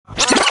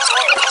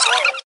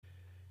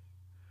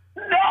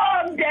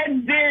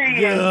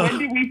ago. When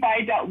did we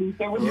find out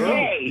Luther was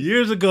gay?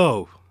 Years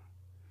ago.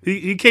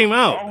 He came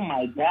out. Oh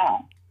my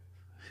god.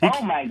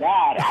 Oh my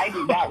god. I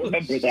do not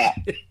remember that.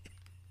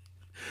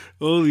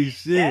 Holy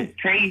shit. That's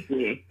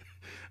crazy.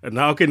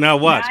 Now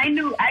watch. I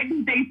knew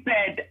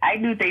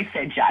they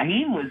said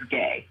Jaheim was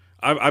gay.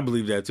 I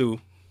believe that too.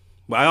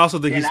 But I also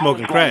think he's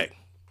smoking crack.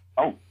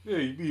 Oh. Yeah,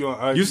 you be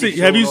on IG.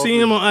 Have you seen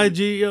him on IG,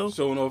 yo?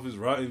 Showing off his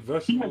rotten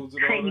vegetables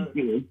and all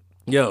that.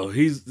 Yo,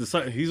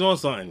 he's on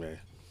something, man.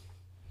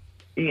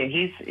 Yeah,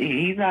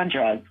 he's on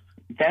drugs.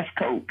 That's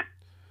coke.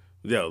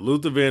 Yo,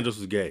 Luther Vandross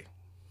was gay.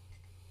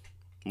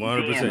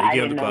 100%. Damn, He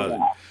kept the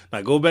positive.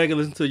 Now go back and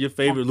listen to your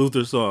favorite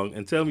Luther song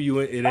and tell me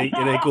it ain't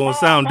gonna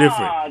sound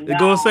different. It's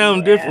gonna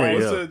sound different.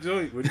 What's yo. that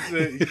joint? What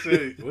he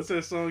said? What's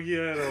that song he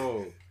had?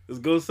 Oh, it's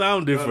gonna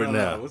sound different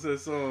now. What's that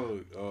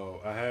song? Oh,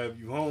 I have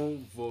you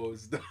home for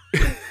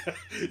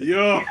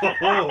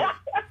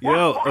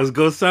yo, it's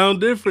gonna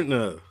sound different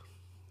now.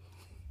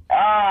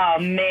 Oh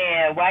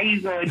man, why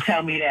you gonna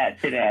tell me that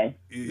today?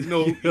 You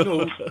know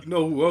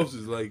who else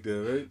is like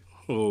that, right?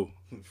 Oh,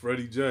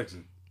 Freddie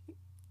Jackson.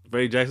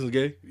 Freddie Jackson's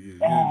gay? Yeah, you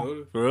didn't know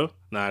that? For real?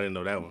 Nah, I didn't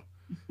know that one.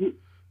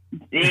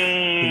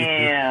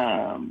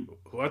 Damn.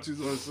 Watch his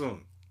own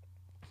song.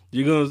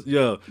 You're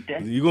gonna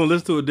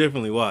listen to it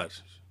differently.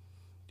 Watch.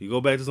 You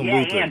go back to some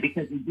Luther. Yeah,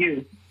 because of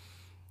you.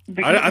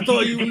 I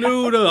thought you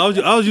knew though.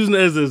 I was using it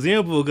as an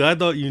example because I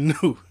thought you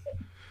knew.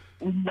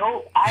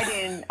 Nope, I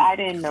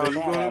didn't know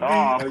that at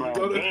all.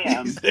 But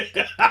damn,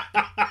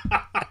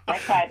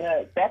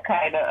 that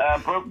kind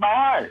of broke my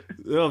heart.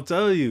 Yo, I'm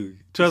telling you.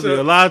 Trust me,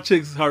 a lot of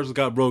chicks' hearts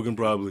got broken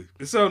probably.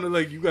 It sounded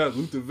like you got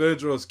Luther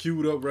Vandross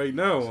queued up right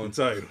now on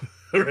title,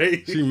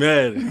 right? She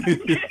mad.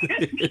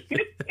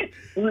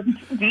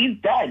 He's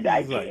done. I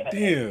was like,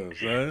 damn,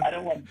 son. I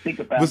don't want to think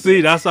about it. But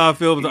see, that's how I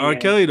feel with the R.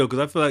 Kelly, though, because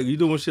I feel like you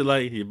doing shit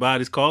like your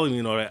body's calling me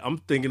and all that. I'm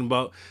thinking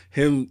about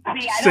him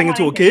singing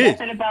to a kid.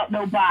 Nothing about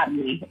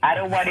nobody. I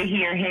don't want to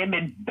hear him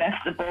in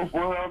Best of Both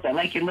Worlds. I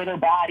like your little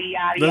body.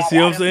 Let's see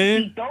what I'm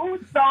saying? Those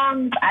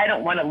songs, I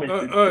don't want to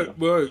listen to.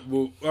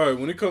 All right.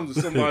 When it comes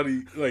to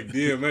somebody like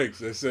DMX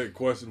that said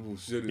questionable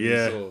shit in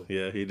his song.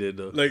 Yeah, he did,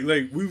 though. Like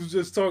we was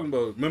just talking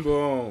about, remember,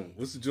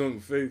 what's the joint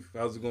with Faith?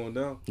 How's it going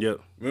down? Yep.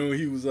 Remember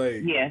he was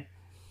like,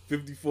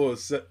 54,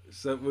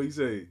 what he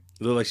say?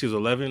 Looked like she was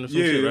 11 or some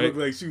shit, right? Yeah, it looked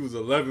like she was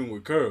 11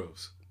 with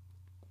curls.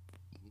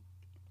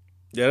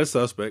 Yeah, that's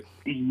suspect.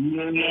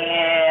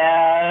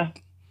 Yeah.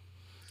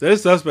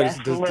 That's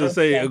suspect to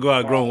say a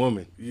grown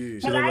woman. Yeah.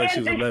 She looked like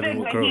she was 11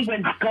 with curls. He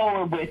was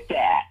going with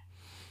that.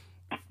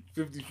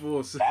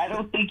 54. I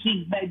don't think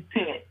he meant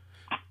it.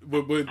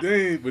 But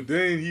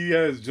then he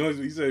has joints.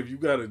 He said, if you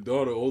got a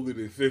daughter older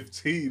than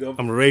 15,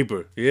 I'm a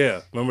raper.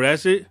 Yeah, remember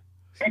that shit?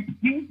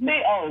 Excuse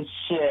me? Oh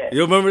shit!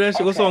 You remember that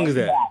shit? What song is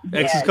that?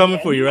 X is coming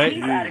for you, right?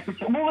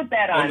 What was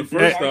that on? The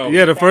first album.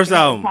 Yeah, the first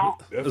album.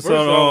 That first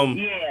album.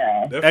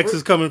 X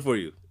is coming for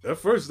you. That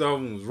first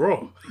album was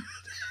raw.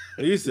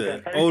 He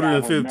said, older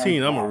than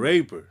 15, I'm a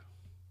raper.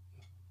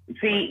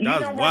 See, you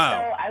know what,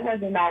 though? I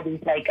wasn't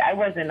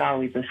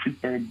always a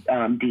super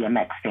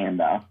DMX fan,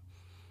 though.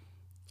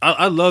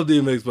 I love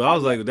DMX, but I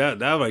was like, that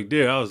right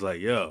there, I was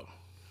like, yo.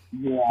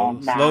 Yeah,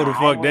 slow the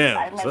fuck down.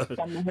 I like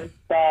some of his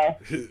stuff.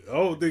 I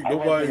don't think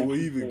nobody would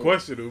even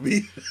question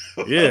me.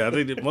 Yeah, I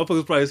think the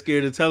motherfuckers probably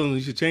scared to tell him you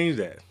should change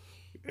that.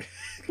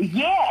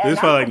 Yeah. It's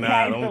probably like,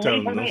 nah, don't tell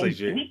him. Don't say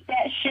shit. Tweak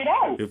that shit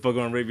out. If fuck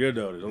gonna rape your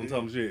daughter, don't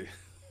tell him shit.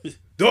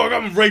 Dog,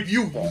 I'm gonna rape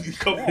you.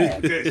 Come on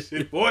with that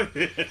shit, boy.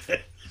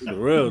 For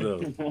real, though.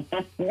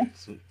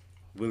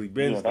 Willie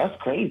Benz. Yeah, that's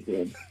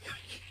crazy.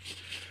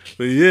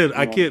 But yeah,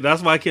 I can't.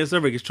 That's why I can't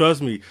separate. Because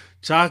trust me,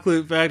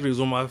 Chocolate Factory is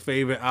one of my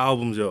favorite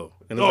albums, yo.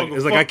 And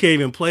it's like I can't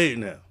even play it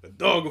now. A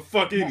dog will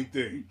fuck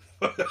anything.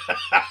 I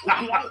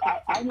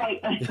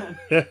like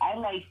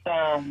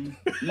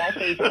my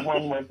favorite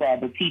one was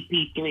the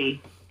TP3.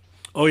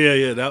 Oh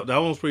yeah, that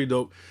one's pretty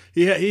dope.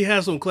 He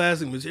has some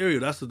classic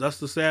material. That's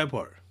the sad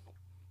part.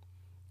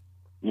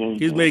 Yeah,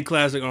 He's made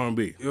classic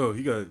R&B. Yo,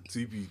 he got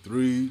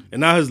TP3.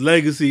 And now his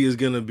legacy is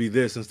gonna be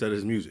this instead of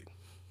his music.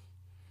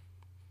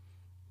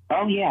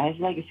 Oh yeah, his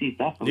legacy's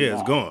definitely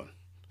it's gone.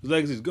 His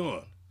legacy's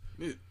gone.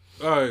 Yeah.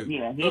 All right.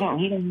 Yeah, he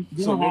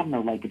don't have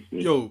no legacy.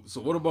 Yo,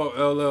 so what about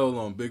LL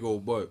on Big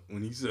Old Butt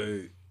when he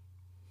said,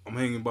 I'm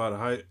hanging by the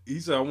high...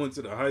 He said, I went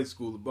to the high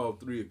school about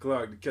 3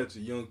 o'clock to catch a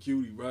young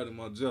cutie riding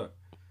my jock.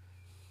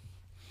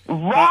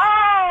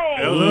 Right!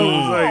 LL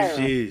was like...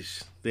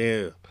 Sheesh.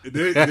 Damn.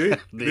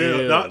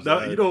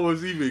 Damn, you know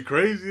what's even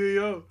crazier,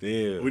 yo?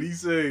 Damn. When he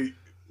said...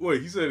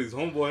 He said his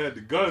homeboy had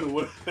the gun or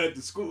what at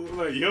the school.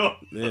 Like, yo.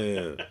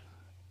 Yeah.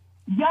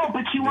 Yo,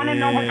 but you want to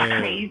know what's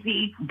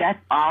crazy? That's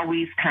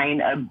always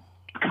kind of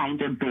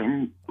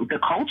been the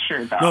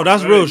culture, though. No,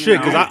 that's real shit.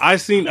 Because I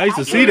used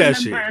to see that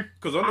shit.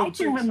 Because I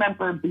can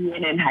remember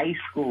being in high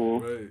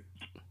school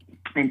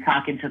and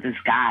talking to this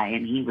guy,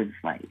 and he was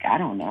like, I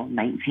don't know,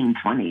 19,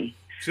 20.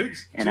 I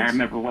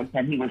remember one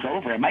time he was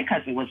over, and my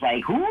cousin was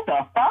like, "Who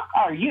the fuck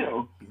are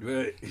you?"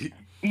 Right.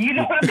 You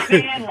know what I'm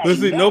saying? Like,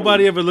 listen,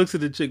 nobody ever looks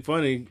at the chick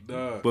funny,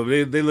 but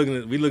we looking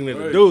at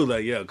the dude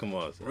like, yeah, come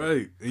on.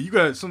 Right, and you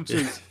got some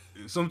chicks.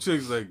 some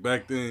chicks like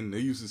back then they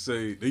used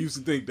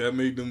to think that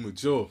made them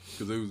mature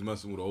because they was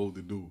messing with an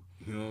older dude.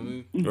 You know what I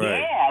mean? Right.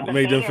 Yeah, It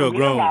made them feel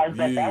grown.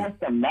 That was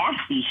some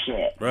nasty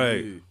shit.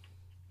 Right.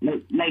 Yeah.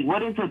 Like, what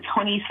does a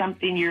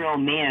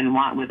 20-something-year-old man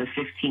want with a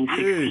 15,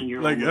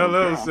 16-year-old? Like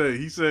LL said,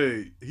 he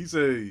said,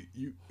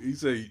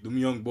 them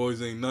young boys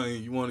ain't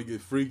nothing. You want to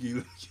get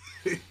freaky?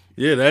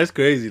 Yeah, that's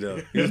crazy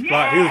though. He was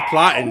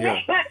plotting, yo.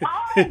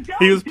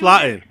 He was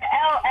plotting.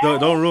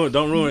 Don't ruin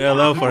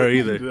LL for her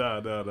either.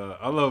 Nah.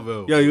 I love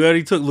LL. Yo, you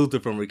already took Luther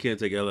from her. You can't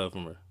take LL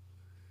from her.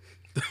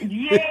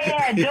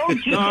 Yeah,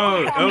 don't you?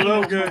 No,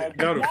 LL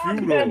got a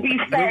few though. Be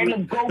starting to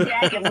go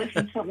back and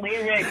listen to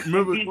lyrics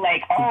and be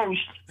like, oh, he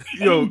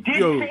did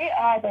say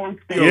all those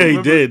things. Yeah,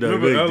 he did though.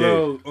 Remember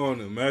really LL did.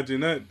 on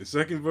Imagine That, the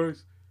second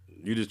verse?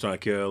 You just trying to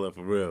kill LL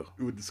for real.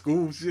 With the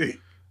school shit.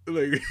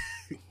 Like,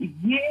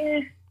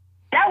 yeah,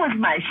 that was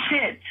my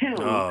shit too.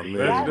 Oh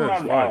man, I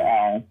love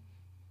LL.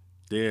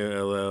 Damn,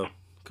 LL.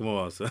 Come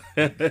on, son.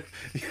 Yeah,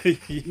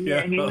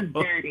 he was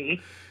dirty.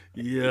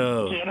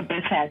 Yo.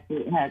 Cannabis had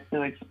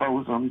to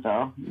expose him,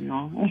 though. You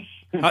know.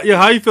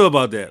 How you feel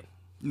about that?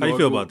 How you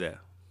feel about that?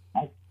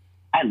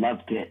 I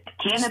loved it.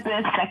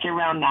 Cannabis second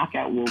round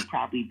knockout will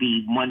probably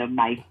be one of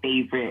my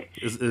favorite.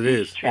 It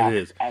is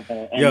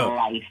ever in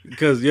life.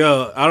 Because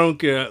I don't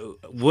care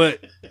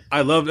what.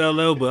 I loved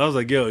LL, but I was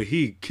like, yo,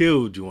 he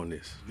killed you on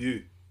this.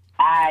 Yeah.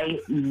 I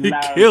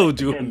loved he killed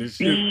you on this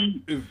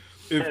shit.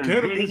 If the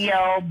cannabis,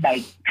 video,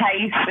 like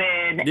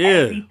Tyson,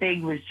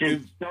 everything was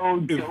just so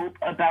dope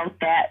about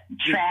that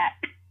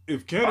track.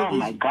 If cannabis, oh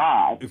my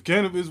god! If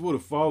cannabis would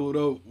have followed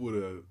up with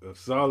a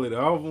solid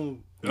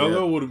album,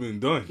 LL would have been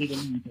done.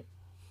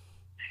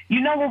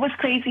 You know what was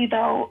crazy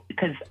though?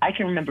 Because I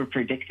can remember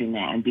predicting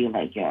that and being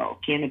like, "Yo,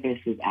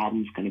 Cannabis's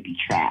album's gonna be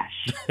trash."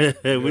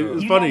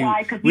 It's funny.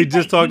 We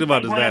just talked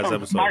about this last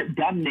episode. Smart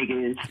dumb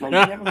niggas. Like,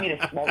 you never meet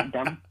a smart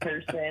dumb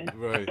person.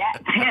 Right.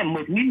 That's him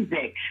with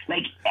music.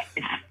 Like.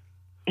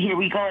 Here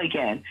we go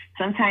again.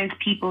 Sometimes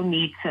people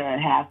need to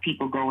have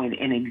people go in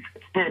and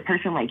for a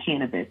person like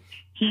Cannabis,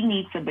 he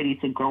needs somebody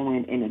to go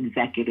in and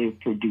executive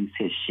produce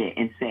his shit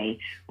and say,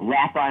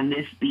 rap on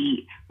this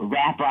beat,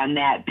 rap on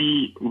that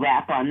beat,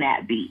 rap on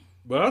that beat.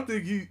 But I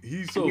think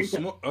he's so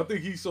smart. I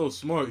think he's so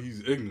smart. He's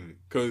ignorant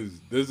because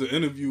there's an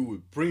interview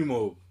with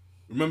Primo.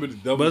 Remember the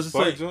Double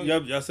Spike joint?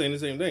 Y'all saying the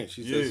same thing.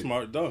 She said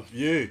smart dumb.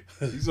 Yeah,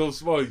 he's so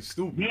smart. He's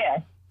stupid.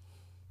 Yeah.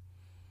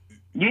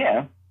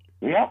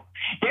 Yep.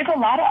 There's a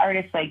lot of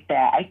artists like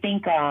that. I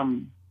think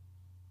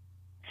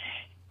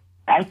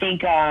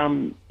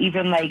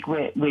even like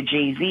with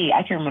Jay-Z,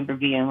 I can remember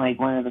being like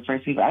one of the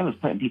first people. I was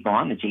putting people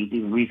on the Jay-Z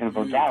with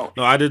Reasonable Doubt.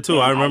 No, I did too.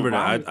 I remember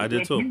that. I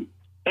did too.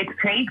 It's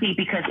crazy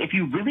because if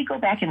you really go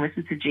back and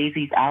listen to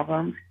Jay-Z's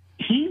albums,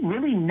 he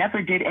really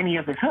never did any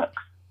of his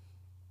hooks.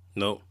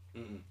 No.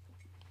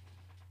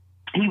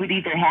 He would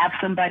either have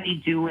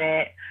somebody do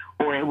it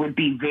or it would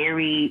be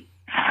very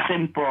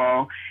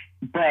simple.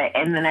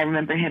 And then I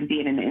remember him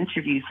being in an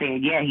interview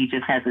saying, yeah, he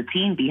just has a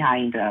team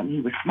behind him. He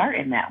was smart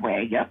in that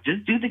way. Yep,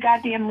 just do the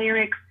goddamn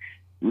lyrics.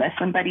 Let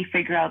somebody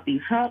figure out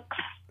these hooks.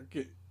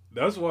 Okay.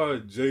 That's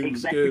why Jay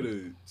was scared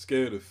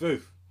of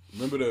Fifth.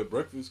 Remember that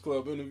Breakfast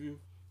Club interview?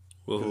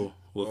 With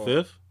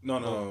Fifth?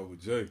 No,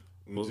 with Jay.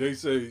 When Jay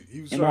said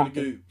he was trying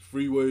to get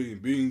Freeway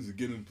and Beans to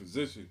get in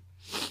position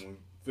when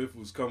Fifth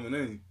was coming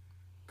in.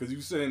 Because he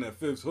was saying that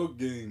Fifth's hook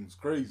game was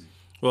crazy.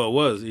 Well, it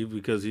was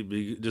because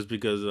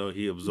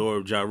he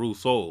absorbed Ja Rule's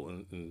soul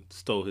and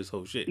stole his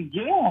whole shit.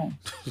 Yeah.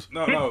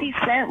 50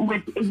 Cent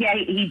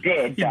he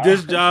did. He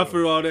dissed Ja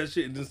for all that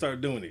shit and then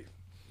started doing it.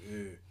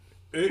 Yeah.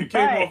 It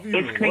came off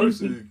even worse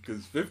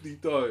because 50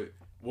 thought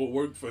what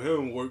worked for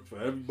him worked for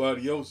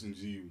everybody else in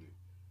G Unit.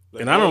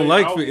 Like, and I don't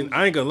like albums,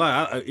 I ain't gonna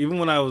lie. Even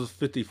when I was a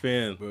 50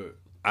 fan,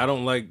 I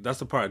don't like. That's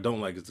the part I don't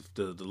like is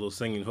the little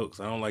singing hooks.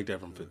 I don't like that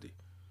from 50.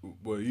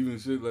 But even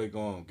shit like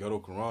Ghetto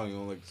Quran, you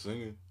don't like the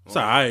singing. It's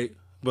alright.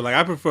 But like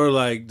I prefer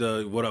like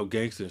the What Up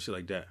Gangsta and shit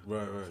like that.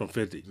 Right. From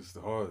 50. Just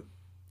the hard.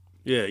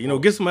 Yeah,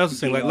 get somebody else to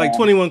sing like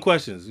 21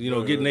 Questions.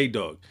 Get Nate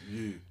Dogg.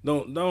 Yeah. I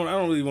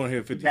don't really want to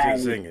hear 50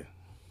 Cent singing.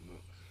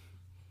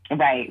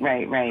 Right.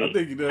 I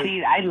think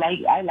See, I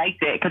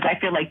liked it because I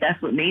feel like that's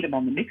what made him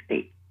on the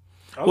mixtape.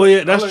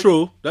 That's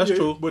true. That's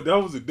true. But that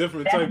was a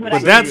different type.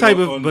 But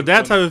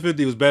that type of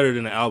 50 was better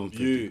than the album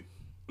 50. Yeah,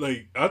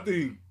 like I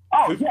think.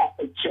 Oh 50, yeah,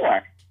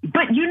 sure.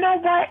 But you know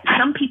what?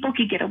 Some people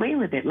could get away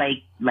with it,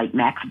 like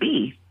Max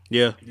B.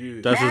 Yeah.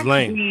 That's his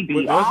lane.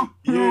 But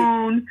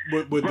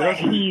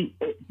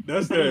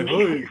that's that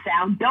hood.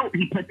 Sound dope.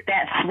 He puts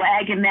that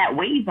swag and that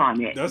wave on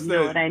it.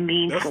 Know what I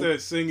mean? That's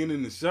that singing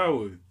in the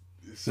shower.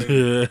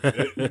 Yeah,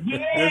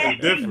 there's a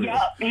difference.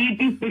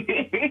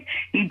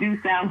 He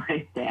do sound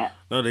like that.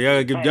 No,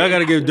 y'all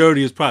gotta give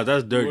Dirty his props.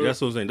 That's Dirty.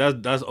 That's what I'm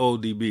saying. That's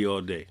old DB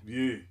all day.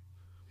 Yeah.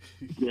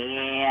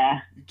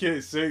 Yeah. You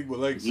can't sing,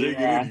 but sing it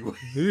anyway.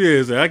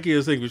 Yeah, so I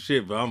can't sing for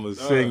shit, but I'm gonna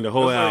sing the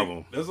whole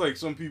album. That's like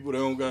some people that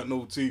don't got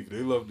no teeth. They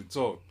love to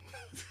talk.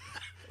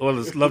 Or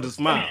love to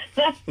smile.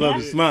 Love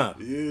to smile.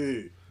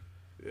 Yeah.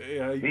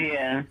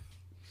 Yeah.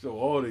 Show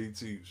all they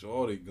teeth. Show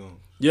all they guns.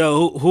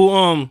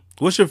 Yo,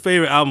 what's your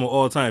favorite album of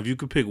all time? If you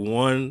could pick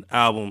one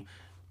album,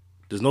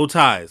 there's no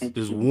ties.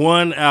 There's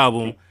one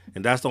album,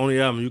 and that's the only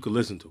album you could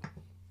listen to.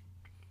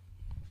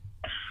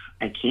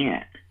 I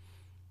can't.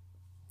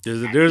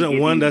 There isn't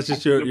one that's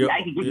just your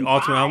ultimate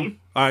album?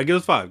 All right, give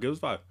us five.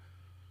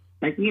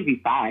 I can give you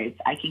five.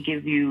 I can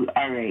give you,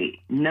 all right,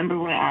 number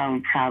one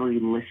album probably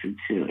listen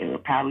to. It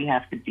would probably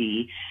have to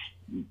be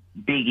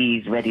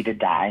Biggie's Ready to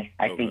Die.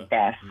 I think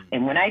that's,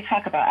 and when I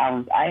talk about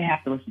albums, I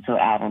have to listen to an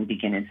album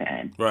beginning to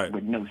end. Right.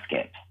 With no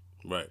skips.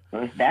 Right.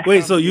 So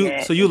wait, so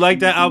you like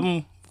that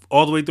album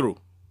all the way through?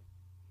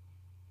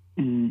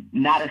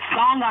 Not a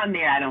song on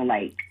there I don't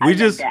like. We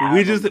just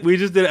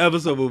did an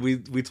episode where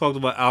we talked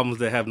about albums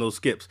that have no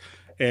skips.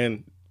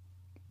 And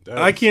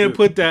I can't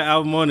put that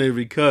album on there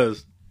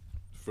because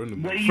friend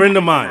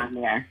of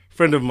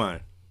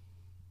mine.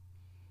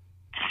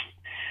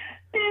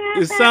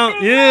 It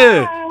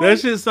that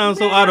shit sounds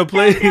so out of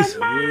place.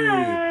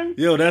 Yeah.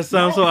 Yo, that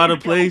sounds so out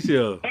of place,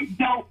 yo.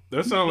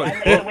 That sound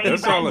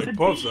like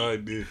Puff's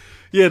idea.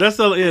 Yeah, that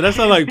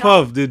sound like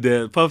Puff did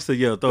that. Puff said,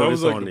 "Yo, throw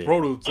this on there."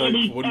 Prototype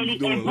for what he's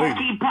doing later.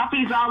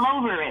 Puffy's all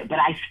over it, but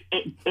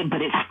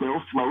it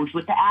still flows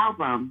with the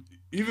album.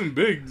 Even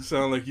Big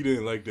sound like he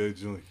didn't like that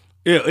joint.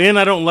 Yeah, and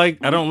I don't like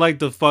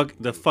the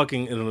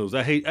fucking interludes.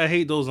 I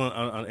hate those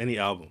on any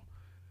album.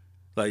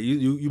 Like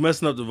you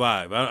messing up the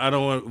vibe. I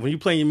don't want when you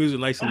playing your music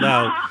nice and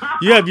loud.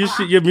 You have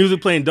your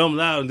music playing dumb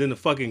loud, and then the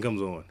fucking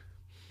comes on.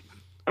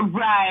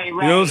 Right.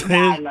 You know what I'm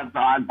saying?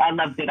 I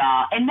loved it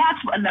all. And that's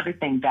another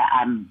thing that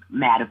I'm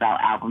mad about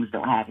albums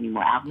don't have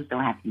anymore. Albums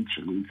don't have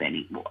interludes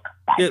anymore.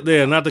 Like,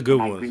 yeah, not the good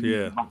ones,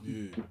 yeah.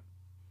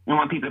 I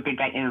want people to think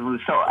that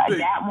interlude. So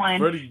that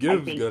one, I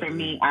think for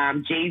me,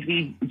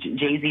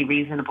 Jay-Z,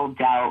 Reasonable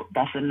Doubt,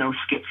 that's a no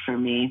skip for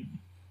me.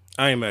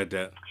 I ain't mad at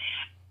that.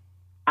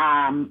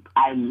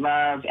 I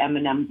love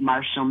Eminem's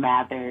Marshall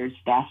Mathers.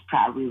 That's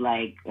probably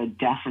like a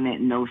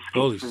definite no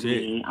skip for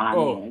me.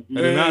 I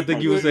did not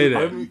think you would say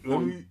that.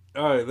 Let me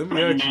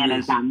ask you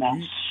this. On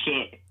that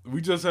shit. We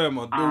just had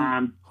my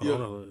dude.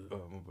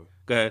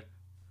 Go ahead.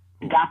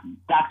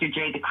 Dr.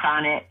 Dre, The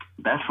Chronic.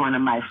 That's one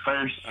of my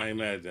first. I ain't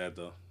mad at that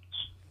though.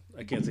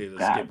 I can't say the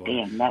skip on.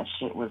 Damn, that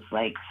shit was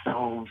like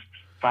so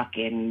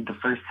fucking. The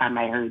first time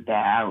I heard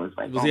that, I was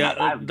like,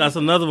 that's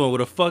another one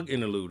with a fuck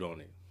interlude on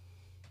it.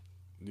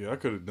 Yeah, I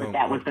could have done. But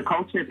that was the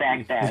culture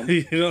back then.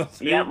 You know what I'm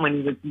saying? Yeah, when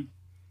he was.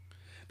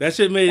 That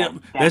shit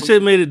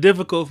made it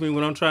difficult for me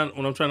when I'm trying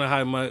to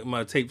hide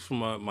my tapes from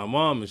my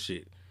mom and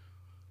shit.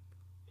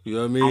 You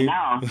know what I mean?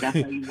 I know. That's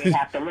why you would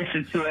have to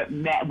listen to it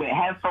with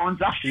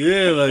headphones on.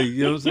 Yeah, like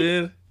you know what I'm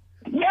saying?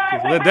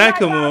 Yeah, let that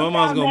come on.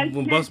 My mom's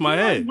gonna bust my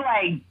head.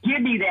 Like,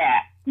 give me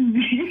that.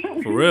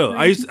 For real.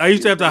 I used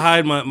to have to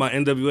hide my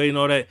NWA and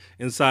all that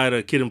inside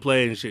a Kid and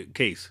Play and shit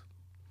case.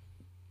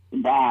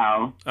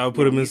 Wow. I would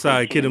put them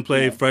inside Kid and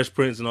Play, Fresh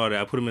Prince, and all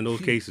that. I put them in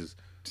those cases.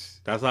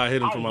 That's how I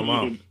hid them from my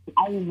mom.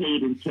 I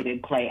hated Kid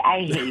and Play. I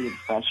hated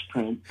Fresh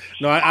Prince.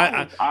 No,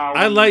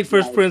 I liked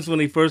Fresh Prince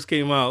when he first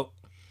came out,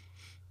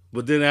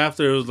 but then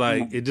after it was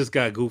like it just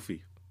got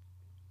goofy.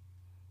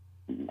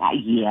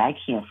 I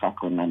can't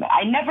fuck with none.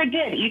 I never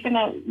did, even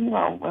though when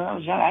I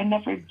was young. I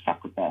never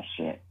fuck with that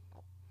shit.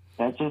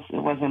 It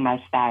wasn't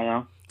my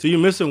style. So you're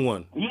missing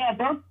one.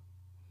 Yeah,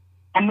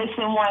 I'm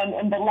missing one,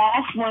 and the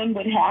last one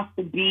would have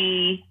to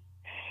be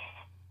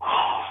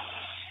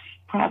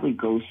probably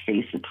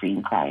Ghostface,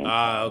 Supreme Client.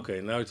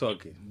 Okay. Now we're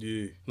talking.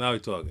 Yeah. Now we're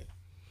talking.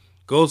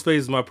 Ghostface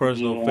is my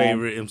personal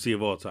favorite MC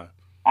of all time.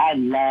 I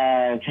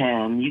love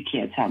him. You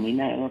can't tell me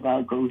nothing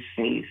about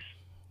Ghostface.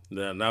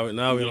 Now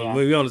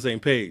we're on the same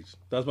page.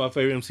 That's my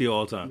favorite MC of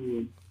all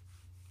time.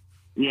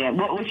 Yeah.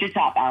 What's your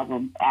top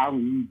album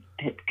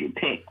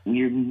pick?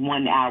 Your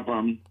one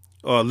album.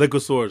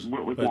 Liquid Swords.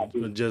 What would that be?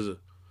 GZA.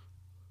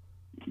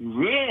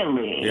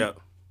 Really? Yeah.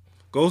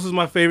 Ghost is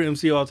my favorite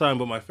MC of all time,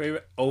 but my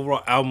favorite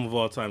overall album of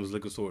all time is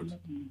Liquid Swords.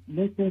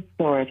 Liquid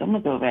Swords. I'm gonna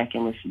go back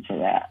and listen to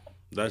that.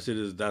 That's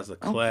a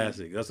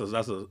classic. That's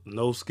a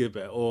no skip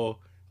at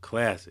all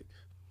classic.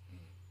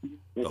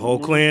 The whole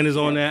clan is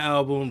on that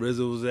album.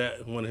 RZA was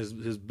at one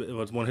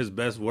of his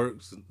best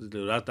works.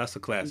 That's a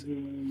classic.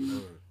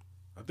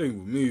 I think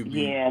with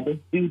me, this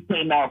dude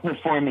came out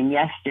performing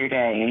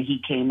yesterday, and he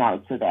came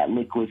out to that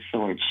Liquid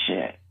Sword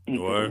shit. He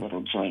did a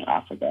little joint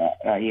off of that.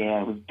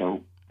 It was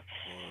dope.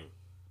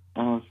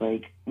 I was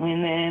like,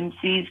 when the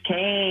MCs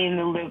came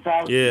to live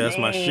out. Yeah, that's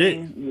my shit.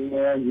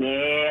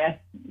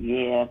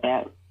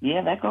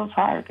 That goes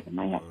hard. I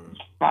might have to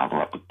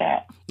follow up with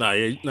that.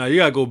 You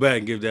gotta go back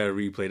and give that a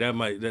replay.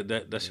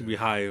 That should be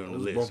higher on the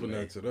list. Bumping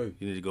that today.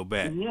 You need to go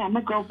back. Yeah, I'm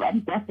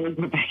definitely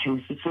go back and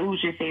listen. So,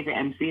 who's your favorite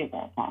MC at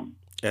that time?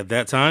 At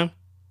that time?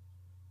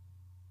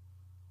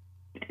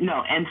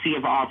 No, MC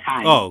of all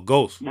time. Oh,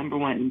 Ghost. Number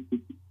one.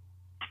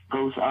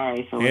 Ghost. All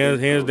right. So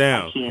hands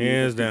down.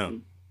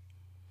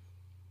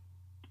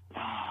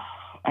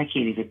 I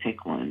can't even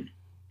pick one.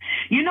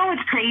 You know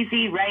what's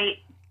crazy, right?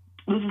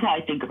 This is how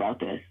I think about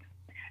this.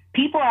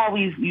 People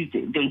always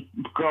they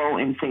go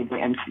and say the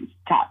MCs,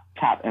 top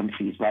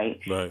MCs, right?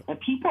 Right.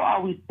 But people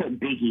always put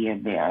Biggie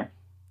in there.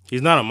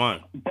 He's not on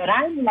mine.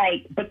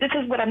 But this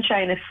is what I'm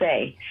trying to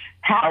say.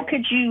 How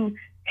could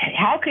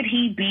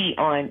he be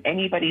on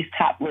anybody's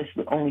top list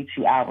with only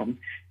 2 albums?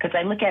 Because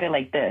I look at it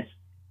like this.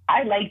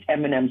 I liked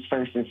Eminem's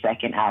first and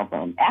second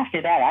album.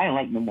 After that, I didn't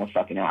like no more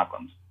fucking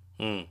albums.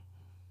 Oh,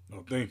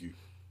 thank you.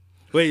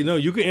 Wait, no,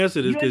 you can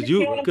answer this because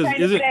you can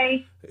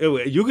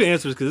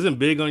answer this because isn't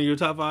Big on your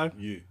top 5?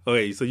 Yeah.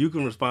 Okay, so you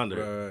can respond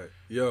to it. Right,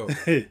 yo,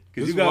 because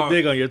you got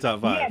Big on your top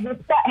 5. Yeah,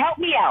 but help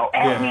me out.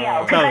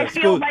 Because I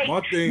feel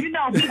like he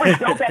was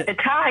dope at the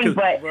time,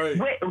 but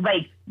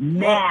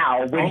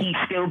now would he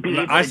still be?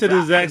 I said the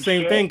exact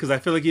same thing because I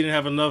feel like he didn't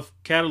have enough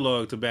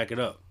catalog to back it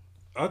up.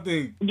 I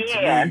think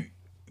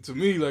to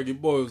me, like it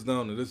boils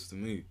down to this. To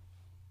me,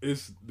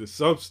 it's the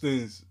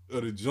substance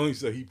of the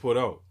joints that he put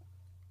out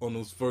on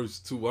those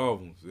first 2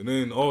 albums, and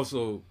then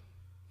also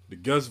the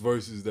guest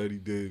verses that he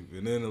did,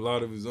 and then a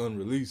lot of his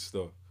unreleased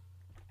stuff.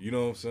 You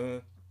know what I'm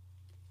saying?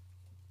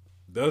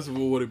 That's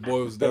what it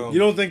boils down. You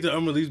don't think the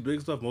unreleased Big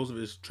stuff, most of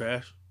it is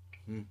trash?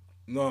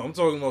 No, I'm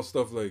talking about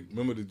stuff like,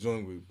 remember the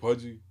joint with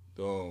Pudgy,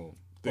 the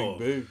Think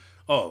Big?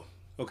 Oh,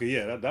 okay,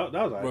 yeah, that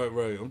was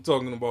right. I'm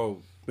talking about,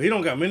 but he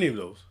don't got many of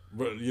those.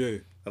 Right, yeah.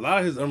 A lot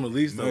of his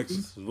unreleased stuff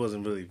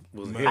wasn't.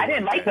 I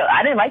didn't like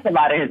a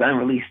lot of his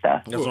unreleased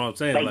stuff. That's what I'm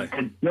saying.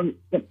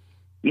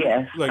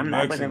 Yeah, like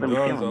Max and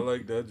Guns, I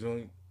like that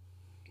joint.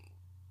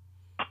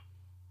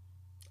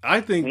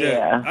 I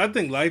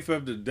think Life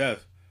After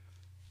Death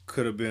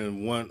could have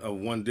been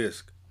one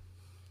disc.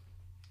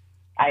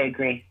 I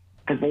agree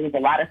because there was a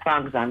lot of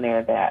songs on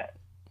there that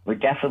were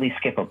definitely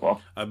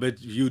skippable. I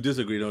bet you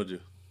disagree, don't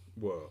you?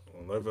 Well,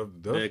 on Life After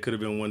Death, yeah, it could have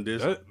been one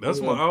disc. That's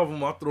my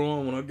album I throw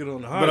on when I get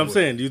on the highway. But I'm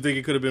saying, do you think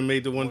it could have been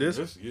made to one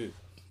disc? Yeah.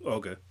 Oh,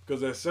 okay.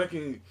 Because that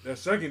second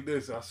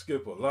disc, I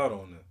skip a lot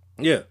on that.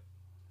 Yeah.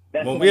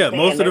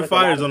 Most of the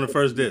fires on the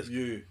first disc.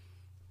 Yeah.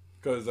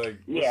 Because,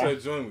 what's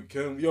that joint with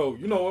Kim? Yo,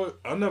 you know what?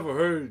 I never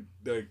heard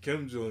that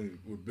Kim joint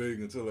was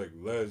Big until,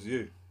 last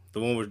year. The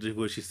one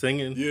where she's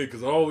singing? Yeah,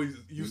 because I always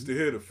used to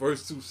hear the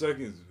first 2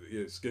 seconds,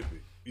 skip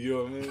it. You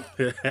know what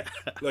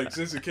I mean?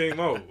 Since it came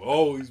out,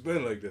 always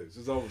been like that.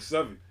 Since I was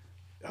 7.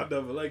 I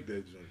never liked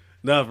that joint.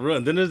 Nah, for real.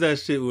 And then there's that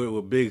shit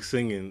with Big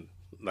singing.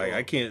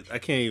 I can't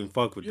even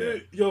fuck with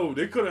that. Yo,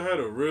 they could have had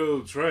a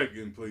real track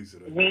in place of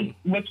that.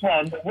 Which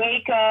one?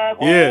 Wake up,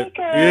 wake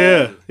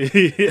up.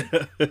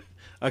 Yeah.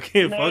 I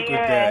can't fuck with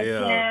that,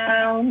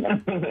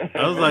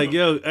 I was like,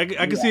 yo, I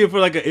can see it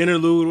for an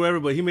interlude or whatever,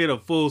 but he made a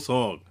full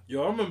song.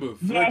 Yo, I remember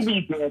Flex. Yeah,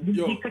 he did.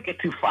 He took it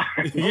too far.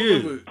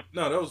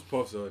 That was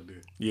Puff's idea.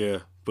 Yeah,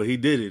 but he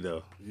did it,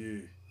 though. Yeah.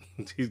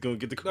 He's going to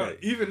get the credit.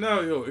 Even now,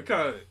 yo, it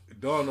kind of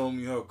dawned on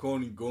me how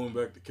corny Going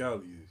Back to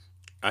Cali is.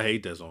 I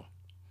hate that song.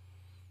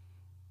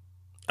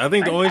 I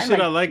think the only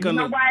shit I like on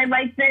the... You know why I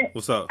liked it?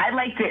 What's up? I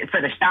liked it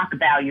for the shock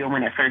value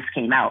when it first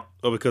came out.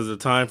 Oh, because of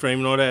the time frame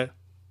and all that?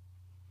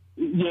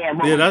 Yeah,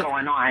 what was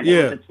going on?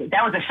 Yeah.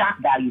 That was a shock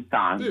value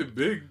song. Yeah,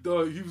 Big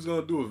thought he was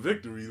going to do a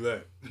victory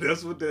lap.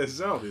 That's what that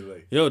sounded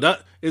like. Yo,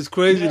 that is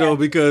crazy, though,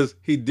 because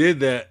he did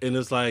that, and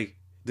it's like,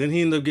 then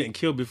he ended up getting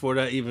killed before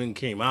that even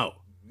came out.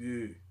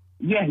 Yeah.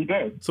 Yeah, he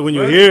did. So when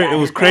you hear it, it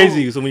was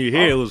crazy. So when you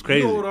hear it was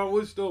crazy. You know what I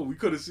wish, though?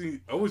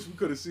 I wish we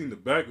could have seen the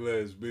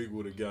backlash Big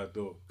would have got,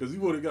 though. Because he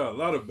would have got a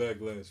lot of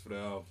backlash for the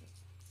album.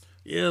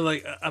 Yeah,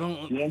 I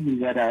don't... Yeah, he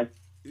would have.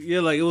 Yeah,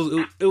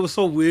 it was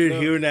so weird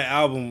hearing that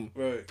album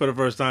for the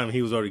first time.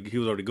 He was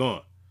already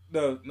gone.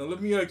 Now let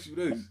me ask you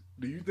this: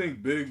 do you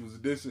think Big was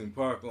dissing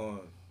Pac on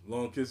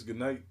 "Long Kiss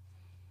Goodnight"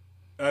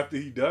 after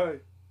he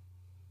died?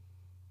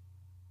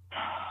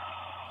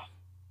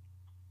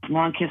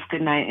 Long Kiss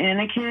Goodnight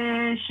and a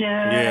kiss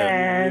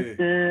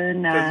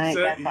goodnight.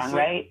 That song,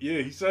 right?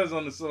 Yeah, he says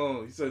on the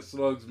song. He says,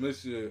 "Slugs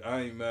miss you.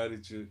 I ain't mad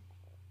at you."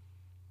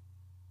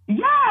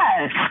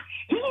 Yes.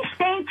 He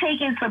stayed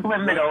taking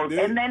subliminals,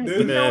 and then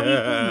he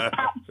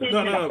pop shit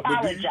and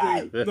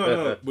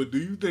apologize. But do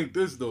you think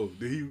this though?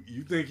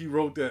 You think he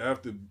wrote that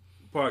after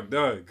Pac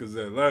died? Because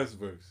that last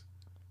verse,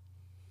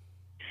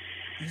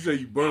 you say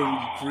you burn when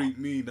you creep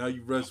me. Now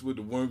you rest with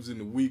the worms in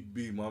the weak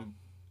bee, mom.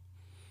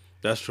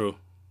 That's true.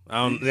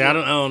 I don't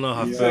know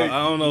how. I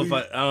don't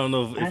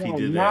know if he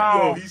did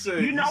that. Yo,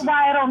 you know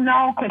why I don't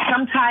know? Because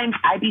sometimes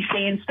I be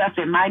saying stuff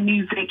in my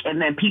music,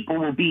 and then people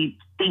will be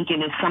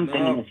thinking it's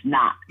something and it's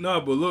not.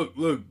 But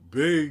look,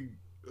 Big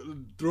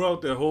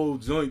throughout that whole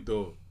joint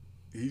though,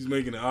 he's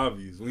making it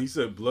obvious when he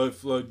said "blood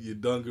flood your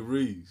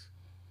dungarees."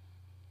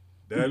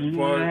 That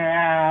part.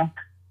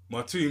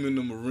 My team in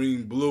the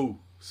Marine Blue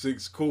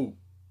 6 Coupe.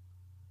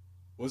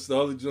 What's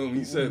the other joint?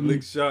 He said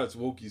 "lick shots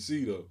woke your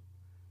seat up."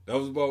 That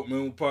was about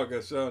when Pac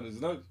got shot in his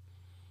nuts.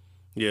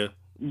 Yeah.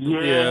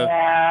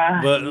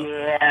 But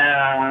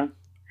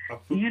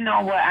you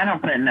know what? I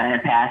don't put nothing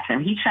past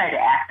him. He tried to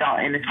act all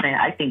innocent.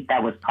 I think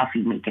that was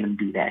Puffy making him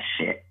do that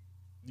shit.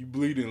 You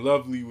bleeding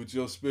lovely with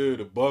your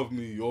spirit above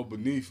me or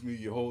beneath me.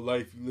 Your whole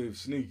life you live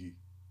sneaky.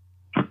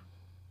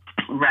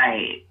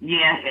 Right.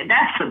 Yeah,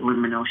 that's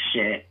subliminal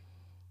shit.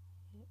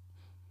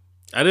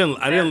 I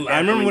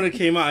remember when it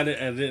came out. I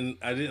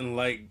didn't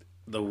like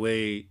the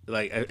way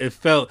it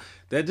felt.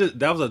 That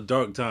was a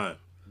dark time.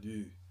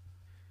 Yeah.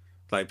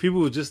 Like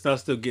people were just not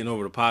still getting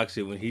over the Pac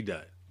shit when he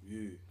died.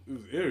 Yeah, it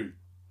was eerie.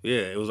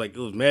 Yeah, it was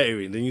mad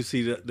eerie. Then you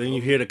see then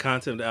you hear the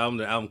content of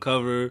the album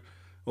cover,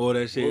 all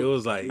that shit. It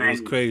was like it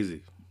was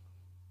crazy.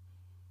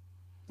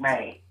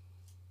 Right.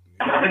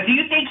 But do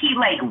you think he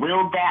like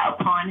willed that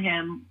upon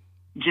him,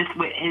 just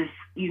with his,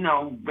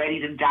 ready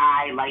to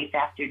die, life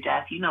after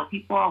death?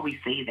 People always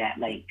say that.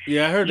 Like,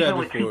 yeah, I heard that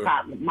with before.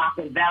 Tupac, with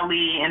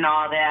Machiavelli and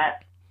all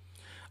that.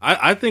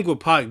 I think with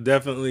Pac,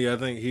 definitely. I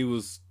think he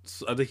was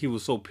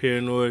so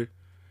paranoid,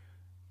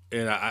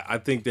 and I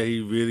think that he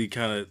really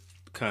kind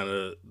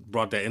of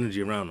brought that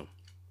energy around him.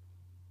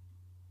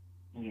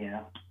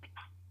 Yeah.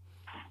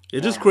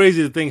 It's just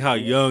crazy to think how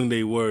young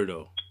they were,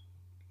 though.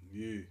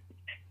 Yeah.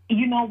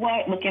 You know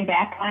what? Looking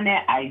back on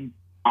it,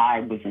 I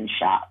was in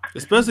shock.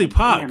 Especially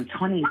Pac. Damn,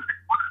 20.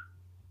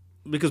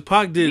 Because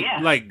Pac did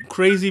like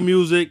crazy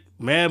music,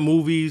 mad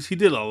movies. He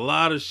did a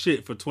lot of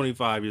shit for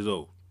 25 years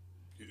old.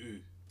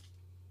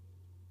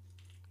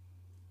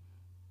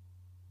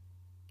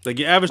 Like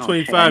your average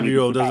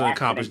 25-year-old doesn't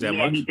accomplish that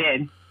much. He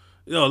did.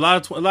 A lot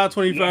of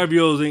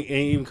 25-year-olds ain't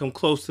even come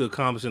close to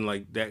accomplishing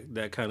like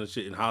that kind of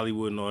shit in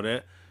Hollywood and all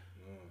that.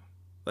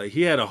 Like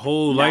he had a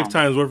whole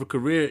lifetime's worth of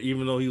career,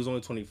 even though he was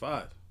only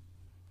 25.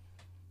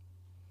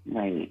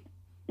 Right.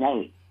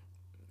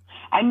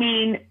 I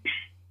mean,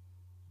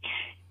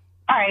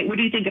 all right. What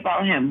do you think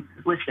about him?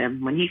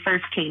 Listen, when he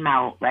first came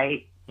out,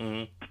 right?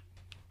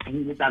 Mm-hmm.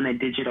 He was on the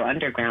Digital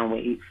Underground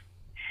wave,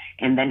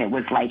 and then it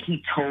was like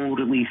he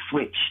totally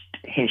switched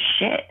his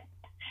shit.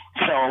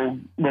 So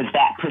was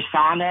that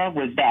persona?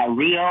 Was that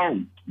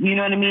real? You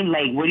know what I mean?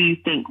 Like, what do you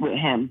think with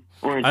him,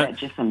 or is that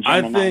just some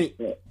Gemini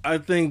shit? I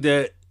think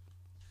that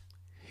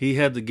he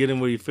had to get in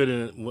where he fit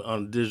in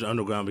on Digital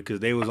Underground because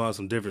they was on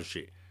some different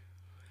shit.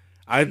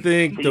 I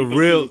think the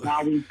real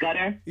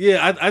gutter?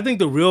 Yeah, I think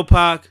the real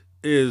Pac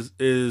is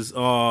Me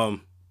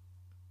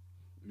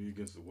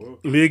Against the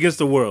World. Me Against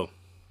the World.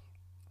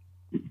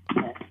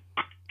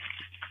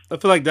 I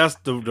feel like that's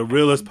the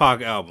realest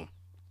Pac album.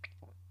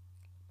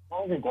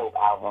 That was a dope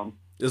album.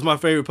 It's my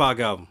favorite Pac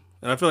album,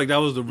 and I feel like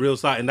that was the real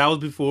side, and that was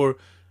before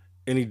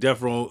any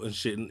Death Row and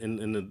shit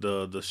in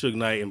the Suge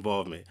Knight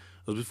involvement.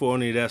 It was before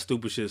any of that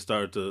stupid shit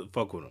started to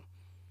fuck with him.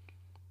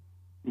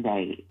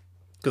 Right.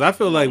 Because I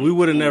feel like we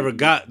would have never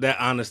got that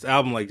honest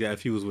album like that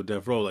if he was with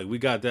Death Row. Like, we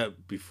got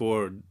that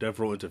before Death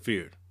Row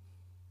interfered.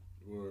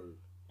 Word.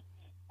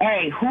 All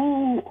right,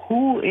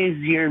 who is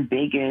your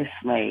biggest,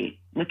 like,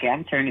 look,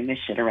 I'm turning this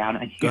shit around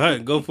on you. Go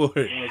ahead, go for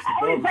it. I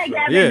was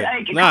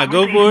like,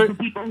 go for it.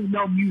 People who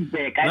know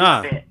music. I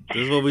love it.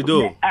 This is what we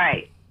do. All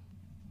right.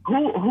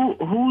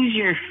 Who's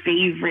your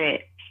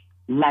favorite,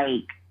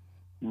 like,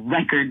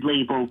 record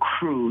label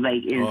crew?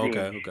 Like, is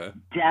it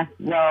Death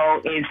Row?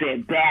 Is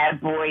it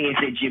Bad Boy? Is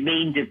it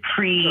Jermaine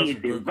Dupri?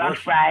 Is it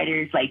Rough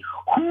Riders? Like,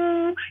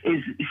 who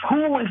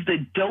was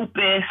the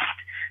dopest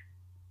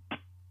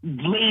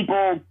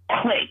label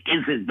clique?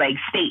 Is it like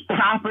State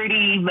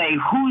Property? Like,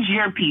 who's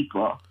your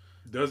people?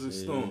 Desert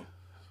Storm.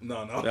 No.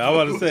 I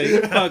want to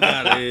say, fuck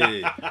out of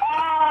here.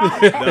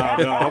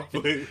 I'm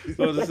playing.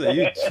 I was to say,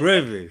 you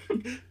tripping.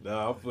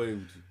 I'm playing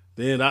with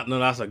you. Then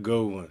that's a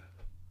good one.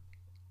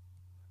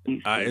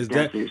 It's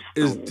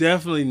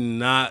definitely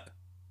not.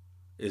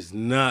 It's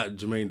not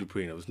Jermaine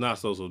Dupri. It's not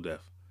So Def.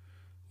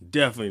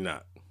 Definitely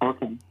not.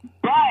 Okay,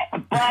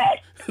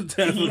 but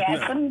definitely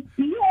not.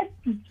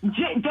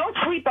 Don't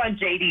sleep on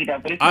JD though.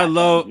 But I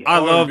love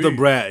the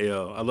Brat,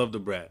 yo. I love the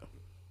Brat.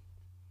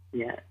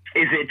 Yeah.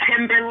 Is it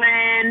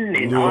Timberland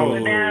and all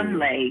of them?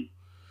 Like,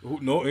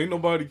 no, ain't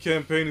nobody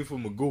campaigning for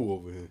Magoo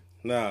over here.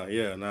 Nah.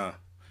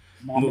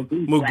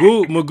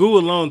 Magoo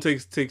alone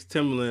takes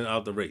Timberland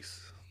out the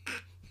race.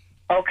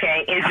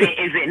 Okay, is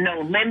it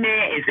No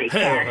Limit? Is it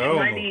Cash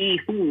Money?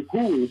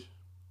 Who?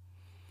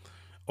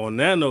 On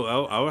that note,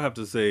 I would have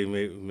to say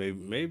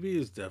maybe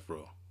it's Death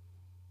Row.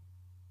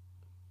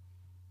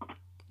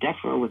 Death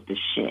Row was the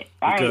shit.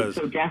 All right,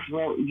 so Death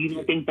Row, you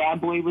don't think Bad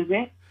Boy was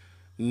it?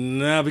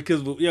 Nah,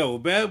 because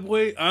Bad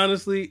Boy,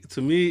 honestly,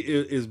 to me,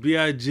 is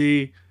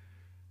B.I.G.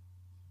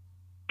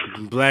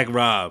 Black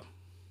Rob.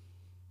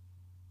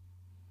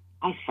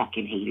 I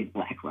fucking hated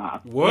Black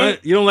Rob.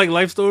 What? You don't like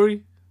Life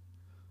Story?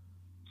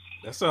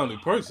 That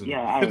sounded personal.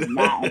 Yeah, I was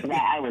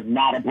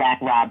not a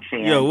Black Rob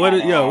fan.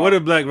 What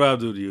did Black Rob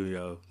do to you,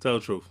 yo? Tell the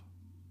truth.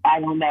 I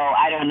don't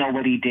know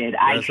what he did.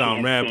 That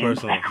sounds mad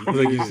personal,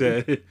 like you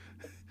said.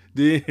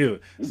 Damn.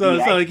 So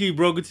it's like he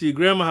broke into your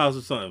grandma's house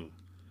or something.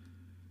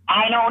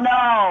 I don't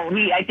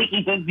know. I think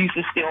he just used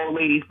to steal old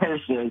ladies'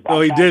 purses.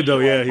 Oh, he did though.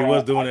 Yeah, he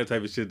was doing that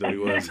type of shit though. He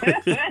was.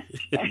 I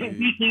think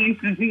he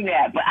used to do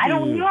that, but I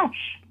don't know.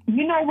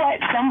 You know what?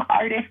 Some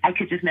artists I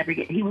could just never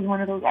get. He was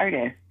one of those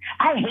artists.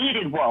 I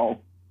hated Whoa.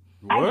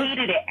 What? I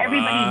hated it.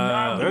 Everybody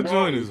loved that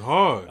joint is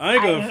hard. I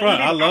ain't gonna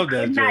front. I love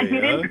that joint. I could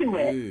not get into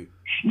it. Yeah.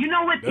 You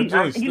know what?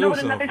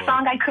 Another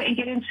song I couldn't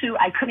get into?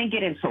 I couldn't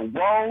get into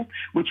Whoa,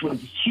 which was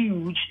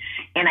huge,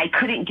 and I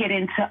couldn't get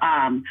into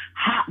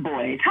Hot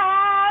Boys.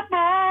 Hot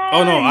Boys.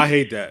 Oh no, I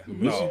hate that.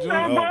 No,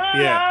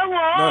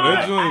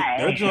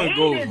 that joint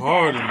goes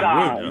hard in the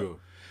rip, yo.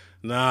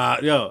 Nah,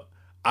 yo,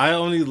 I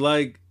only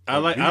like I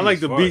like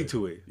the beat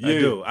to it. Yeah. I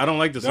do. I don't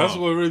like the song. That's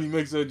what really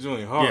makes that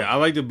joint hard. Yeah, I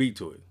like the beat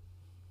to it.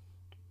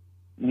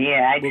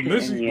 Yeah, but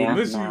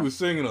Missy was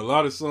singing a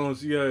lot of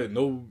songs she had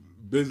no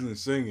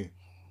business singing.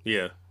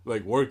 Yeah,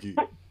 like Work It.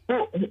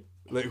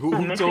 Like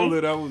who told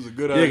her that was a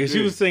good idea? Yeah, because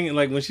she was singing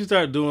like when she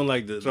started doing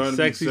like the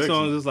sexy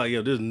songs. It's like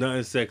there's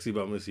nothing sexy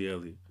about Missy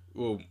Elliott.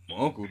 Well, my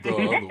uncle thought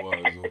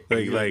otherwise.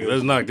 like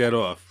let's knock that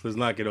off. Let's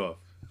knock it off.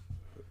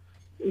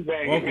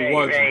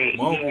 My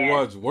uncle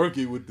watched Work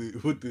It with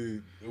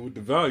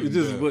the value. It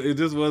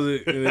just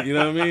wasn't. You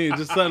know what I mean? It's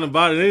just something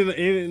about it. It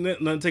ain't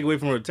nothing to take away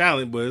from her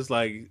talent, but it's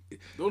like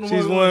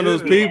she's one of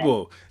those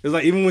people. It's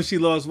like even when she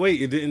lost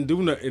weight, it didn't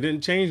do nothing. It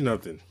didn't change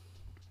nothing.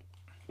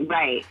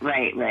 Right.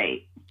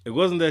 It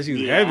wasn't that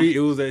she's heavy. It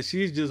was that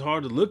she's just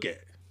hard to look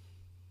at.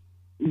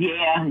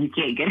 Yeah, you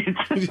can't get into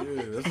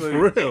that's like,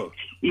 for real.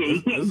 Yeah,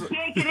 you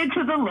can't get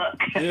into the look.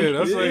 Yeah,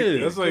 that's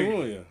like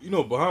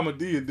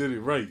Bahamadia did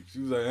it right.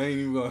 She was like, I ain't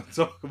even gonna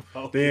talk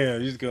about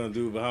Damn, you just gonna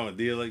do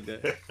Bahamadia like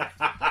that?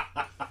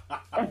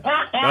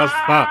 That's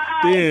pop.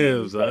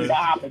 Damn, son.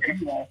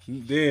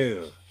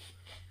 Damn.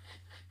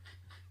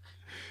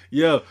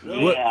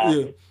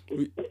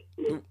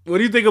 What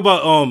do you think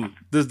about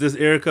this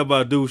Erykah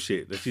Badu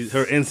shit? That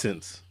her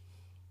Incense.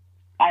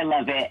 I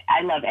love it.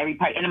 I love every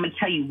part, and I'm gonna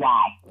tell you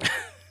why.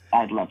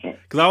 I love it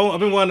because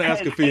I've been wanting to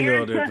ask a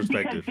female their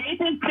perspective. They've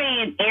been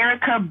saying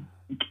Erykah's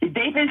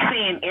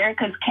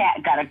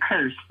cat got a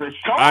curse for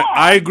so long.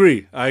 I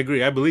agree. I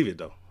believe it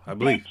though. I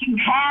believe you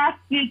have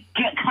to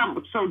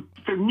come. So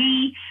for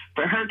me,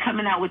 for her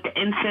coming out with the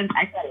incense,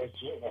 I thought it was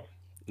genius.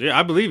 Yeah,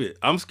 I believe it.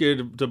 I'm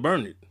scared to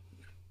burn it.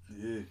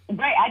 Yeah.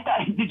 Right, I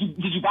thought. Did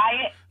you buy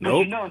it?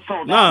 Nope. You know it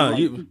sold out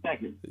in 2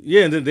 seconds.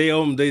 Yeah, and then they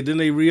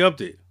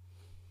re-upped it.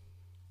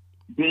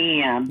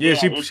 Damn. Yeah,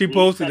 she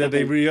posted that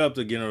they re-upped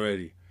again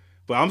already.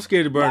 But I'm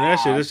scared to burn that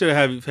shit. That should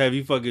have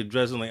you fucking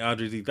dressing like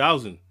Andre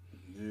 3000.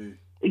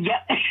 Yeah.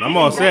 I'm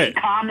all set.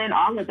 Common,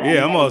 all of that.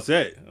 Yeah, I'm all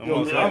set.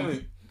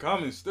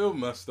 Common still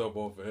messed up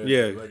off of it.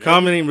 Yeah, like,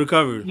 Common ain't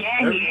recovered.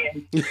 Yeah, he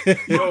is.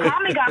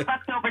 Common got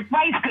fucked over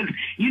twice because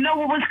you know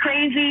what was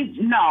crazy?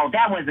 No,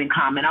 that wasn't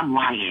Common. I'm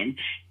lying.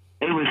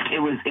 It was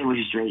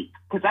Drake.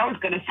 Because I was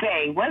gonna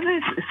say,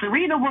 wasn't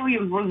Serena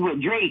Williams was with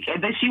Drake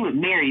and then she was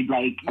married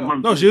like a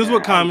month No, she was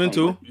with Common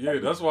too. Yeah,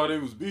 that's why they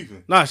was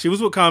beefing. Nah, she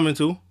was with Common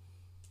too.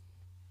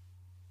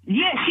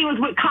 Yeah, she was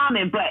with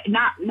Common, but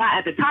not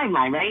at the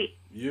timeline, right?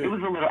 Yeah. It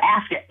was a little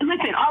after.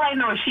 Listen, all I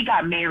know is she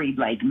got married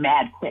like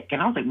mad quick,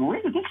 and I was like, well,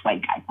 where did this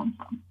white guy come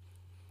from?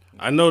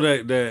 I know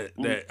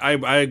that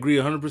I agree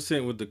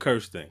 100% with the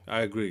curse thing.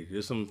 I agree.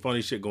 There's some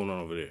funny shit going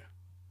on over there.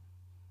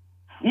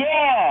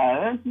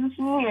 Yeah, that's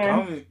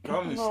weird.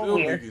 Common still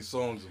making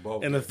songs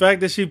about and that. The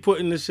fact that she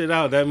putting this shit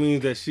out, that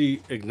means that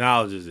she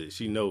acknowledges it.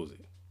 She knows it.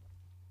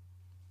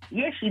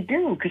 Yeah, she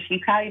do, because she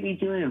probably be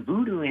doing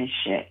voodoo and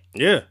shit.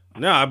 Yeah.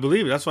 No, I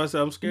believe it. That's why I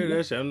said I'm scared of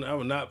that shit.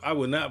 I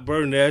would not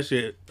burn that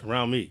shit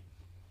around me.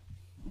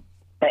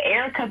 But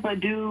Erykah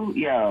Badu,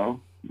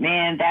 yo,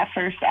 man, that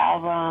first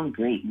album,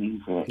 great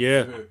music.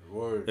 Yeah,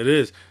 it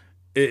is.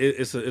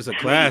 It's a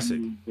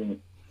classic. I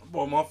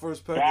bought my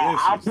first pack.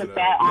 I'll put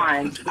that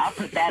on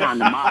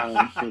tomorrow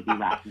and she'll be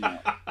rocking it.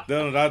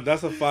 No,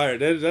 that's a fire.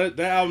 That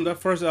album, that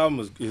first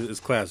album is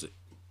classic.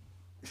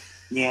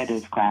 Yeah, it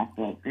is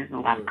classic. There's a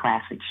lot of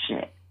classic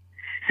shit.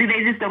 See,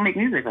 they just don't make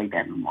music like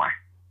that no more.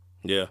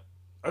 Yeah,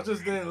 I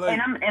just didn't like.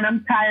 And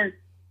I'm tired.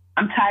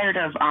 I'm tired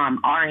of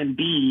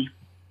R&B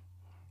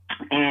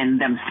and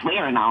them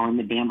swearing all in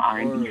the damn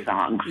R&B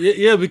songs.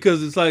 Yeah,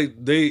 because it's like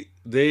they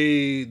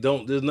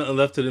don't. There's nothing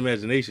left to the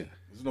imagination.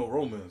 There's no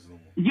romance no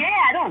more. Yeah,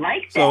 I don't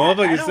like that. So all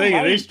I can say,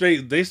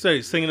 they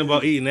start singing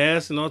about eating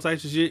ass and all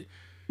types of shit.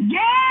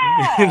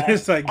 Yeah,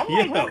 it's like,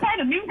 what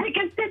kind of music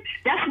is this?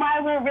 That's why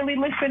we don't really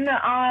listen to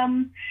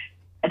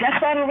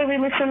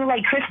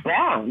like Chris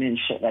Brown and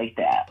shit like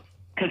that.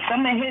 Because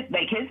some of his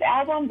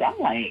albums, I'm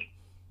like,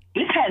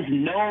 this has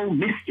no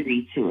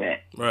mystery to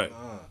it. Right.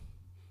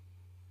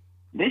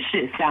 This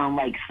shit sound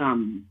like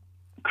some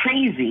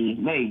crazy.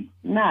 Like,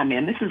 nah,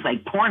 man, this is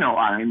like porno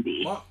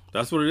R&B.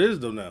 That's what it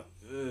is though now.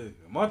 Yeah,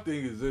 my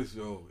thing is this,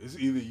 yo. It's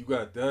either you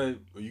got that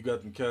or you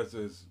got them cats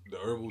as the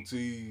herbal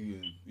tea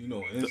and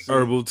the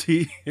herbal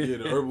tea. Yeah,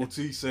 the herbal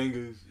tea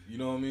singers. You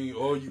know what I mean?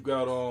 Or you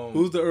got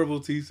who's the herbal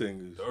tea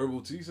singers? The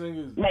herbal tea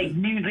singers, like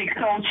Music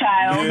Soul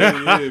Child.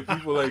 Yeah,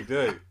 people like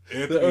that.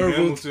 Anthony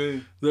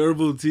Hamilton, the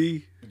herbal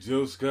tea,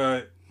 Jill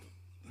Scott,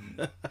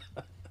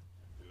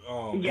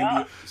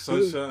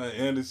 Sunshine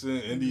Anderson,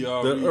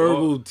 NDR. The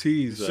herbal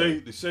teas,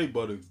 the shea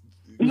butter.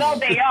 No,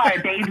 they are.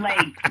 They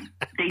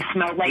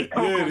smell like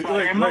cocoa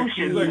butter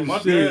emotions. Like my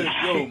dad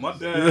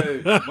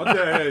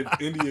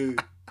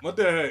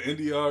had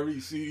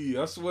NDRE CD.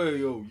 I swear,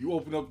 yo, you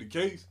open up the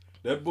case,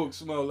 that book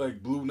smelled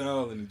like Blue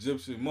Nile and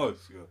Egyptian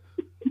musk. Yo.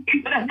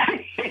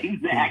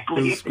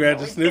 Exactly. The scratch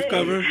and sniff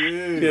cover.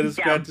 Yeah, the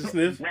scratch and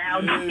sniff.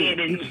 Round skin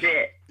and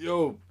shit.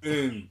 Yo,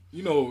 and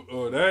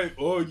that,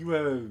 or you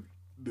have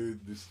the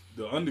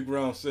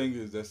underground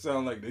singers that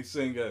sound like they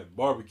sing at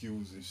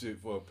barbecues and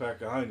shit for a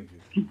pack of Heineken.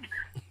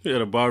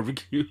 At a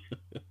barbecue.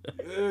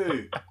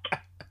 Hey.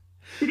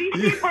 Did he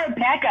say for a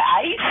pack of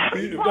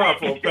ice? Not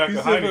for a pack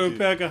of Heineken. For a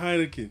pack of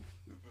Heineken.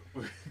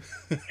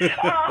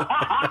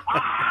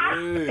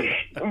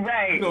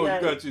 Right. You know,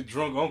 you got your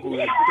drunk uncle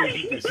that think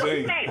he can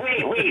sing.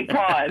 Wait,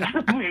 pause.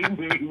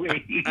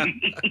 Wait.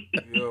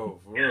 Yo,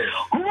 for real.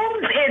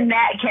 Who's in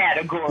that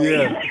category?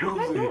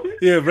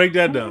 Yeah, break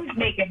that down. Who's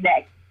making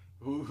that?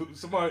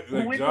 Somebody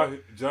like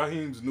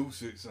Jaheim's new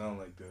shit sound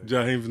like that.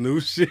 Jaheim's new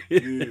shit.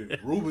 Yeah,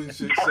 Ruben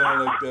shit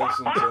sound like that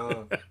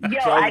sometimes.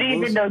 Yo, I didn't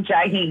even know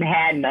Jaheim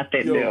had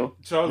nothing new.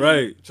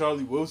 Charlie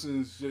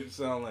Wilson's shit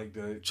sound like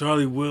that.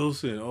 Charlie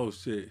Wilson, oh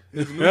shit.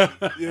 I'm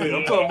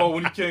talking about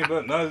when he came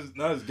back, not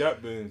his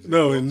Gap Band.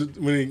 No,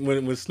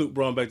 when Snoop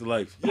brought him back to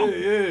life.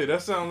 Yeah,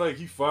 that sound like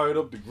he fired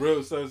up the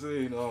grill. Started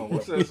saying,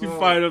 what's that song? He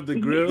fired up the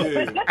grill.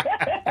 Yeah.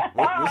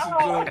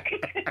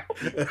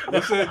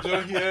 What's that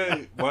joint he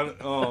had?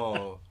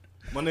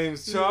 My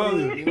name's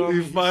Charlie. You know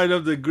he fired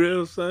up the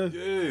grill, son.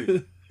 Yeah.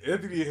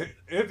 Anthony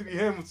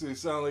Hamilton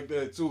sound like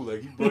that too.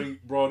 Like he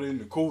brought in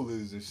the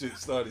coolers and shit,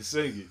 started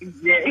singing.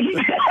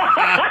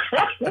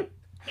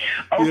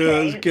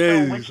 Okay, it's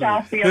crazy.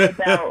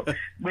 So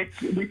what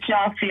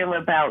y'all feel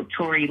about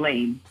Tory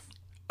Lanez?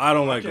 I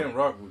don't like him. I can't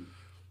rock with him.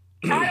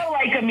 I don't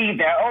like him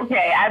either.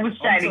 Okay, I was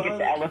trying to get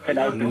the elephant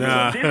out the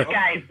way. This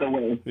guy's the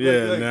way.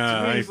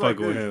 I ain't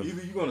fucking with him.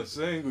 Either you gonna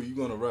sing or you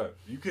gonna rap.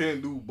 You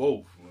can't do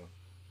both. Man.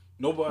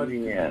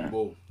 Nobody can do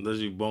both. Unless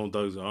you Bone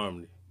Thugs and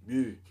Harmony.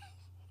 Yeah.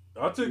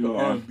 I'll take an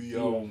R&B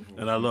album.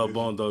 And I love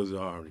Bone Thugs and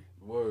Harmony.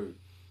 Word.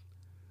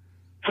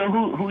 So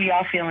who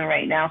y'all feeling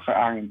right now for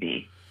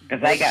R&B?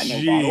 Because I got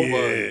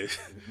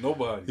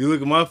nobody. You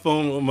look at my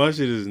phone, my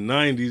shit is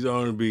 90s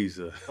R&B.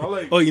 So.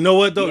 Oh, you know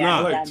what though?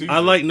 Yeah, I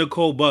like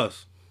Nicole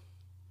Buss.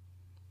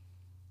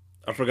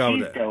 I forgot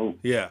She's what that. Dope.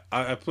 Yeah,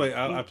 I play her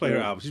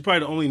album. She's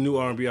probably the only new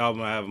R&B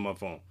album I have on my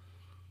phone.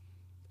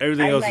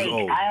 Everything else is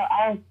old.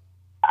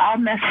 I'll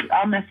mess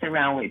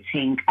around with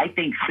Tink. I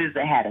think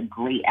SZA had a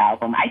great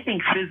album. I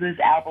think SZA's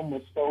album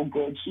was so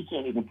good she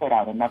can't even put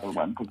out another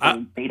one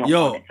because they don't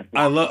want it to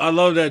I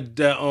love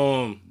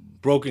that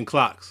Broken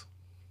Clocks.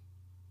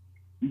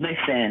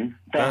 Listen,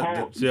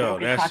 that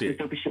shit.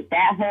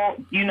 That whole,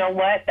 you know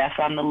what? That's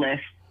on the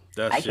list.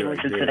 I can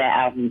listen to that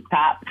album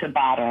top to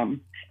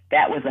bottom.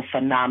 That was a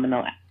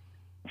phenomenal.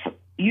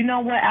 You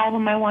know what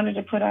album I wanted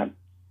to put up?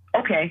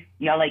 Okay,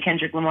 y'all like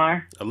Kendrick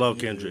Lamar? I love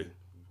Kendrick.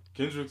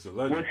 Kendrick's a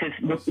legend.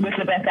 What's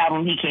the best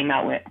album he came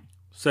out with?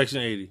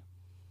 Section 80.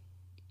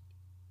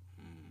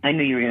 I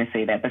knew you were gonna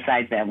say that.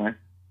 Besides that one,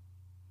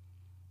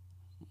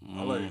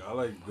 I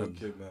like Good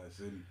Kid, Mad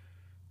City.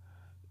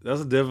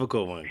 That's a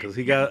difficult one because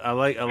I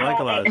like a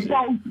lot of shit.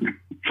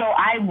 So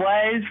I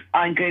was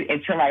on Good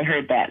until I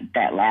heard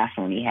that last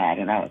one he had,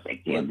 and I was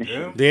like, damn, this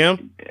is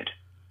good.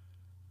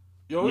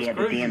 Yo, it's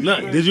crazy.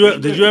 No, did you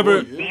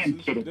ever?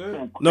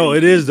 No,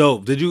 it is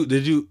dope. Did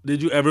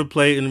you ever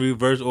play in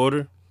reverse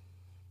order?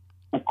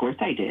 Of course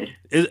I did.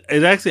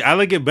 It actually, I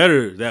like it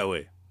better that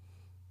way.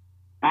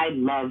 I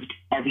loved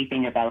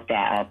everything about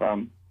that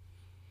album.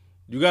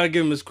 You gotta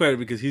give him his credit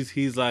because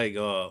he's like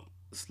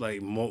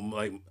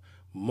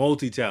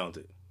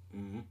multi-talented.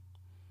 Mm-hmm.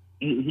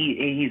 You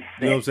He's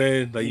know what I'm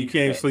saying? Like you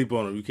can't sleep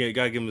on him. You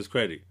gotta give him his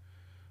credit.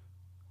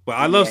 But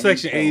I love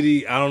Section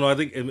 80. I don't know. I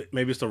think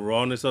maybe it's the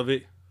rawness of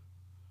it.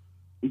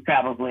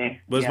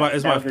 Probably. But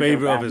it's my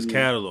favorite of his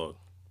catalog.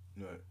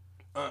 Right.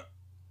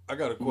 I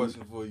got a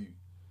question for you.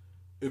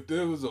 If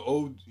there was an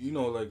OG,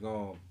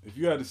 if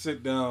you had to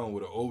sit down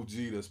with an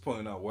OG that's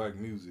putting out whack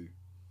music,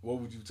 what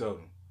would you tell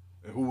them?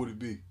 And who would it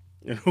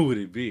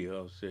be?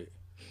 Oh shit.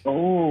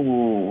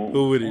 Oh.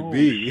 Who would it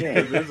be?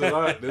 There's a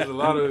lot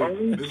of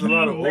old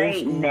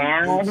school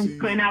now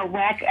putting out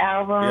whack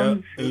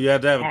albums. Yeah. And you have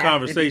to have a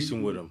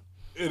conversation with them.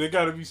 Yeah, they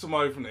got to be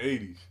somebody from the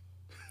 80s.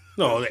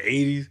 No, the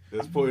 80s.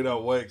 That's putting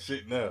out whack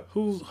shit now.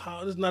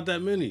 There's not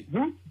that many.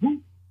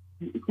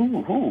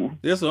 Who?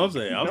 That's what I'm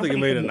saying. I'm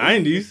thinking maybe the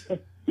 90s.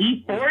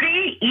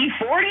 E40?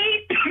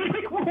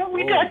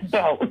 We got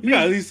those. You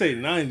gotta at least say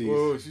 90s.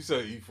 Well, she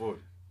said E40.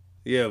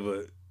 Yeah,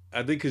 but I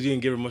think because you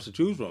didn't give her much to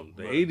choose from.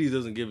 The 80s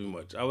doesn't give you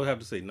much. I would have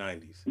to say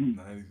 90s.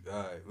 90s.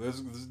 All right,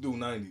 let's do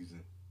 90s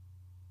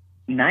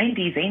then.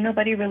 90s? Ain't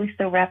nobody really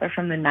still rapping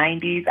from the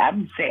 90s.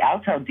 I'll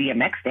tell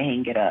DMX to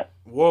hang it up.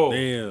 Whoa.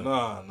 Damn.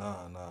 Nah.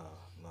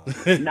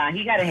 Nah,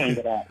 he gotta hang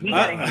it up.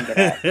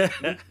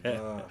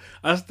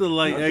 I still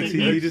like X.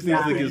 He just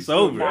needs to get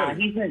sober. Nah,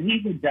 he's a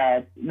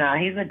dub.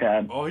 He's a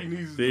dub. All he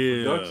needs is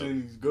the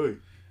production. He's good.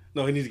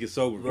 No, he needs to get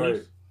sober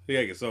first. He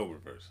gotta get sober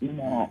first.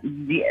 Well,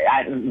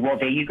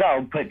 there you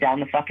go. Put down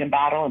the fucking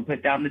bottle and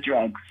put down the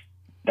drugs.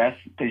 That's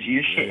because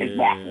your shit is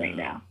whack right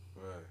now.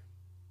 Right.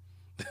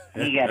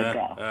 You gotta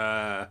go.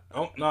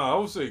 I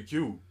would say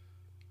Cube.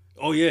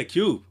 Oh yeah,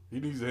 Cube. He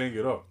needs to hang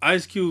it up. All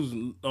Ice Cube's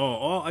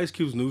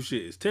new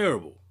shit is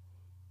terrible.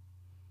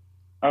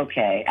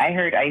 Okay, I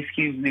heard Ice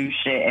Cube's new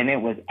shit and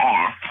it was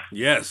ass.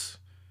 Yes.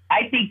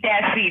 I think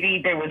that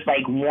CD, there was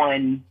like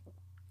one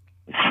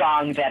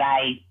song that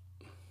I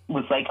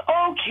was like,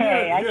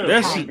 okay.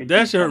 Yeah.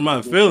 That shit hurt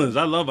my feelings.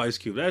 I love Ice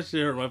Cube. That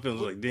shit hurt my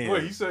feelings. Like, damn.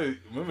 Wait, he said,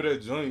 remember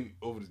that joint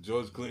over the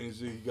George Clinton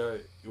shit he got,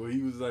 where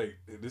he was like,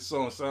 this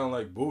song sound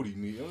like booty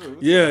me.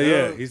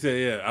 Yeah. He said,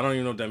 yeah. I don't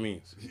even know what that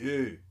means.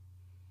 Yeah.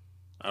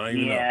 I don't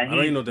even know. I don't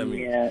even know what that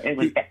means. Yeah, it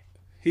was.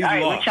 He's all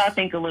right, lost. what y'all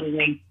think of Lil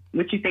Wayne?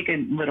 What you think of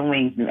Lil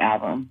Wayne's new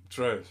album?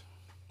 Trash.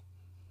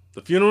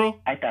 The Funeral?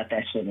 I thought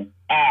that shit was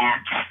ass.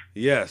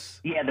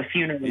 Yes. Yeah, The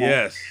Funeral.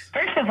 Yes.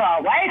 First of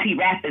all, why is he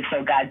rapping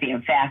so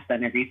goddamn fast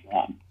on every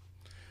song?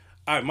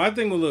 All right, my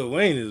thing with Lil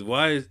Wayne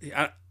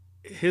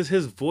is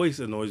his voice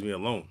annoys me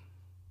alone.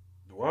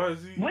 Why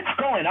is he? What's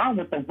going on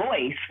with the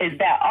voice? Is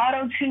that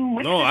auto-tune?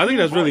 No, I think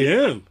that's really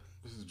him.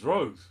 This is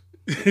drugs.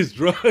 It's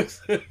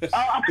drugs.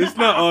 It's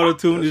not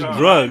auto-tune, it's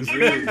drugs.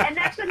 And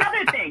that's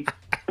another thing.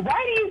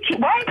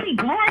 Why is he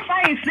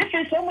glorifying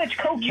sniffing so much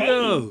cocaine?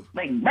 Yo.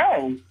 Like,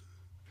 bro.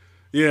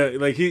 Yeah,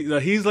 like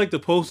he's like the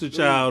poster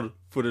child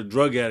for the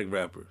drug addict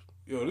rappers.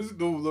 Yo, this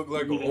dude look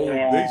like an old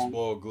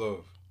baseball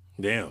glove.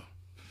 Damn.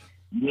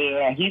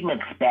 Yeah, he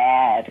looks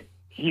bad.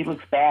 But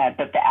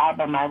the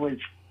album, I was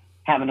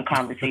having a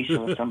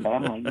conversation with somebody.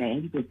 I'm like,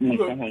 man, he just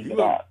needs to hang it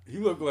up. He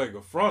looked like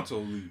a fronto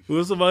leaf.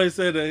 Well, somebody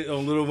said that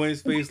on Lil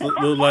Wayne's face looked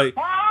like...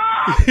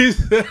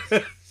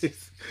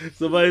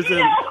 Somebody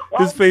said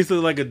his face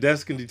looked like a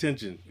desk in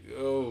detention.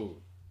 Yo.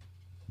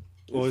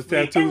 Or his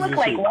tattoos and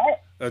like shit.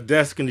 What? A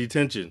desk in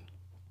detention.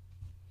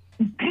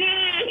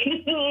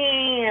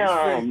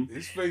 Damn.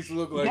 His face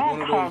looked like that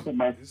one of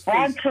those. A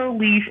frontal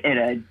leaf in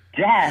a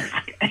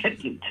desk at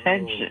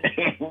detention.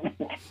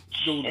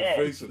 Showed the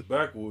face of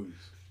backwards.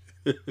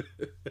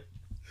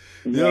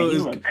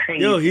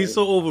 He's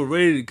so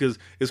overrated because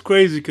it's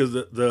crazy because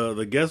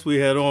the guest we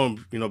had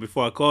on,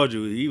 before I called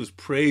you, he was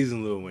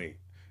praising Lil Wayne,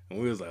 and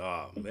we was like,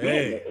 oh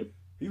man,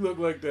 he looked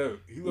like that.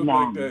 He looked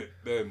like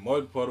that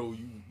mud puddle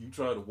you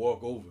try to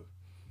walk over.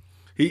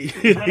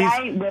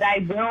 What I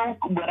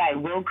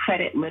will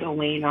credit Lil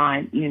Wayne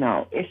on,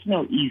 it's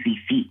no easy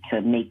feat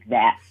to make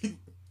that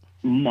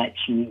much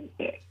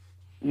music.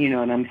 You know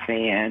what I'm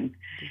saying?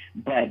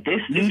 But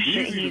this new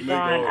shit he's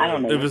on, I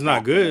don't know. If it's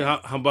not good,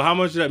 but how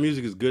much of that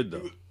music is good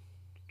though?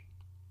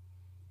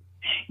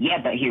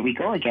 Yeah, but here we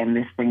go again.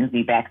 This brings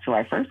me back to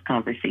our first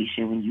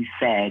conversation when you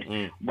said,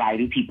 why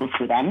do people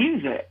spit on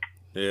music?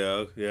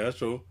 Yeah, that's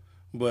true.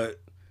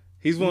 But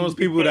he's one of those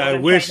people that I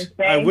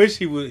wish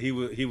he would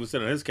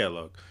sit on his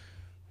catalog.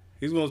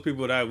 He's one of those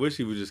people that I wish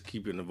he would just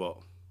keep in the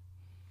vault.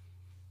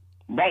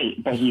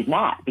 Right, but he's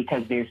not,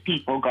 because there's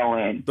people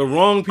going... The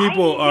wrong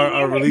people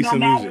are releasing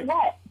music.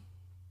 What.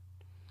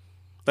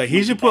 Like,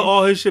 he should put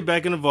all his shit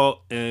back in the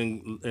vault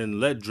and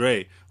let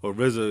Dre or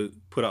RZA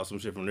put out some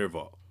shit from their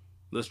vault.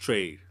 Let's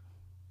trade.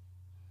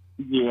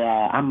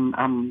 Yeah, I'm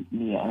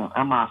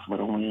off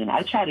Lil Wayne.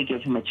 I try to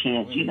give him a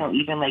chance.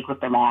 Even like with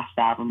the last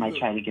album, I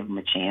try to give him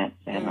a chance.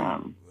 And I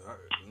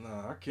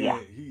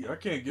can't. Yeah. I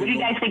can't give. What do you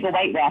guys think of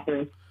white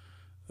rappers?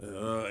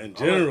 In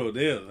general,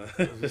 damn.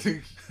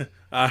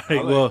 All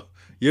right, well,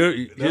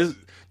 his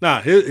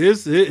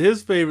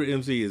favorite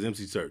MC is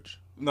MC Serch.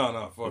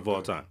 No, fuck of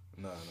all time.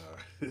 No.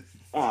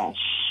 Oh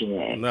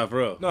shit. Not for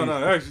real.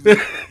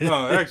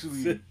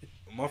 Actually,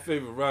 my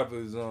favorite rapper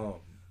is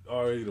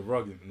R.A. the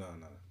Rugged. No.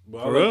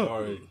 But for real?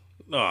 R.A.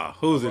 Nah,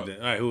 who's it then?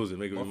 All right, who is it?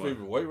 Make it my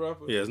favorite white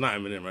rapper? Yeah, it's not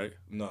Eminem, right?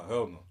 No,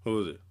 hell no.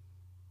 Who is it?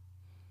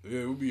 Yeah,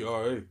 it would be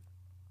R.A.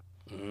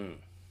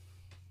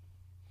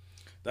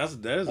 That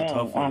is a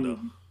tough one though.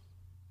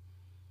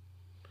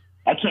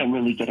 I can't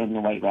really get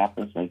into white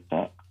rappers like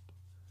that.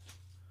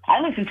 I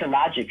listen to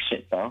Logic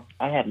shit though.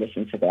 I had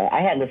listened to that.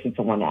 I had listened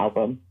to one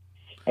album.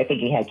 I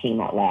think it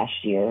came out last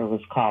year. It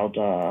was called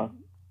I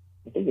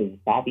think it was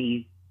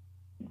Bobby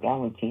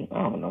Valentine.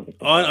 I don't know.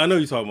 Oh, I know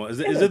you're talking about. Is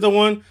it the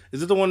one?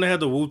 Is it the one that had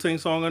the Wu-Tang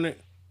song on it?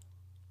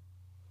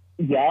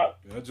 Yep.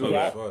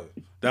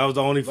 That was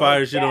the only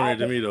fire shit on it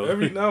to me though.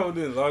 Every now and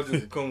then,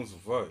 Logic will come with some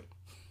fire.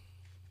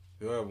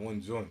 He'll have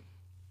one joint,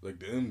 like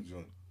the M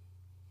joint.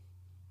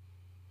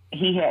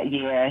 He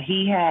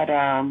had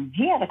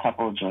a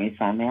couple of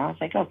joints on there. I was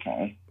like,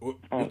 okay.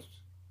 I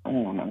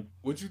don't know.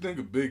 What you think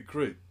of Big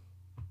Crit?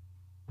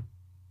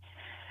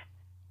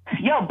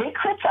 Yo, Big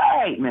Crit's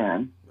alright,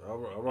 man.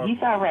 He's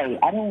alright.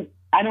 I'm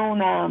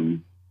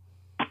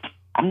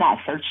not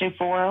searching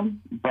for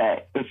him,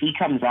 but if he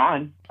comes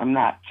on, I'm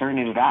not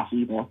turning it off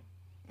either.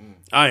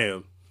 I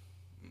am.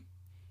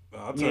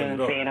 I'll turn it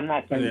off. I'm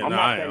not turning it off.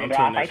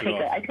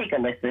 I take a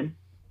listen.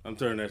 I'm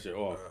turning that shit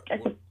off.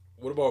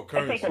 What about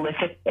Currency? I take a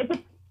listen.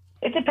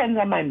 It depends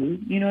on my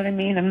mood. You know what I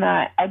mean?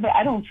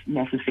 I don't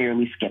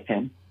necessarily skip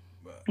him.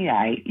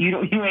 Yeah, you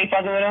ain't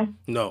fucking with him?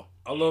 No.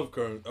 I love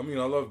Currency.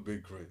 I love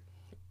Big Crit.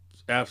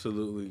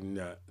 Absolutely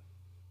not.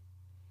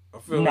 I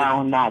feel no,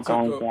 I'm not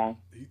going down.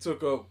 He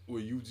took up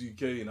where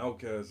UGK and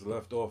Outkast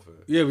left off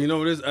at. Yeah, but you know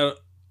what it is?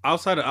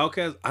 Outside of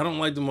Outkast, I don't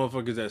like the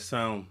motherfuckers that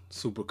sound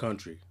super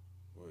country.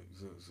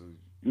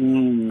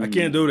 I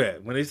can't do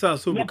that. When they sound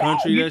super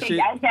country, that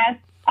shit.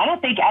 I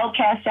don't think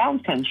Outkast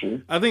sounds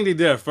country. I think they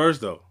did at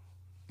first though.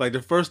 Like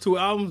the first two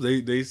albums,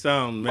 they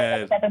sound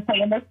mad.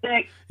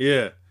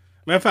 Yeah.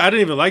 Matter of fact, I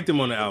didn't even like them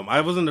on the album.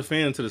 I wasn't a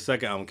fan until the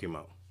second album came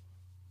out.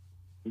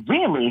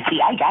 Really? See,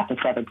 I got the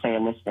Southern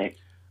Playalistic.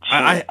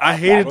 I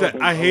hated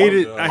that. I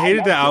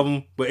hated that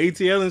album, but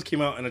ATLiens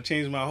came out and it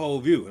changed my whole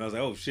view. And I was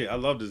like, oh shit, I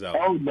love this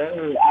album. Oh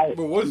no,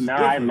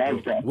 I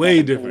love that.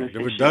 Way different.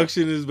 The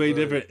production is way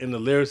different, and the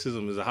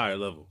lyricism is a higher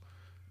level.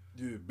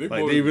 Yeah,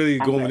 like they really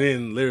going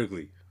in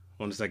lyrically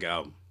on the second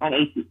album. On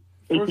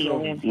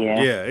ATLiens,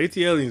 yeah. Yeah,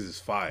 ATLiens is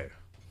fire.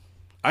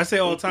 I say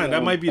all the time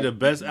that might be the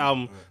best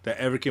album that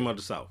ever came out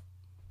the South.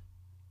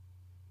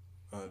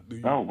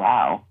 Oh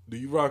wow! Do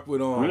you rock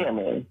with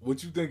really?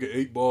 What you think of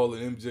 8 Ball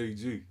and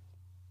MJG?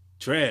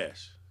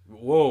 Trash.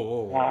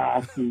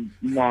 Whoa.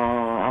 No,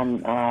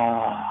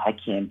 I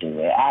can't do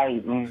it.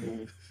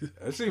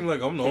 It seems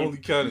like I'm the only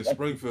cat in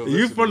Springfield.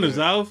 You from the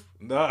South?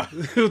 Nah.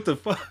 What the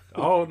fuck?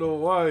 I don't know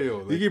why, yo.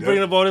 Like you keep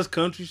bringing up all this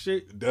country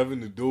shit?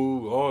 Devin the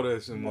Dude, all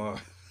that's in my...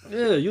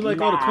 Yeah, you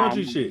like all the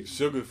country shit.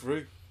 Sugar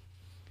Free.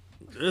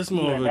 This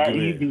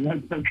motherfucker. He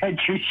likes some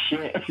country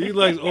shit. He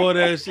likes all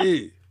that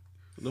shit.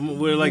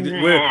 Where like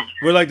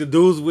the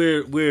dudes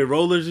wear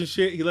rollers and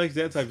shit. He likes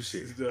that type of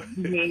shit. Yeah,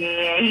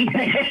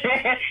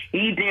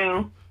 he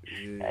do.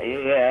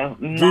 Yeah.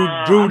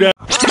 Drew down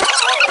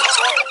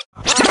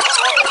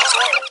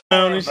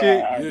and shit.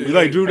 Yeah, you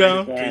like Drew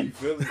down? Can you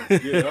feel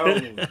it? Yeah,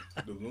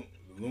 the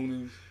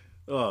Loonies.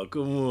 Oh,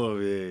 come on,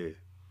 man.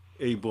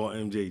 8 Ball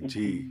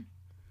MJG.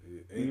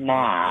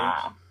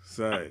 Nah.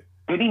 Sorry.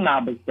 Goody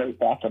Mob was great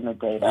back in the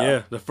day, though.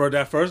 Yeah,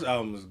 that first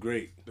album was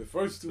great. The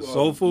first two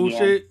Soul Food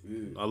shit.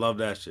 Yeah. I love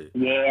that shit.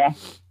 Yeah.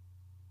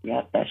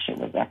 Yep, that shit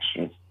was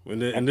extra. And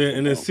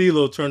then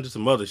CeeLo turned to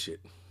some other shit.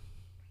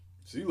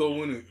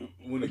 CeeLo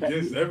went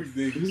against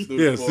everything.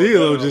 Yeah,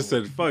 CeeLo just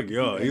said, "Fuck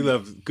y'all." He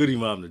left Goody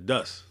Mob in the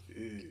dust.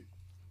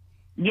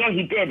 Yeah,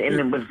 he did, and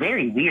it was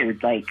very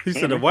weird. Like he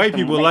said, "The white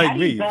people like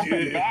me." How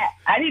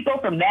do you go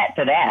from that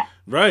to that?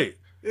 Right.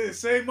 Yeah,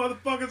 same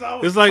motherfuckers.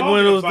 It's like one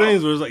of those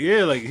things where it's like,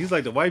 yeah, like he's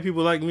like, the white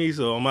people like me,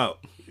 so I'm out.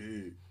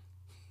 Yeah.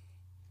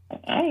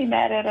 I ain't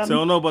mad at him. So I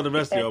don't know about the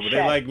rest of y'all, but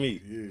they like me.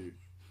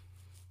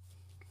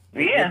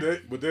 Yeah.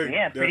 But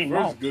that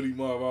first Goody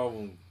Mob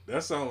album,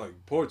 that sound like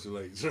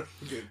Portrait. That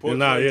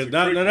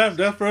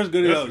first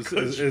Goody album,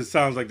 it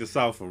sounds like the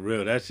South for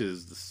real. That shit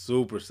is the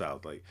super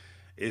South. Like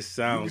it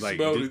sounds like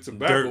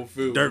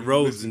dirt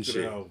roads and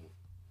shit.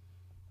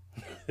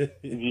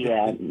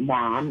 Yeah,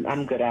 nah,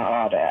 I'm good at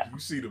all that. You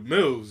see the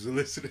Mills and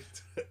listening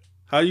to that.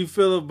 How you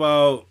feel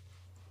about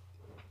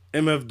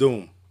MF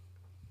Doom?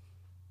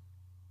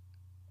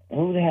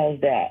 Who the hell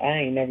is that? I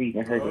ain't never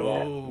even heard of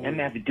that.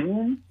 MF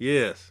Doom?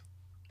 Yes.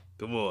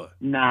 Come on.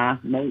 Nah,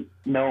 nope.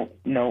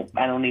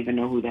 I don't even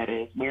know who that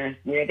is. Where are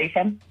they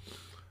from?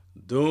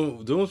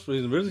 Doom's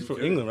originally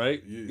from England,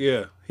 right?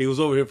 Yeah. He was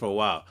over here for a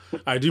while. All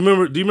right, do you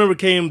remember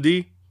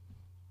KMD?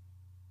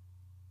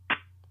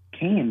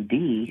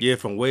 KMD? Yeah,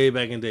 from way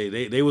back in the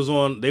day. They was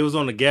on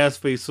the Gas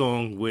Face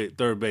song with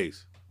Third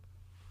Base.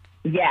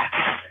 Yeah.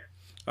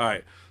 All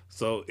right.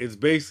 So it's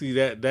basically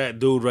that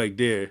dude right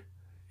there.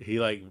 He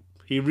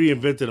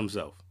reinvented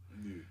himself.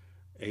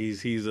 Yeah.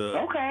 He's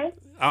okay.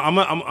 I'm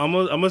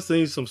gonna send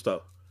you some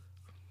stuff.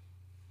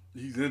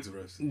 He's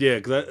interesting.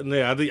 Yeah, cause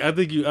I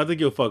think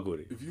you'll fuck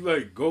with it. If you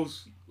like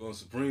Ghost on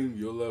Supreme,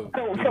 you'll love it.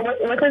 So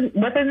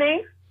what's his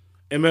name?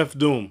 MF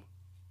Doom.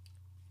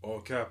 All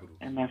capitals.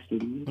 MF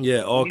Doom.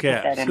 Yeah, all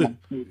caps.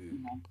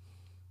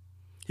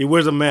 He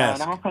wears a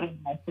mask. I'm gonna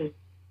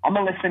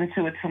listen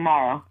to it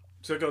tomorrow.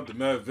 Check out the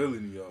Mad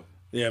Villainy album.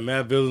 Yeah,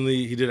 Mad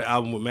Villainy. He did an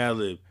album with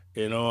Madlib,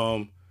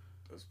 and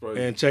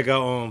check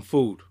out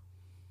Food.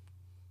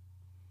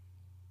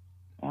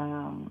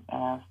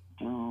 MF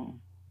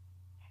Doom.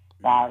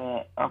 Got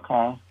it.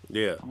 Okay.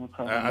 Yeah,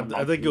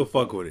 I think you'll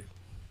fuck with it.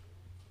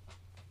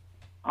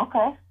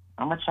 Okay,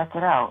 I'm gonna check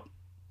it out.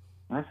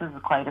 This is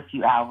quite a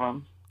few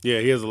albums. Yeah,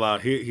 he has a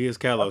lot. His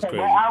catalog's crazy.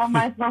 What album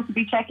am I supposed to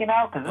be checking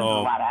out? Because there's a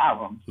lot of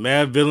albums.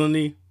 Mad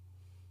Villainy.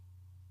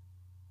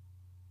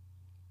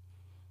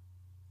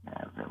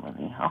 Mad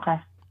Villainy. Okay.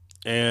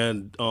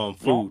 And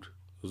Food.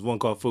 There's one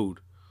called Food.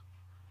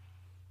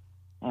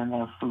 And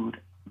then Food.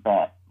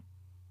 But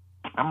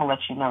I'm gonna let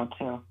you know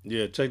too.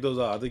 Yeah, check those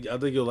out. I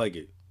think you'll like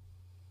it.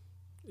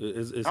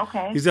 It's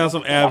okay. He's on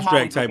some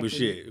abstract type of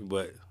shit,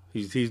 but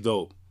he's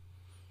dope.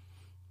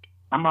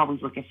 I'm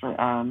always looking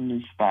for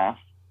new stuff.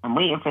 I'm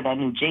waiting for that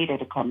new Jada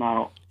to come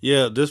out.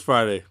 Yeah, this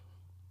Friday.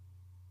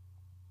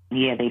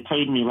 Yeah, they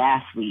played me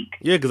last week.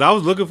 Yeah, because I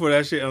was looking for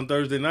that shit on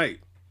Thursday night.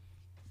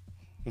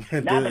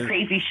 Now the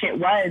crazy shit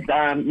was,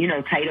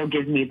 Tidal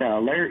gives me the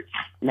alerts,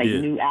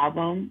 new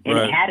album, and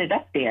it had it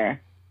up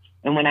there.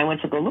 And when I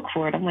went to go look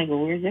for it, I'm like, well,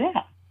 where's it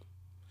at?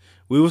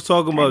 We was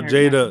talking about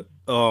Jada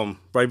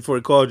right before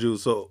he called you,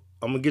 so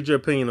I'm going to get your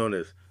opinion on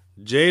this.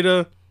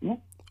 Jada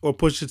or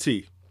Pusha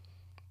T?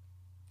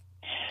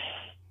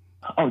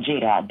 Oh,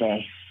 Jada all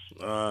day.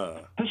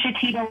 Pusha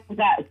T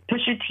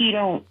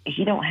don't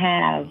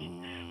have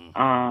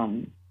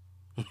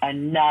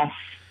enough.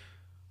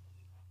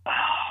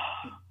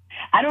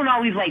 I don't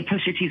always like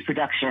Pusha T's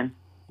production.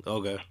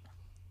 Okay.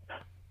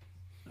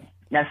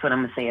 That's what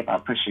I'm gonna say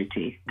about Pusha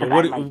T. But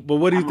what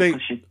do you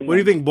think? What do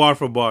you think bar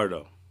for bar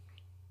though?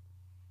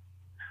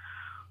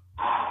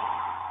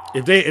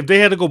 If they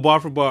had to go bar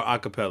for bar a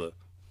cappella.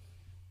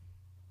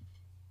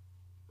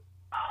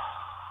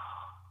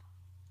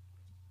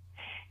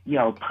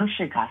 Yo,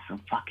 Pusha got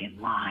some fucking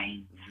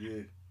lines.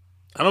 Yeah.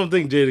 I don't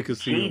think Jada could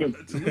see him.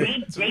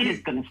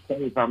 Jada's gonna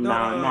save him.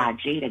 Nah,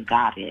 Jada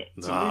got it.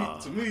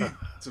 To me,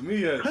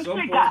 at some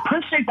point,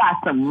 Pusha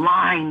got some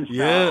lines.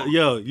 Yeah,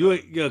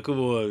 though. Come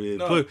on, man.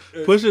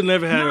 Pusha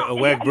never had a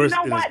whack verse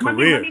in his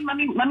career. Let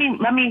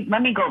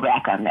me go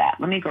back on that.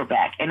 Let me go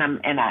back, and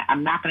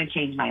I'm not gonna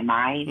change my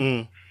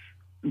mind.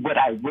 What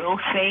I will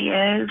say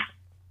is,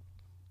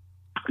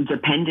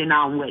 depending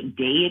on what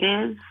day it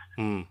is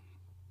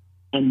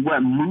and what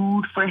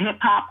mood for hip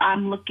hop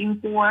I'm looking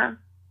for.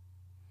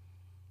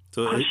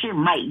 So Pusha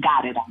might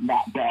got it on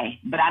that day,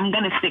 but I'm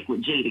gonna stick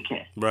with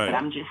Jadakiss. Right. But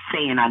I'm just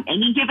saying, on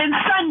any given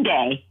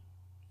Sunday,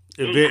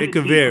 it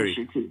could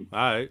vary. All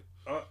right.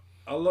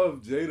 I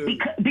love Jada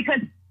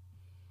because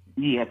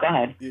yeah, go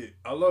ahead. Yeah,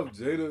 I love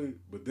Jada,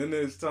 but then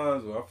there's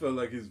times where I feel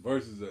like his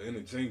verses are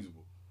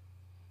interchangeable.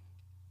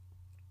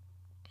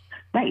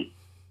 Right.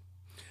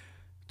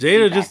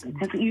 Jada exactly.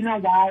 Because you know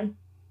why?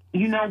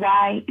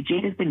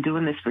 Jada's been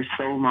doing this for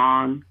so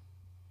long.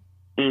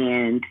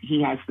 And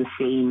he has the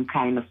same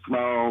kind of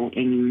flow,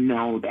 and you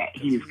know that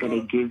he's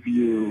going to give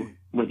you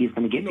what he's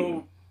going to give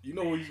you. You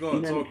know what he's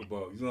going to talk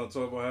about. He's going to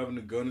talk about having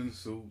a gun in the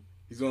suit.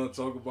 He's going to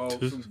talk about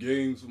some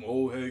games some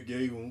old head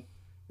gave him.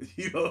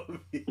 You know what I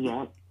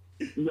mean?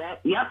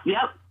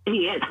 Yep. He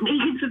is.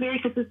 He's very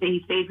consistent.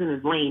 He stays in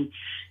his lane.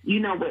 You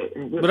know what?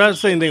 But that's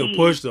the same thing with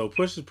Push, though.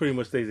 Push is pretty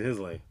much stays in his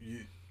lane.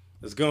 Yeah.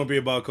 It's going to be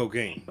about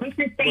cocaine. But I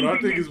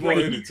think it's more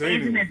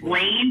entertaining.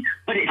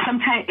 But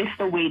sometimes it's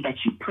the way that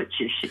you put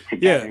your shit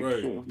together. Yeah,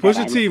 right.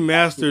 Pusha T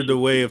mastered the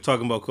way of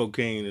talking about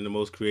cocaine in the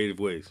most creative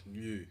ways.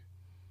 Yeah.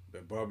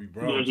 That Bobby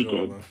Brown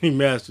show. He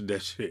mastered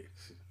that shit.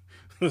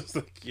 It's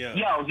like, yo,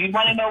 you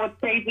want to know what's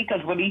crazy?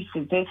 Because when he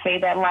did say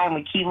that line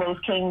when Kilo's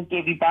King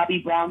gave you Bobby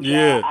Brown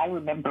jaw, I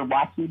remember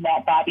watching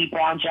that Bobby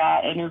Brown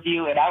jaw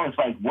interview, and I was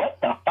like, what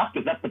the fuck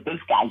is up with this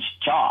guy's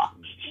jaw?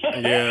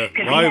 Yeah,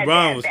 Bobby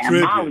Brown was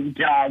tripping. Molly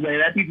jaw,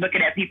 where I'd be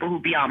looking at people who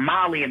be on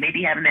Molly and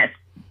maybe having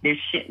this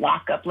shit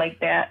lock up like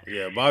that.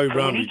 Yeah, Bobby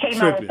Brown be tripping.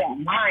 When he came out with that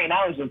line,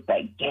 I was just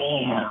like,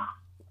 damn.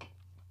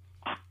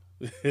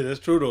 Yeah, that's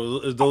true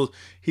though.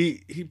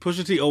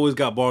 Pusha T always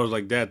got bars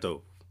like that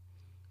though.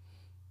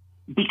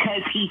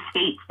 Because he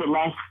states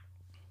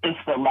it's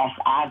the less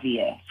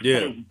obvious. Yeah.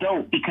 But it's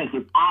dope because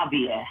it's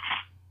obvious.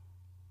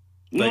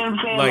 You know what I'm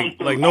saying?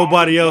 Like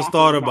nobody else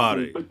thought about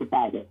it.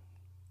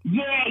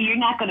 Yeah, you're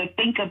not going to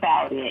think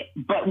about it.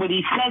 But when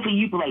he says it,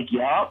 you be like,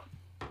 yup.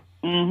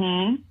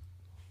 Mm-hmm.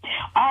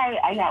 All right,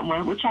 I got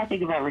one. What y'all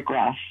think about Rick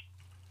Ross?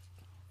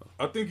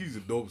 I think he's a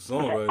dope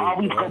songwriter. I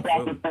always go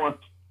back and forth.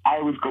 I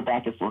always go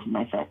back and forth with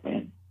myself,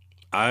 man.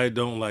 I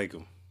don't like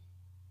him.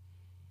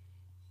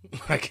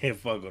 I can't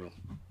fuck with him.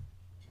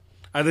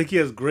 I think he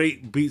has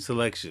great beat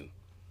selection.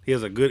 He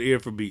has a good ear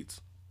for beats.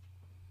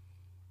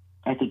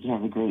 I think he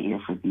has a great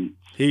ear for beats.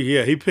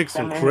 He picks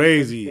some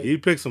crazy. He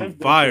picks some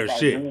fire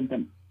shit.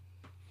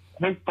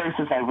 His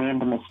verses are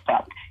random as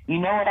fuck. You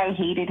know what I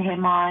hated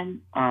him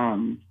on?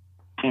 And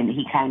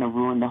he kind of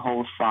ruined the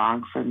whole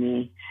song for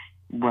me.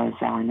 Was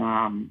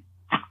on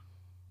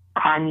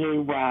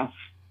Kanye West.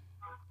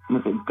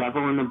 Was it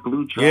Devil in the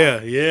Blue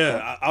Dress?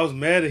 Yeah. I was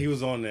mad that he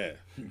was on that.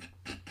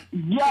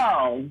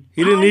 Yo,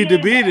 he didn't need to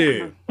be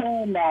there.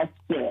 That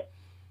shit.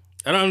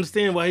 I don't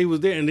understand why he was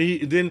there, and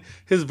then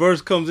his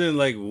verse comes in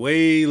like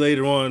way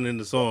later on in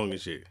the song and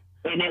shit.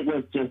 And it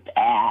was just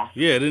ass.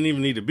 Yeah, it didn't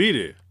even need to be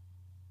there.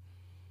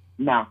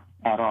 No,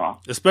 at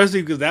all.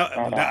 Especially because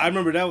I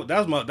remember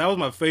that was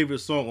my favorite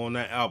song on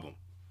that album.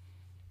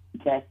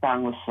 That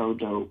song was so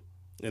dope.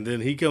 And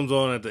then he comes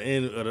on at the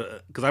end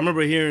because I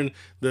remember hearing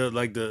the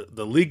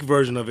leak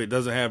version of it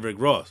doesn't have Rick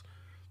Ross.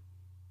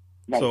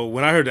 Right. So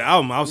when I heard the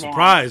album, I was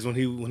surprised when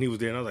he was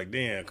there, and I was like,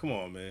 "Damn, come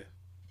on, man."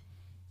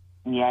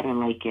 Yeah, I didn't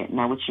like it.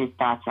 Now, what's your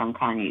thoughts on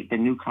Kanye, the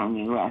new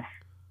Kanye West?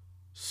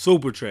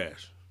 Super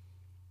trash.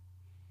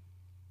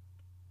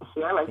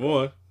 See, I like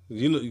it.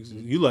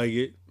 You like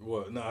it?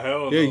 What? Nah,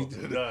 hell no.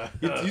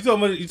 Yeah, you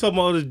talking about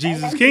all the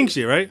Jesus King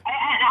shit, right?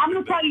 I'm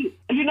gonna tell you.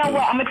 You know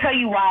what? I'm gonna tell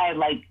you why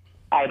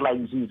I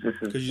like Jesus.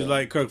 Because you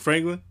like Kirk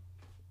Franklin?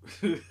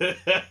 No.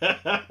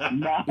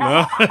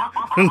 No.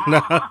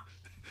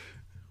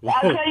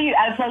 I'll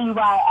tell you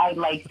why I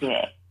liked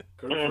it.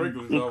 Kirk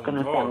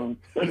Franklin's hard.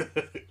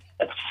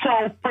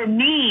 So for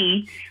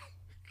me,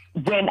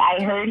 when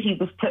I heard he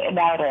was putting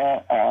out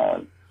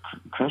a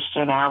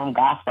Christian album,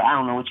 gospel, I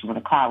don't know what you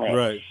want to call it.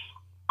 Right.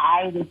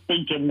 I was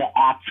thinking the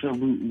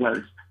absolute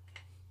worst.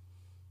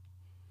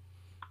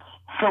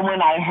 So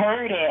when I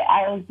heard it,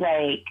 I was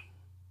like,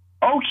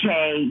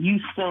 okay,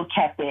 you still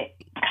kept it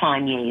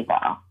Kanye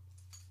though.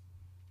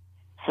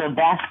 So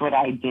that's what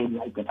I did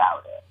like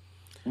about it.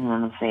 You know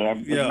what I'm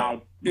saying? Yeah.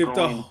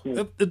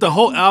 If the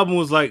whole album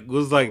was like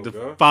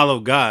to follow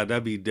God,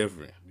 that'd be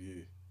different.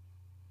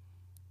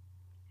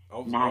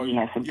 Now he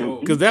has some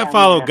because that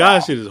follow God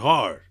shit is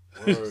hard.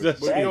 But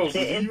yo,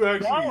 you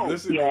actually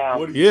listen to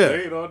what he's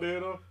saying on there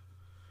though?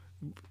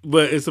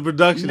 But it's a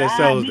production that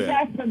sells that. He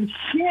got some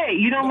shit.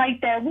 You don't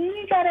like that?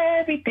 We got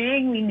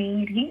everything we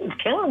need. He was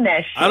killing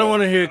that shit. I don't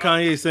want to hear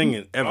Kanye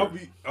singing ever.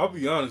 I'll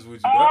be honest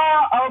with you.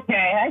 Oh,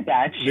 okay, I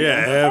got you.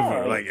 Yeah,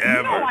 ever, like ever.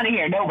 You don't want to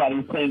hear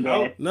nobody sing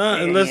that. Nah,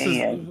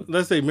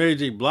 unless they Mary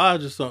J.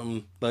 Blige or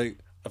something. Like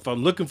if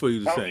I'm looking for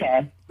you to sing.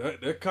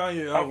 That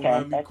Kanye album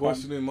had me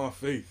questioning my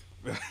faith.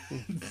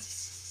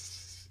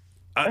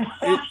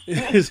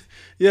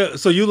 Yeah.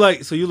 So you like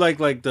the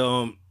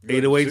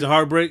 808s and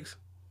Heartbreaks?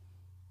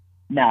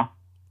 No,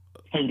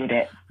 hated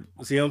it.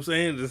 See what I'm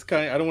saying? This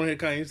Kanye, I don't want to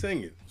hear Kanye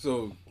sing it.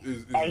 So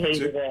I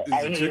hated it.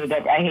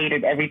 I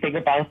hated everything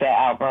about that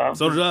album.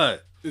 So did I.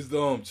 Is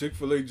the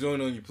Chick-fil-A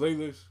joint on your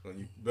playlist? On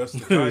your best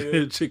of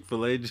Kanye?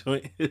 Chick-fil-A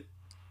joint.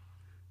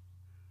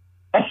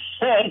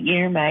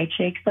 You're my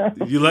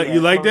Chick-fil-A. You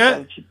like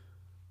that?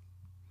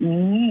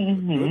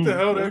 Mm-hmm. What the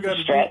hell that got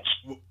to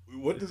do?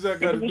 What does that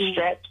got to do?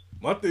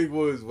 My thing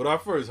was, when I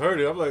first heard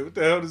it, I'm like, what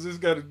the hell does this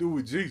got to do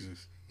with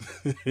Jesus?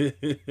 Because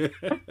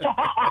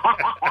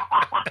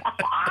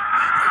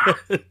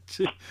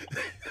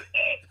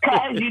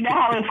you know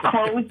how it's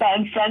closed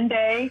on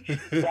Sunday?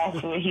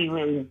 That's what he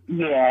was.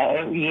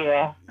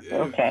 Yeah.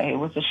 Okay, it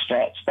was a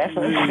stretch. That's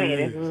what I'm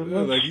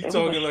saying. Like he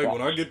talking like,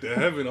 when I get to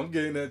heaven, I'm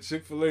getting that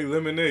Chick-fil-A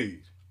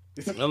lemonade.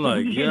 I'm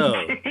like, yo.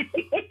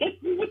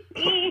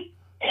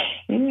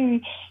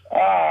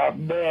 Oh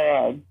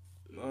man.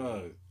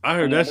 I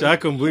heard that shit. I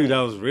couldn't believe that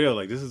was real.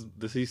 Like, is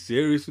he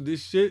serious with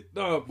this shit?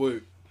 Nah,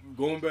 but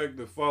going back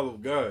to Follow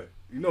God,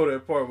 you know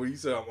that part where he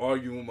said I'm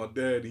arguing with my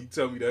dad and he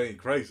tell me that ain't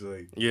Christ.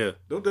 Like, yeah.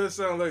 Don't that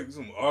sound like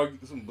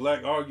some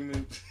black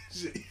argument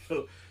shit?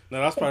 No,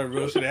 that's probably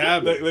real shit that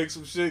happened. Like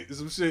some shit.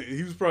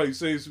 He was probably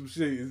saying some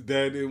shit his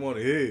dad didn't want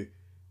to hear.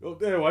 Oh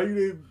damn! Why you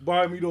didn't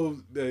buy me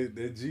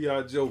that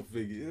G.I. Joe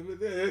figure?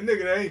 That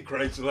nigga, that ain't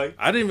Christ. Like,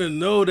 I didn't even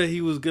know that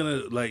he was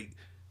gonna like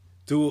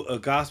do a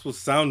gospel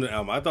sounding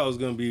album. I thought it was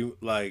gonna be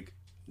like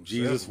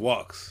Jesus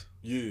Walks.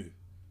 Yeah. You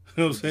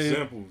know what I'm saying?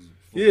 Samples.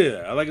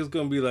 Yeah, I like it's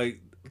gonna be like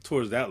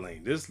towards that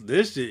lane. This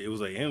shit, it was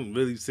like him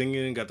really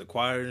singing, got the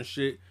choir and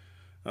shit.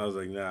 I was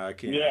like, nah, I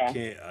can't,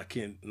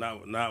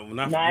 not with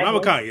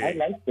Kanye. I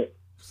liked it.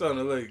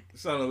 Sounded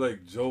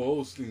like Joe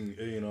Osteen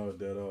A&R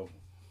that album.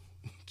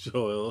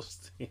 Joe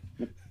Osteen.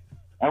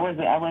 I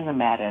wasn't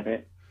mad at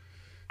it.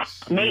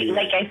 Maybe,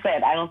 like I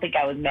said, I don't think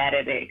I was mad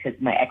at it because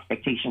my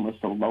expectation was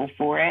so low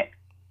for it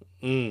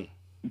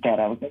that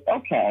I was like,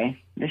 okay,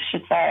 this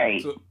shit's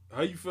alright. So,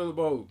 how you feel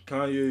about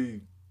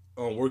Kanye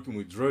working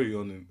with Dre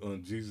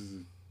on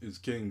Jesus is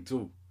King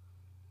too?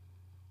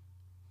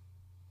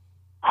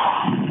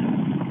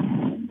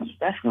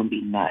 That's gonna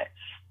be nuts.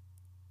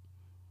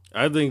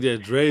 I think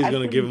that Dre's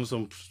gonna give him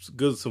some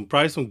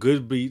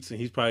good beats, and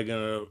he's probably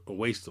gonna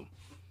waste them.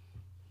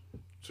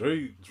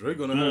 Dre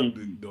gonna have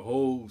the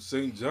whole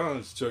St.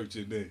 John's Church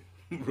in there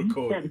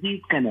recorded.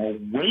 He's gonna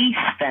waste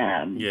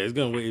them. Yeah, he's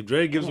gonna waste. If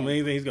Dre gives him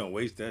anything, he's gonna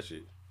waste that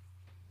shit.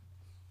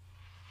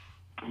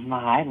 No,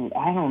 I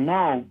don't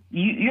know.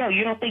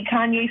 You don't think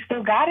Kanye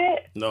still got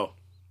it? No.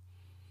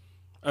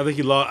 I think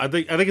he lost. I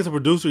think it's a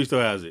producer. He still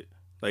has it.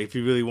 Like if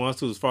he really wants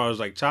to, as far as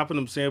like chopping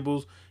them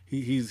samples,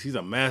 he's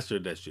a master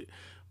of that shit.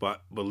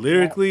 But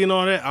lyrically and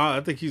all that,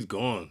 I think he's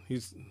gone.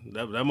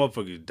 That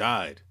motherfucker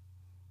died.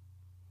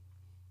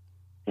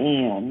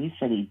 Damn, you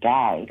said he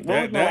died.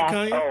 That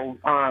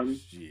Kanye?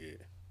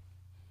 Shit.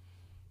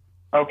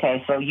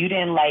 Okay, so you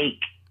didn't like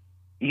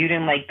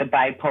the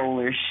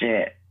bipolar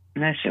shit.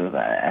 That shit was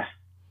ass.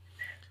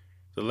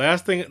 The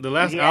last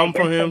album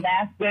from him. The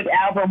last good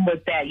album was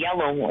that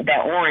yellow one,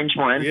 that orange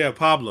one. Yeah,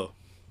 Pablo.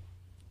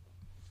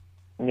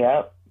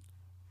 Yep.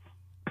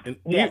 And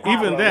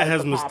even that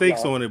has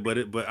mistakes on it,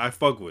 but I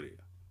fuck with it.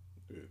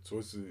 Yeah,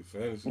 Twisted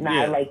Fantasy.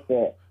 I like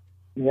that.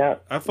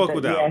 Yep. I fuck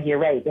with that. Yeah, you're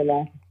right.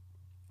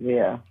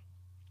 Yeah.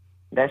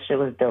 That shit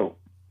was dope.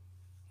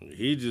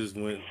 He just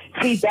went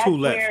that's too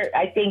left. Where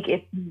I think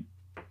he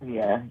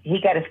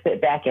got to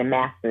sit back and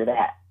master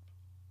that.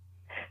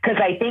 Because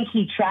I think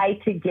he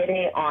tried to get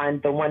it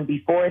on the one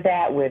before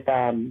that with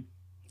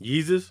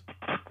Yeezus.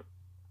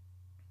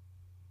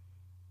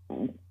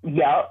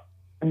 Yep.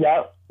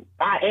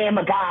 I am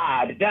a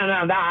god.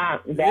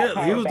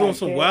 Yeah, he was doing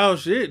some wild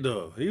shit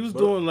though. He was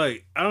doing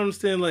like, I don't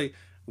understand like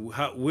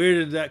where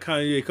did that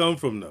Kanye come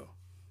from though?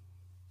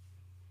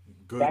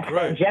 That's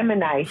that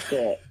Gemini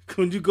shit.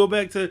 When you go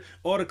back to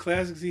all the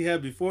classics he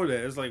had before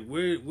that, it's like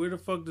where the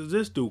fuck does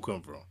this dude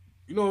come from?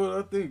 You know what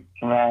I think?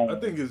 Right. I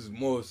think it's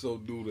more so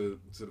due to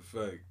the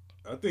fact.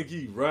 I think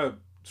he rap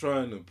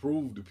trying to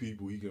prove to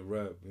people he can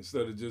rap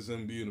instead of just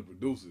him being a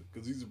producer,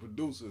 because he's a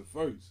producer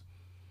first.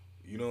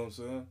 You know what I'm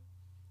saying?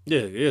 Yeah,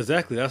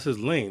 exactly. That's his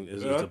lane.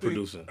 Is a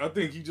producer. I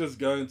think he just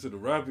got into the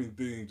rapping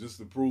thing just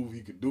to prove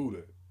he could do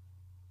that.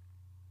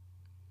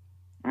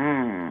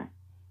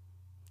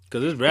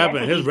 Because his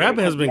rapping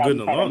has been good in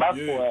the long.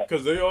 Yeah,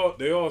 because they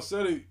all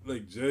said it.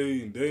 Like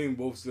Jay and Dame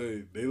both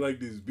said they like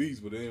these beats,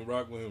 but they ain't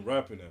rock with him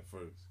rapping at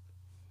first.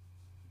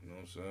 You know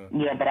what I'm saying?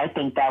 Yeah, but I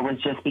think that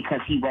was just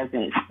because he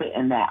wasn't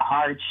spitting that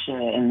hard shit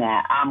and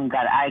that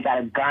I got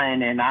a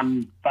gun and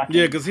I'm fucking.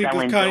 Yeah, because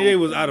Kanye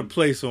was out of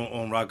place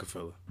on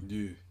Rockefeller.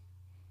 Yeah.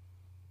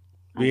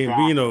 Being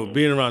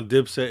around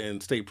Dipset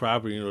and state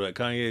property, that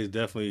Kanye is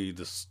definitely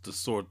the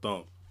sore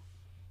thumb.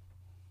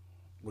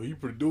 Well, he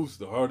produced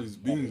the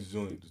Hardest Beans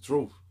joint, the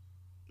Truth.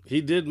 He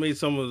did make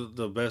some of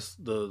the best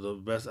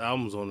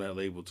albums on that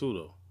label too,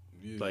 though.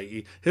 Yeah.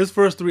 Like his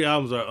first 3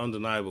 albums are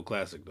undeniable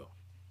classic, though.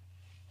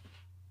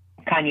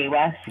 Kanye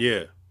West.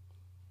 Yeah.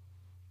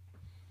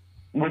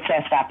 What's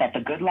that stop at? The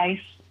Good Life.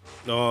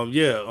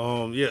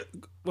 Yeah.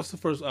 What's the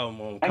first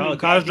album?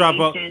 College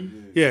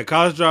Dropout. Yeah,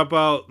 College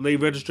Dropout,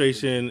 Late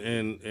Registration,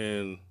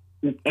 and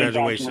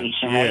Graduation.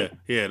 Right?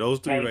 Yeah, those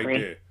 3 right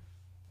there.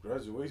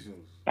 Graduation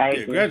was.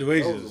 Yeah,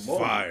 Graduation is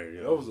fire.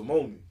 Yeah. That was a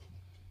moment.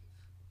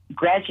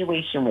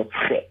 Graduation was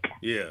sick.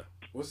 Yeah.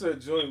 What's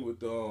that joint with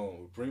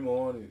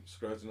Primo on it,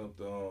 scratching up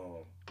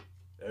the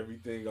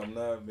everything I'm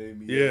not made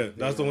me. Yeah,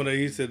 that's the one that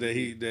he said that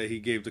he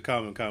gave to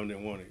Common. Common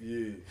didn't want it.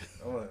 Yeah,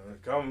 I'm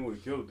like, Common would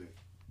have killed it.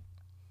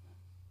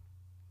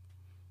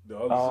 The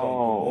other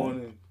song,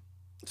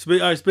 Good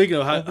Morning. Speaking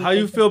of, how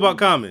you feel about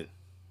Common?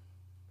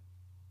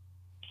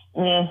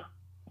 Yeah,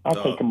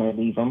 I'll take him or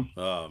leave him.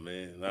 Oh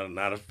man,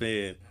 not a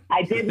fan.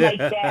 I did like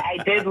that.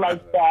 I did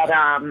like that.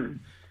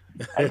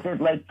 I did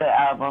like the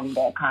album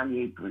that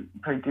Kanye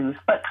produced,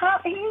 but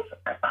Kanye's.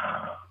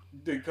 You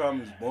think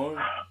Common's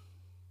boring?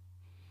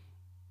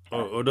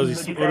 Or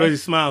does he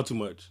smile too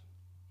much?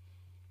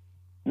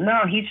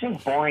 No, he's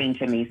just boring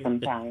to me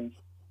sometimes.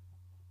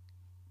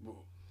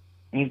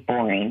 He's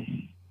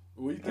boring.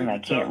 What do you think? And I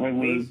can't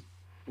really.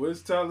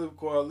 Where's Talib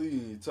Kweli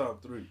in your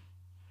top 3?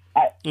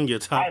 In your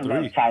top 3? I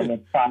love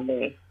Talib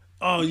Kweli.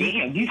 Oh,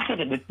 you said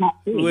in the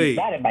top 3. Wait. You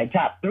got in my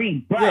top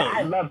 3, but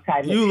I love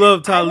Talib. You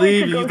love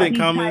Talib? You think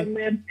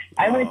Common?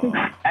 I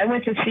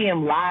went to see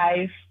him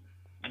live,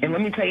 and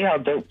let me tell you how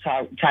dope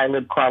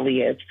Talib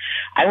Kweli is.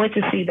 I went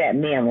to see that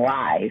man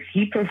live.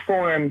 He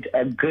performed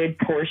a good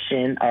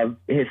portion of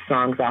his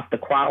songs off the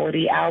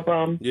Quality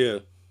album. Yeah.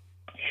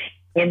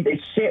 And the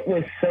shit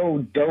was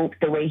so dope,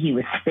 the way he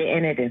was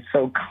spitting it and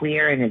so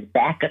clear, and his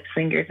backup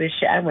singers and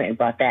shit. I went and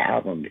bought that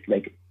album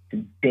like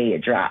the day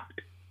it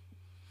dropped.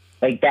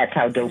 Like, that's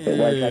how dope it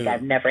was. Like,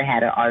 I've never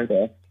had an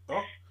artist.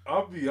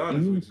 I'll be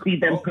honest with you. See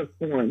them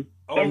perform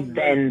and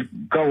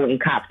then go and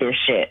cop their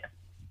shit.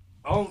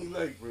 I only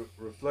like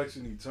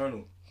Reflection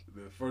Eternal,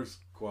 the first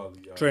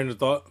Quality album. Train of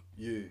Thought?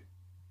 Yeah.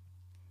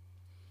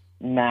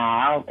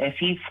 Nah, if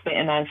he's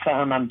spitting on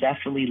something, I'm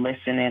definitely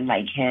listening.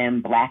 Like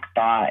him, Black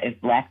Thought.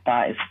 If Black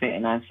Thought is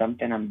spitting on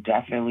something, I'm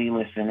definitely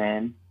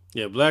listening.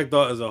 Yeah, Black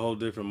Thought is a whole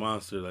different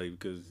monster, like,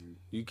 because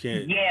you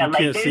can't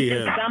see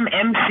him. Some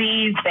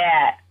MCs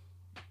that,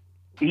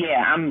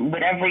 I'm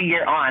whatever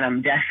you're on,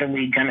 I'm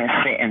definitely gonna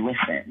sit and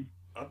listen.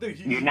 I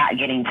think you're not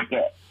getting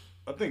skipped.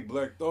 I think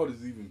Black Thought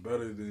is even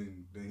better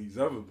than he's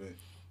ever been.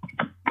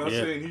 Not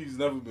saying he's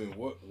never been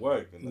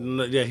whack.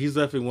 No, yeah, he's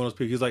definitely one of those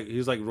people.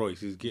 He's like Royce.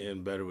 He's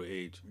getting better with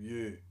age.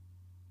 Yeah.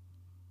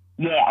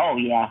 Yeah. Oh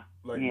yeah.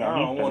 Like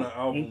now, I want an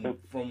album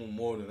from him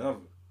more than ever.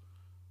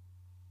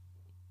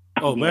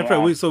 Oh, matter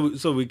of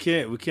fact,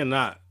 we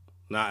cannot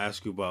not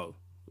ask you about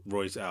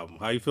Royce's album.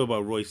 How you feel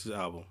about Royce's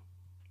album?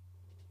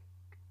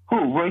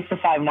 Who, Royce the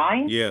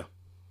 5'9"? Yeah.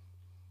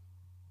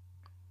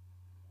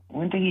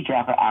 When did he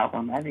drop an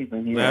album? I didn't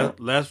even hear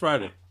last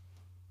Friday.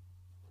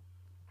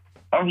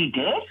 Oh, he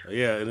did?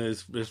 Yeah, and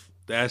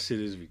that shit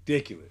is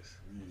ridiculous.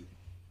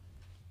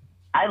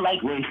 I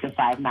like Royce the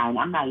 5'9".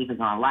 I'm not even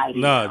gonna lie to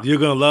you. Nah, you're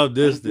gonna love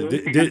this.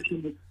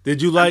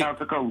 Did you like? I'm about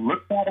to go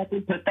look that up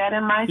and put that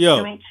in my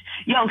streaming.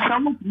 Yo, so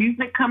much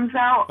music comes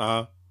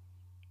out.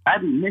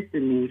 I've been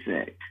missing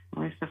music.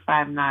 Royce the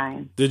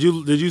 5'9". Did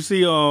you see?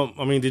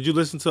 Did you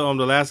listen to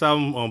the last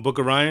album on Book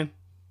of Ryan?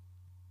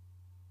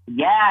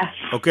 Yes.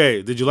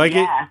 Okay. Did you like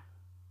it?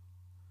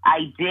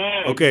 I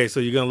did. Okay, so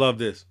you're gonna love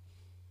this.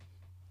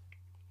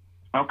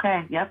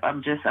 Okay. Yep.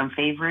 I'm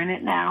favoring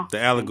it now.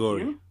 The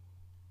Allegory.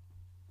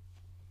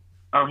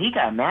 Oh, he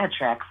got mad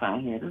tracks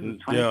on here. This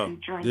is 22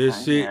 joints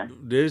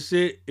this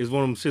shit is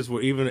one of them shits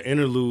where even the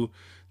interlude,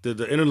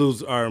 the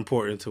interludes are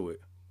important to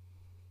it.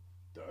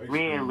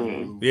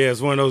 Really? Yeah,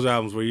 it's one of those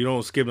albums where you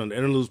don't skip them. The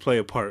interludes play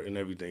a part in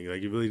everything.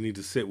 Like, you really need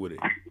to sit with it.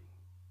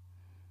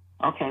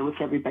 Okay, what's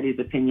everybody's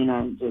opinion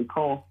on J.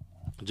 Cole?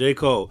 J.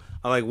 Cole.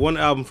 I like one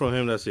album from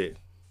him, that's it.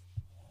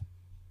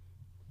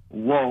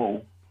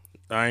 Whoa.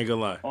 I ain't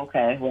gonna lie.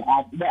 Okay, what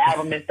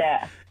album is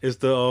that? It's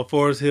the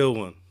Forest Hill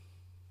one.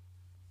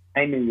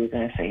 I knew you were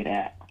going to say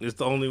that. It's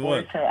the only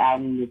one.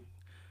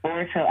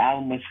 Forest Hill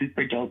album was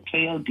super dope.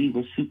 KOD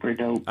was super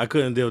dope. I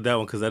couldn't deal with that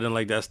one because I didn't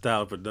like that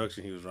style of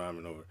production he was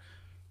rhyming over.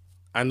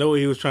 I know what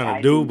he was trying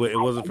to do, but it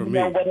wasn't for me.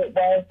 You know what it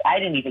was? I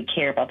didn't even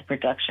care about the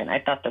production. I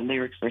thought the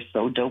lyrics were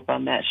so dope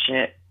on that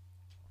shit.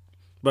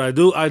 But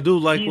I do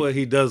like what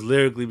he does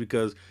lyrically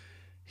because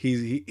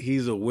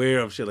he's aware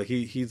of shit. Like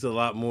he's a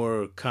lot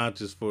more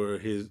conscious for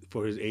his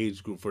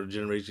age group, for the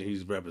generation he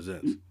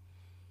represents.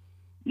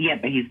 Yeah,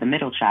 but he's the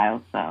middle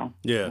child, so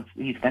yeah,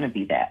 he's gonna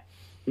be that.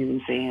 You know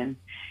what I'm saying?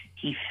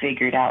 he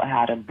figured out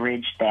how to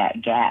bridge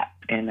that gap,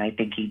 and I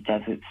think he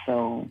does it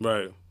so.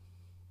 Right.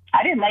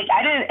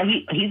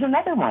 He's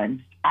another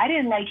one. I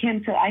didn't like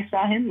him till I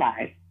saw him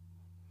live.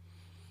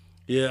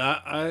 Yeah,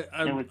 I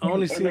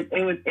only see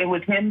it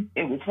was him,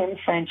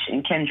 French,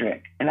 and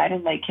Kendrick, and I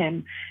didn't like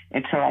him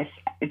until I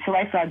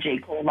saw J.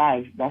 Cole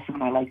live. That's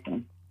when I liked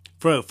him.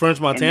 French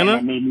Montana?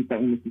 And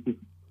that made me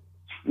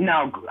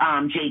no,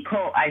 J.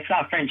 Cole. I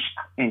saw French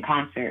in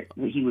concert.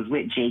 He was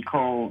with J.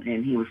 Cole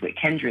and he was with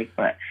Kendrick,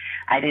 but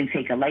I didn't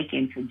take a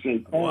liking to J.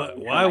 Cole.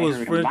 Why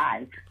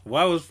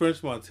was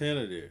French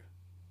Montana there?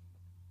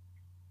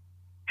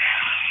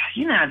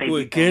 You know how they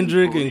with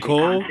Kendrick and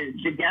Cole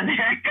together.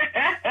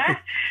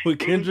 With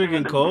Kendrick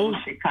and Cole?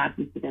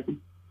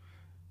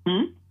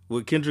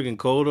 With Kendrick and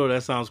Cole, though,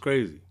 that sounds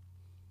crazy.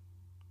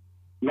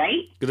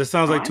 Right? Because it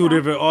sounds like two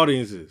different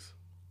audiences.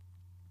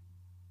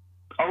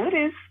 Oh, it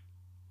is.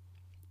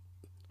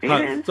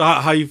 So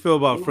how you feel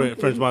about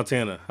French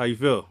Montana? How you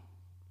feel?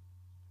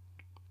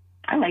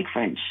 I like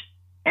French.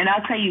 And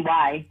I'll tell you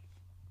why.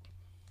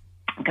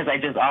 Because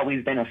I've just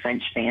always been a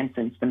French fan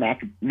since the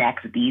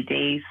Max B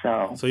days.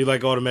 So you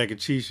like all the mac and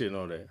cheese shit and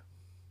all that?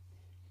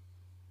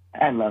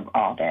 I love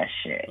all that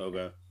shit.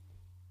 Okay.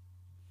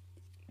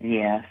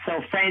 Yeah.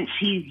 So French,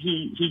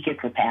 he gets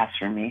a pass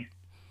from me.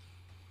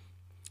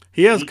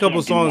 He has a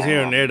couple songs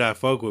here and there that I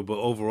fuck with, but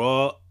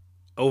overall,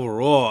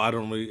 I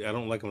don't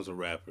like him as a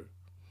rapper.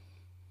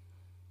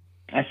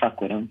 I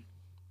fuck with him.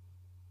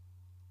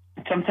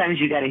 Sometimes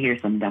you got to hear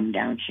some dumbed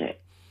down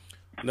shit.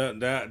 No,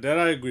 that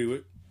I agree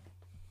with.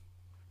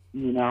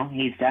 You know,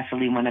 he's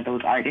definitely one of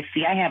those artists.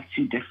 See, I have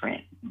two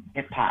different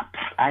hip hops.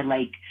 I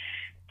like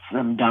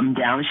some dumbed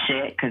down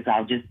shit because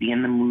I'll just be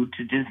in the mood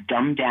to just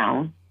dumb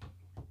down.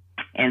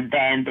 And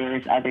then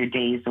there's other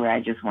days where I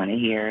just want to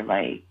hear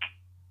like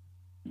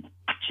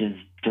just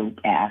dope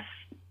ass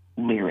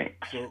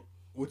lyrics. So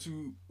what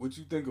you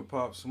think of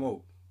Pop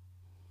Smoke?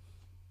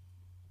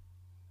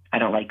 I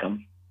don't like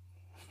him.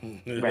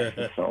 Rest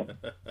his soul.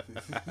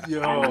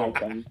 Yo.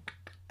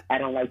 I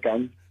don't like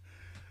him.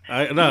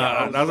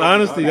 That's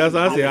honestly. I'm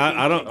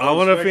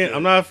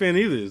not a fan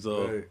either.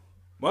 So right.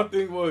 My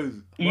thing was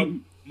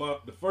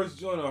the first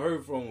joint I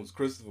heard from was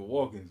Christopher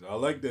Walken's. I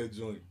like that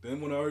joint.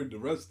 Then when I heard the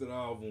rest of the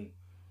album,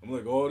 I'm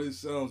like, oh, this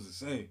sounds the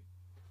same.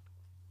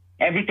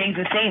 Everything's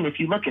the same. If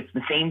you look, it's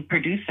the same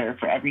producer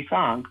for every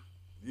song.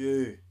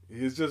 Yeah,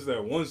 it's just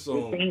that one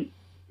song.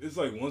 It's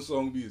like one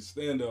song be a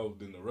standout,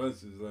 then the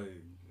rest is like,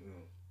 you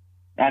know.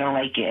 I don't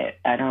like it.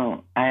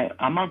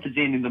 I'm on to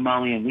Jenny the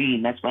Molly and Weed,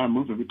 and that's why I'm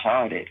moving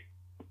retarded.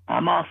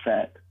 I'm all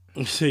set.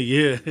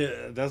 Yeah,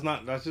 that's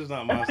just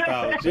not my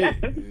style of shit.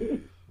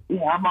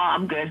 Yeah,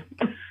 I'm good.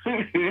 But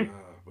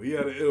he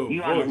had an ill voice.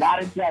 You on a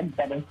lot of drugs,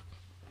 brother.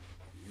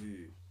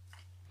 Yeah.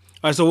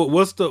 All right, so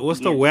what's the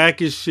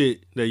wackest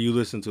shit that you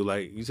listen to?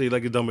 Like you say, you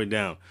like to dumb it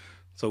down.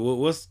 So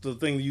what's the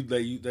thing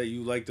that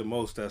you like the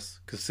most that's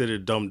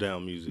considered dumbed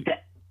down music?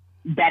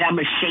 That I'm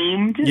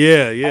ashamed.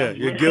 Yeah.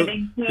 Your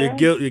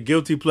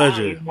guilty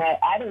pleasure.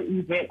 I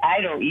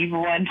don't even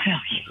want to tell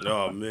you.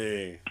 Oh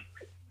man.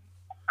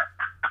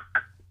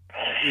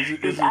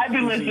 I've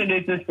been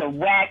listening to some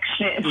whack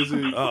shit.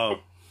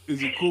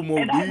 Is it Kool Moe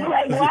Dee? And I'm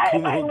like, why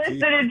am I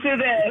listening to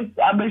this?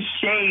 I'm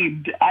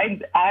ashamed.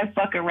 I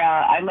fuck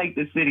around. I like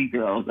the City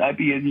Girls. I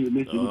be in here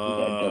listening to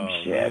that dumb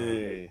shit.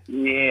 Man.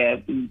 Yeah,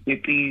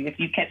 if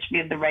you catch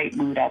me in the right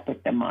mood, I'll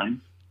put them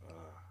on.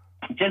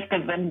 Just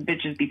because them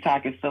bitches be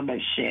talking so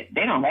much shit.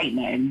 They don't write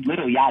nothing.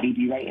 Little Yachty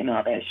be writing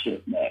all that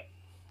shit, man.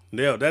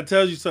 Yeah, that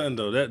tells you something,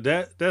 though.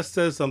 That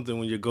says something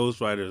when your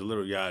ghostwriter is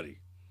Little Yachty.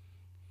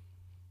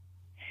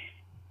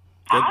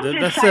 I'm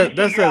just trying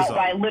to figure out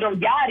why Little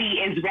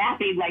Yachty is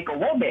rapping like a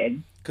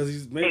woman. Because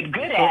he's good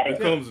at it.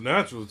 It comes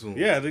natural to him.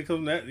 Yeah,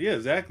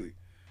 exactly.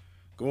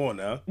 Go on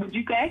now. What'd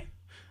you say?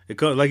 It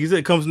comes, like you said,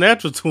 it comes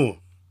natural to him.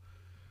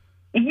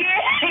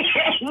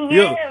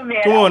 Yeah,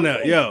 man. Come on now,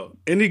 yo.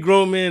 Any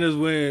grown man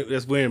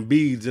that's wearing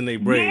beads in their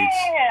braids.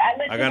 Yeah,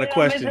 I got a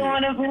question.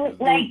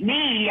 Like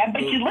me, I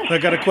bet you. I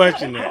got a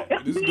question now.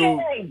 This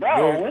dude,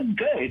 bro, what's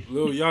good?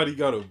 Lil Yachty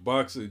got a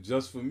boxer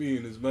just for me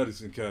in his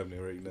medicine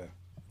cabinet right now.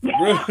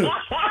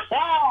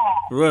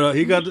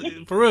 He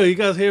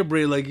got hair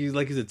braid like he's a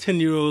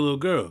 10-year-old little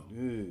girl.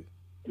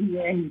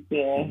 Yeah, he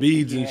did.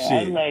 Beads and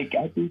shit.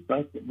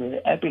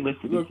 I be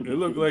listening. It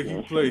looked like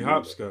he played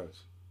hopscotch.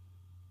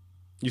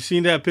 You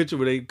seen that picture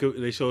where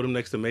they showed him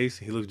next to Mace?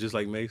 He looks just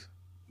like Mace.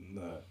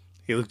 Nah.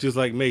 He looks just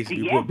like Mace.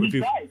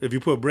 If you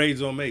put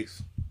braids on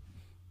Mace.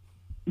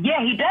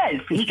 Yeah, he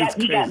does. He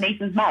got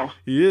Mace's mouth.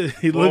 Yeah,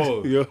 he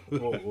looks. Yeah,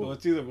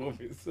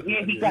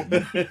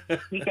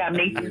 he got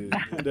Mace's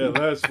mouth. That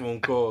last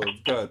phone call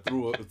kind of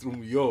threw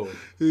me off.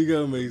 He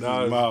got Mace's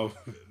mouth.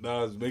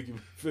 Now it's making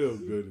me feel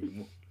good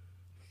anymore.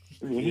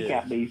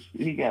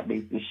 He got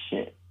Mace's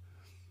shit.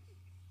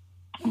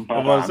 But,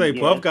 I'm about to say,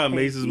 Puff got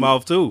Mace's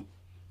mouth too.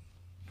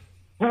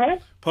 Who?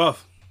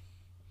 Puff.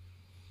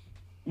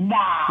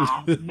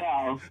 Nah,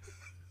 no.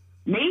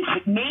 Mace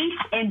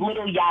and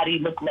Little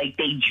Yachty look like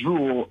they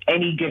drool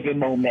any given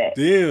moment.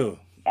 Damn.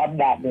 I'm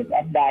not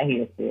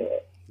here for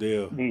it.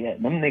 Yeah,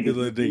 them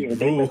niggas.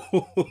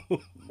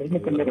 They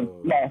look a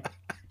little less.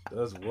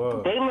 That's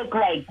wild. They look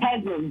like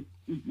cousins.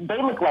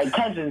 They look like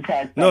cousins.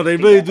 No, they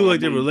really do like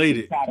they're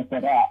related.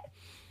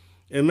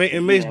 And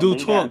Mace do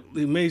talk.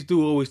 Mace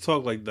do always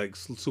talk like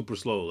super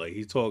slow. Like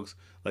he talks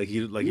like he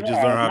just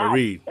learned how to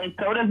read. And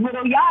so does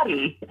Little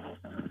Yachty.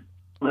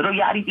 Little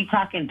Yachty be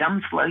talking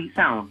dumb slow. He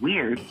sounds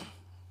weird.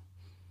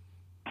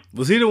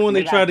 Was he the one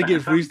they tried to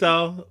get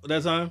freestyle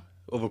that time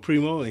over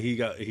Primo, and he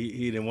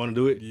didn't want to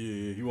do it?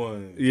 Yeah, he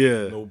wanted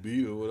no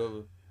beat or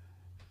whatever.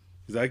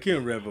 He's like, I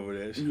can't rap over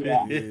that shit. Yeah.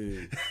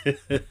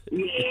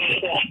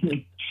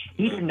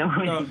 He didn't know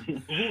what to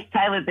do.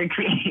 Tyler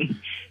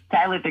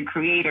the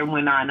Creator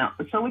went on.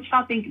 So what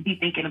y'all be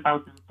thinking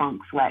about the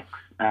Funk Flex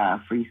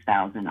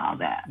freestyles and all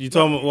that? You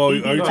talking about? Well,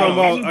 are you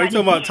talking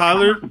about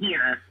Tyler?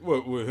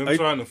 What with him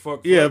trying to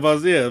fuck? Flex? Yeah, if I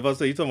was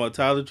say you talking about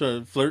Tyler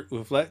trying to flirt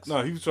with Flex?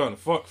 No, he was trying to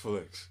fuck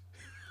Flex.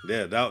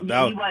 Yeah, that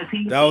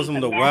was some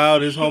of the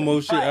wildest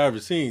homo shit I ever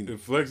seen.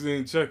 If Flex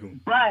didn't check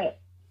him, but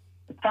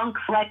Funk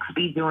Flex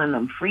be doing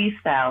them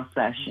freestyle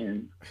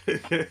sessions.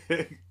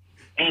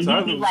 And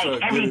he'd be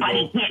like,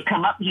 everybody can't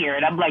come up here.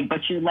 And I'm like,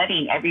 but you're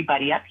letting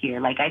everybody up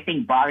here. Like, I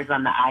think bars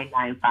on the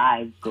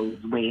I-95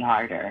 goes way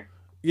harder.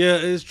 Yeah,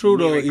 it's true,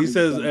 though. He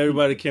says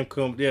everybody can't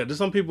come. Yeah, there's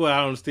some people I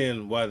don't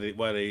understand why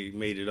they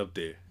made it up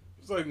there.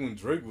 It's like when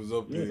Drake was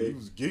up there, he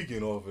was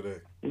geeking off of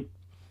that.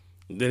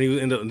 Then he was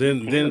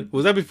then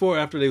was that before or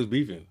after they was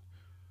beefing?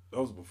 That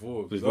was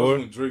before. That was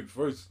when Drake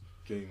first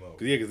came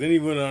out. Yeah, because then he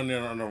went on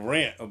there on a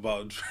rant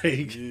about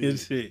Drake and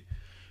shit.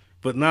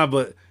 But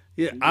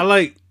I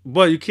like,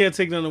 but you can't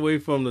take nothing away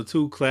from the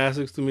two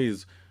classics to me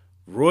is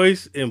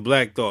Royce and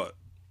Black Thought.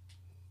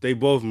 They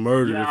both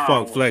murdered the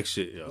Funk Flex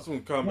shit, yo. That's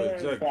when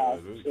Combat Jack died,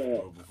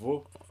 right?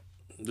 Before?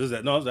 No,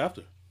 it was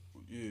after.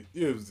 Yeah,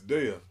 it was the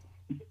day after.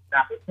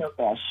 I took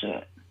that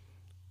shit.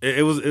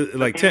 It was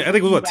like 10. I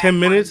think it was 10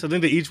 minutes. I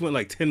think they each went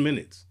like 10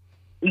 minutes.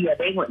 Yeah,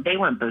 they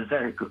went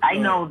berserk. I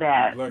know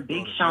that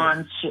Big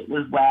Sean's shit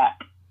was whack.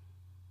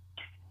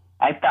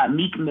 I thought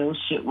Meek Mill's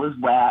shit was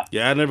whack.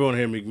 Yeah, I never want to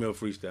hear Meek Mill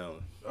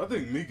freestyling. I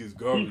think Meek is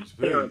garbage.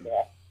 That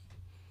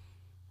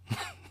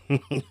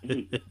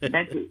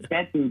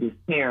dude is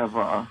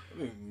terrible. I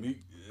think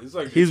Meek, it's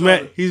like he's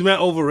mad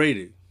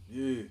overrated.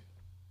 Yeah.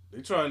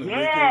 They trying to make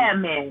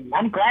him... man.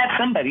 I'm glad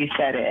somebody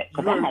said it.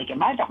 Because I'm like,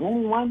 am I the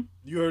only one?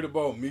 You heard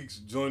about Meek's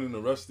joining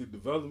Arrested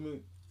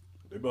Development?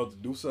 They about to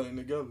do something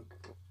together.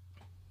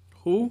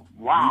 Who?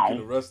 Why? Meek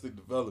and Arrested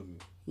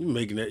Development. You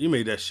made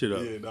that shit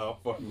up. Yeah, I'm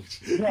fucking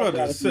with you. I was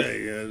about to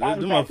say, I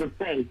was about to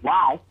say,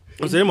 why?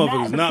 I said, them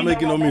motherfuckers not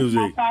making no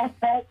music. Huh?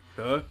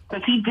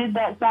 Because he did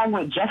that song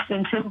with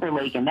Justin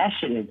Timberlake, and that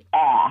shit is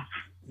ass.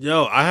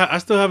 Yo, I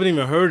still haven't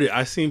even heard it.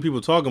 I seen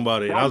people talking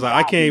about it. And I was like,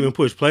 I can't even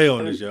push play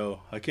on this,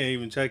 yo. I can't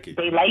even check it.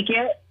 They like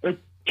it?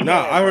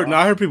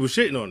 I heard people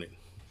shitting on it.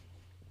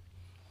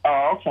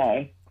 Oh,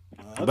 okay.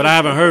 But I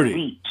haven't heard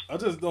it. I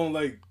just don't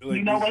like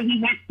you know what he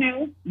went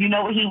to? You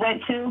know what he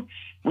went to?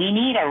 We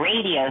need a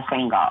radio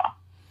single.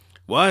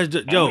 Why is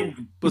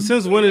but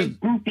since when is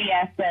goofy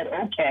ass said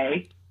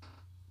okay?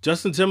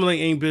 Justin Timberlake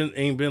ain't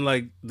been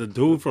like the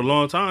dude for a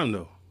long time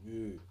though.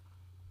 Yeah.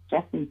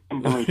 Justin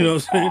Timberlake. You know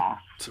what I'm saying?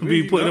 To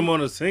be putting him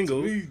on a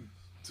single. To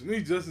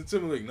me, Justin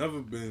Timberlake never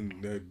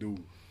been that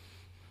dude.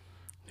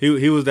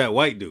 He was that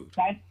white dude.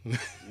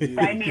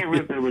 Crimea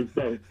River was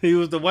good. He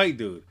was the white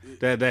dude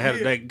that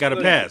got a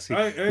pass.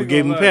 We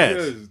gave him a pass.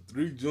 There's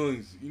 3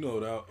 joints,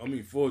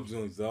 4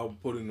 joints that I'll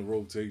put in the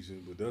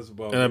rotation, but that's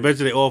about. And I bet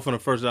you they all from the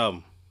first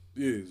album.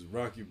 Yeah, it's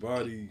Rock Your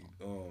Body,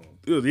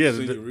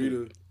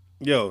 Senorita.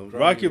 Yo,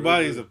 Rock Your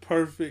Body is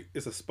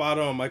it's a spot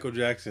on Michael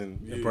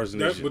Jackson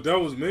impersonation. But that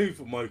was made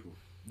for Michael,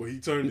 but he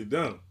turned it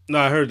down. No,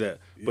 I heard that,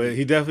 but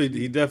he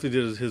definitely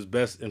did his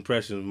best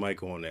impression of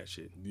Michael on that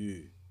shit. Yeah.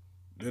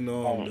 Then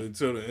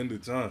until the end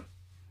of time,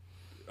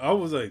 I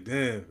was like,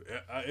 damn,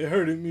 it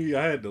hurted me.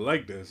 I had to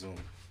like that song.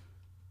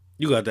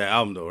 You got that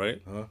album though, right?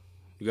 Huh?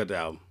 You got the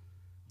album.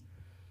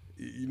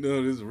 You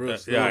know this is real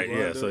stuff.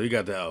 Yeah. So you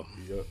got the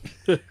album.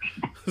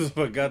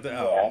 Yep. Got the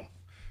album.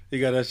 You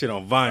got that shit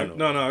on vinyl.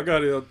 No, I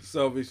got it at the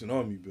Salvation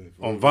Army bin.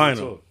 On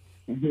vinyl.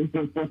 You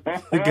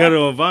got it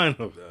on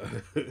vinyl.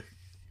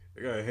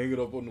 I gotta hang it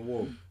up on the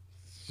wall.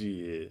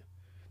 Shit.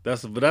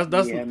 That's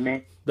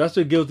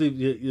your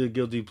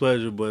guilty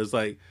pleasure, but it's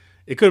like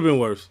it could have been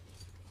worse.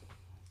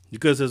 You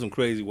could have said some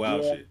crazy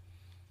wild shit.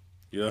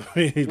 You know what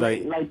I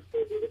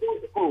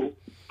mean?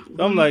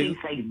 I'm like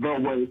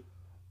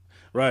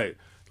right.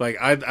 Like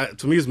I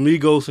to me it's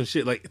Migos and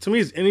shit. Like to me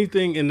it's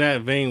anything in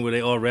that vein where they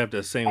all rap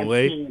the same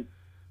way.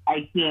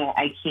 I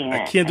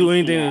can't do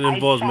anything that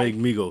involves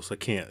Migos. I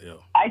can't,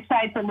 yo. I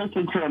tried to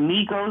listen to a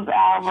Migos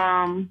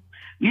album.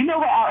 You know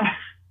what?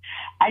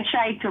 I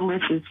tried to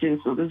listen to,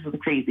 so this is the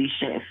crazy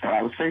shit. So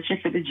I was searching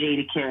for the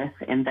Jadakiss,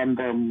 and then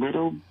the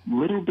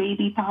little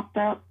baby popped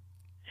up.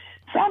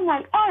 So I'm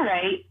like, all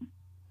right,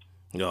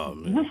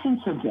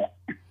 listen to that.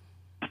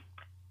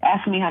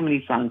 Ask me how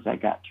many songs I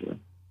got through.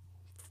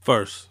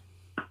 First.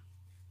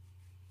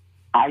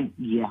 I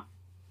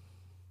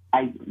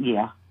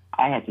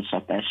had to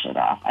shut that shit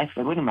off. I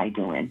said, what am I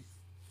doing?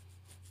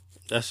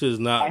 That shit's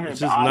not. It's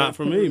just not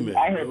for me, man.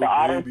 I heard the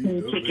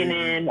auto-tune kicking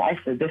in. I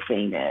said, "This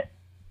ain't it."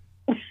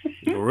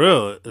 For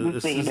real,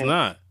 it's just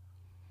not.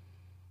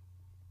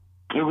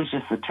 It was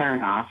just a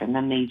turn off, and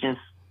then they just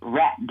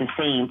rap the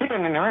same.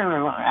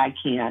 I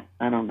can't.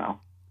 I don't know.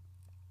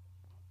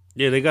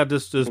 Yeah, they got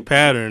this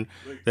pattern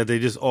that they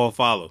just all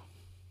follow.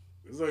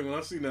 It's like when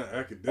I seen that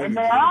academic. And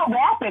they're all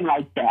rapping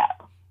like that.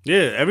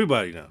 Yeah,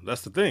 everybody now.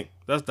 That's the thing.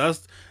 That's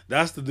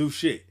the new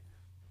shit.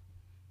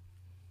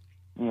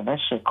 Yeah, that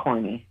shit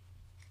corny.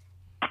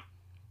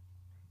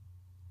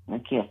 I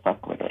can't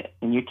fuck with it.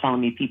 And you're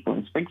telling me people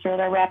in Springfield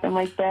are rapping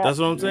like that? That's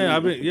what I'm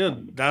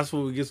saying. That's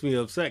what gets me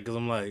upset because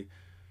I'm like,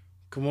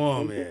 come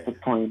on, man.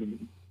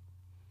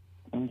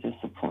 I'm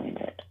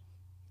disappointed.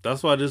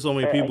 That's why there's so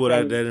many people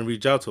that didn't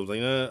reach out to him.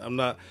 Like, I'm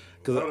not,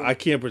 because I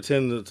can't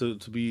pretend to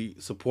be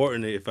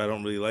supporting it if I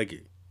don't really like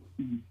it.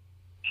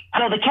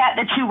 So the cat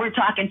that you were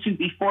talking to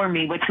before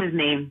me, what's his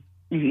name?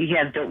 He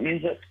has dope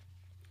music.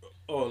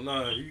 Oh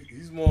nah,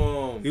 he's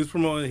more. He's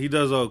promoting. He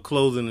does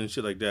clothing and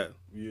shit like that.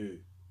 Yeah.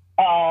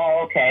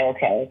 Oh,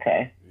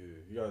 okay. Yeah,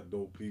 he got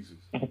dope pieces.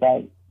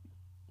 I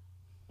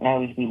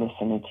always be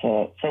listening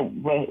to it. So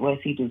what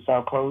does he do?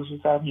 Sell clothes or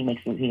something? He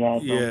makes it. He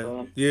has.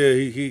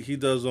 He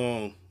does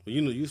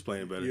you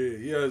explain it better. Yeah,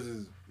 he has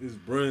his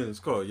brand. It's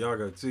called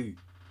Yaga T.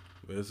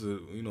 It's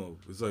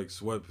it's like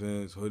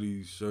sweatpants,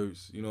 hoodies,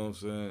 shirts. You know what I'm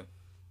saying?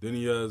 Then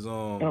he has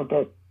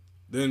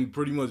Then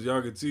pretty much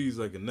Yaga T is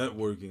like a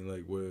networking,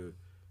 like where,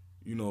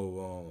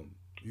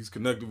 he's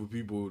connected with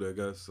people that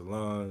got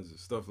salons and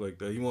stuff like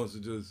that. He wants to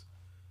just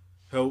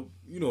help,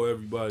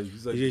 everybody.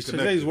 He's like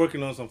he's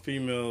working on some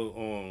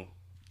female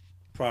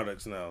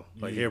products now,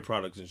 like hair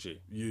products and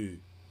shit. Yeah.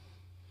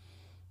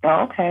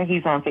 Oh, okay.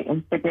 He's on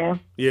Instagram.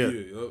 Yeah.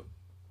 Yep.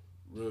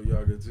 Real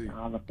Yaga T.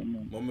 My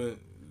man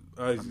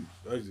Isaac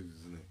is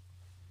his name.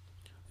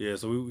 Yeah,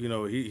 so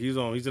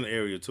he's in the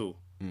area too.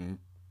 Mm-hmm.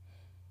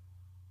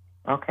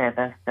 Okay,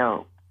 that's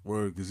dope.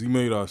 Word, because he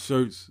made our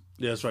shirts.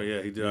 Yeah, that's right.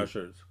 Yeah, he did our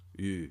shirts.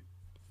 Yeah.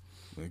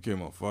 Man, it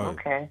came out fire.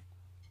 Okay.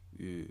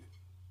 Yeah.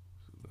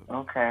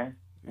 Okay.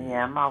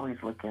 Yeah, I'm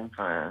always looking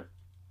to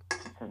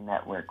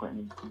network with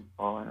new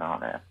people and all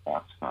that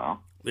stuff. So.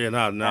 Yeah,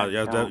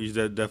 you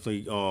should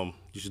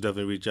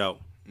definitely reach out.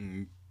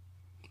 Mm-hmm.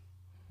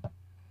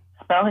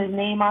 Spell his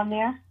name on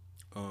there.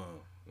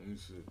 Let me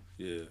see.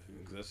 Yeah,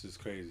 that's just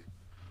crazy.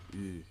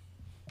 Yeah.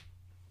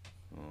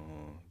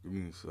 Give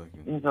me a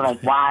second. These are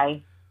like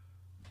Y.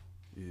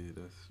 Yeah,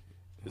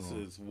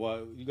 it's Y.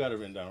 You got it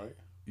written down, right?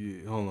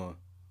 Yeah, hold on.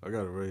 I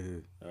got it right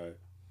here. All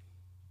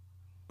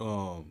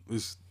right.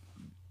 It's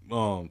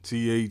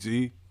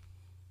THE.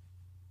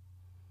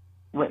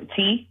 What,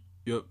 T?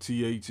 Yep,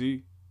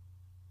 THE.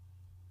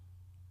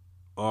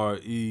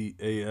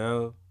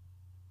 REAL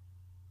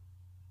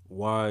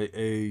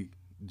YAGATI.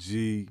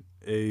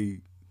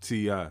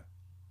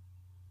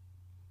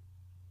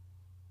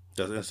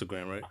 That's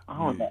Instagram, right?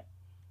 Oh, yeah.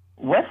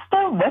 What's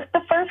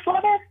the first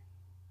letter?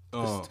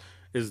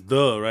 It's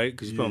the, right?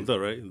 Because you spell the,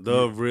 right?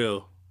 The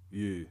real.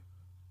 Yeah.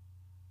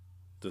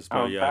 The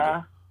spell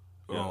Yaga.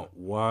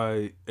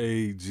 YAGATI.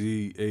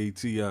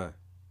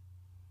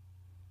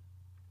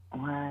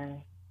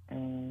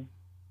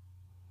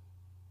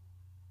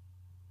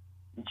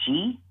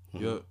 G?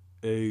 Yep.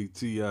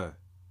 ATI.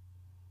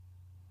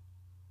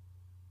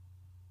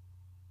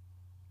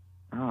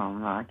 Oh,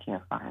 no, I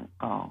can't find.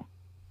 Oh,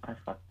 I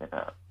fucked it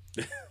up.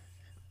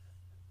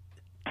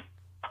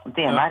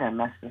 Damn, I done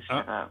messed this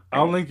shit up.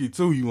 I'll link you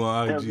to you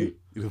on IG.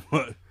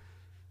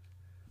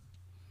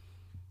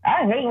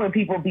 I hate when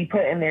people be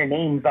putting their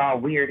names all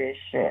weird as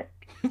shit.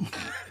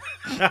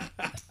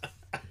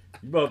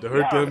 You about to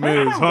hurt that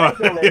man's heart.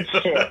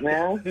 Shit,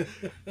 man.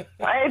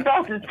 I ain't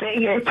about to sit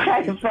here and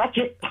try to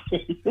fucking.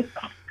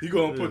 You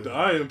gonna put the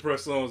iron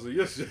press on so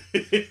your shit.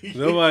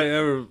 Nobody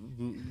ever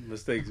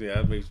mistakes me.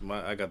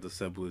 I got the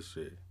simplest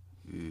shit.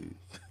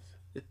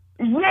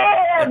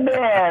 Yeah,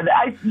 man.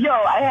 I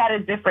had a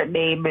different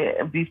name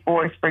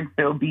before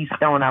Springfield B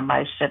Stone on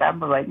my shit. I'm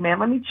like, man,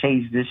 let me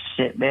change this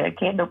shit, man.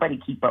 Can't nobody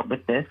keep up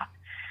with this.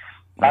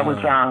 I was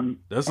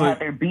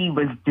Heather B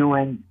was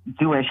doing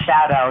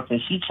shout outs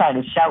and she tried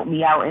to shout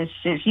me out and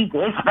shit. She's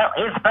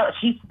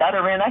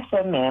stuttering. I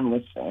said, man,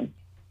 listen,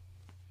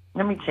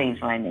 let me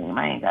change my name.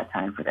 I ain't got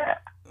time for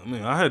that. I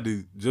mean, I had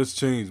to just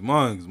change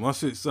mine because my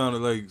shit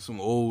sounded like some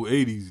old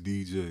 80s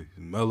DJ,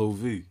 Mellow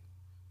V.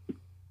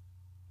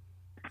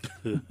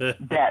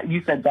 That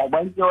you said that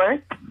was yours?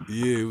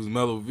 Yeah, it was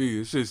Mellow V.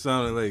 It shit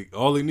sounded like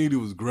all they needed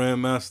was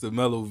Grandmaster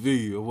Mellow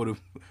V. I would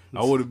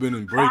have been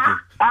in breaking.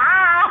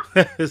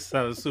 It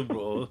sounded super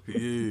old.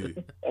 Yeah.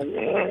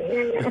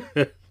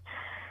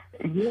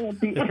 Yeah,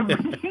 be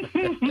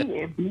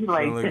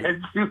like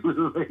that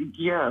too. Like,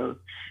 yo,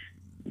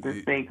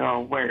 this ain't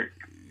gonna work.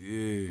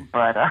 Yeah.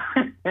 But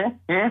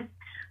as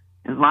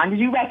long as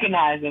you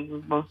recognize it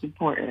was most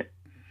important.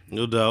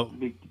 No doubt.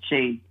 Make the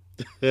change.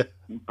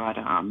 But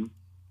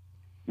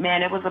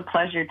man, it was a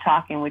pleasure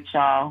talking with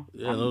y'all.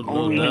 Yeah, no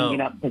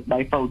doubt. Because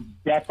my phone's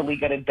definitely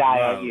gonna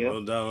die on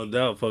you. No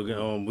doubt.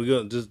 Fucking we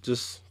gonna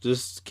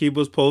just keep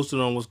us posted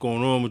on what's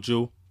going on with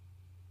you.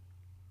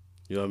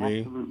 You know what I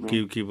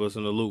mean? Keep us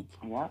in the loop.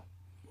 Yep.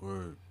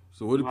 Word.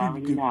 So what do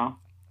people know?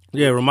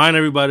 Yeah, remind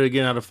everybody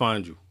again how to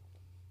find you.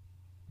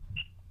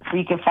 So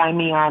you can find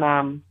me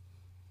on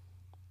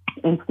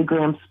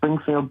Instagram,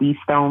 Springfield B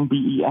Stone,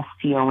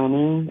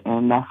 Bestone,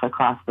 and that's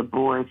across the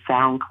board.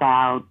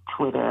 SoundCloud,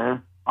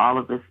 Twitter, all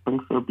of it,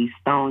 Springfield B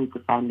Stone. You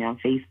can find me on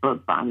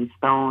Facebook, Bonnie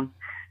Stone.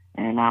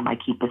 And I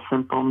keep it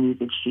simple,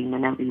 music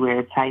streaming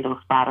everywhere. Tidal,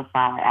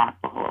 Spotify,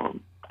 Apple,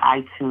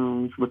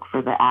 iTunes. Look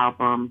for the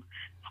album,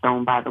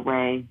 Stone by the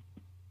Way.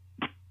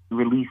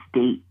 Release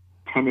date,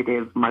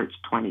 tentative March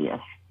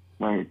 20th.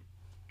 Word.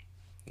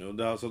 No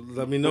doubt. So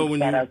let me know when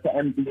Shout out to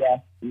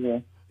MDS. Yeah.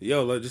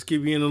 Yo, just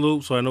keep me in the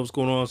loop so I know what's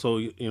going on. So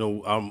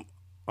I'm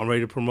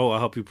ready to promote. I'll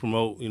help you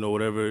promote.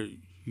 Whatever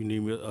you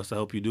need us to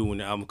help you do when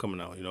the album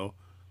coming out.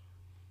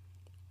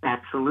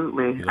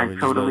 Absolutely. I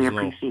totally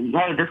appreciate it.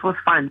 Hey, this was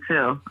fun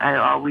too. I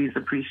always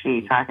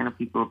appreciate talking to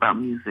people about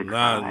music.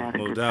 Nah, so I had a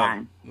good doubt.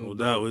 time. No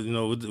doubt.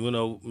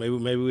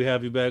 Maybe we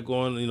have you back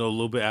on. A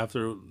little bit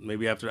after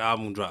the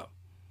album drop.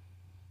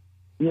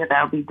 Yeah,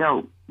 that would be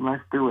dope.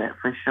 Let's do it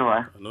for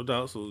sure. No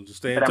doubt. So just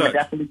stay in touch. I'm gonna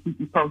definitely keep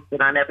you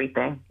posted on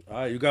everything. All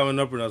right, you got my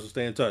number now, so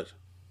stay in touch.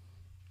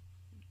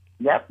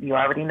 Yep, you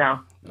already know.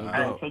 All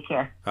right, take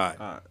care. All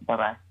right.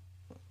 Bye-bye.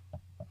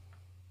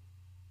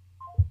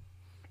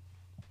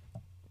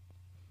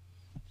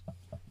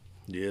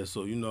 Yeah,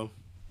 so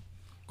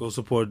go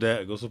support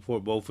that. Go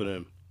support both of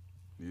them.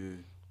 Yeah.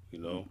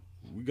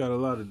 We got a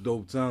lot of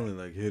dope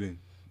talent hitting.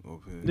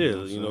 Yeah,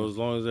 as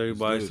long as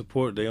everybody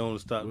support, they don't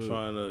stop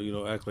trying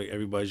to, act like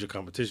everybody's your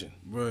competition.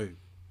 Right.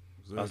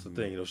 Exactly. That's the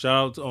thing.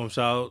 Shout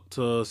out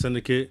to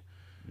Syndicate.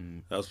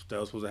 That was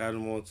supposed to have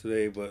them on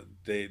today, but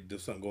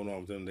there's something going on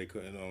with them. They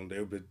couldn't.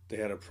 They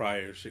had a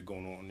prior shit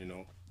going on.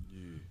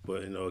 Yeah.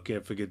 But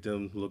can't forget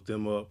them. Look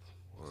them up.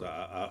 Right. So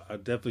I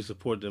definitely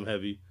support them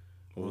heavy.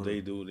 What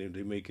they do,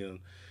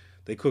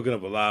 they cooking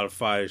up a lot of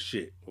fire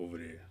shit over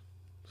there,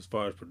 as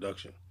far as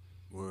production.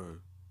 Word.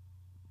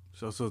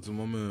 Shouts out to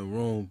my man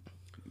Rome,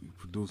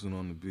 producing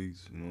on the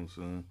beats. You know what I'm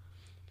saying?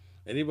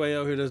 Anybody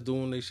out here that's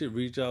doing their shit,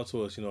 reach out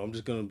to us. I'm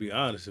just gonna be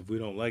honest. If we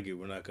don't like it,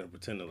 we're not gonna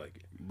pretend to like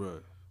it.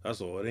 Right.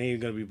 That's all. It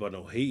ain't gonna be about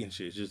no hating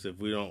shit. It's just if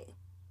we don't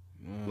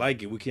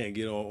like it, we can't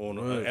get on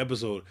an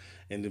episode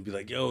and then be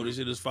like, "Yo, this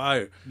shit is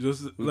fire."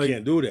 We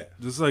can't do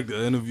that. Just like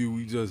the interview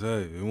we just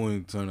had, it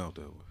wouldn't turn out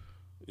that way.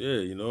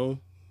 Yeah, you know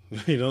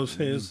what I'm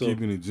saying. Just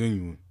keeping it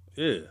genuine.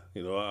 Yeah,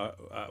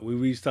 we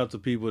reached out to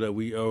people that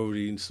we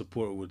already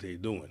support what they're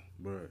doing.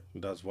 Right.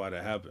 That's why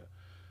that happened.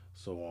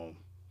 So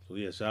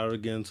yeah, shout out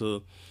again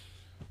to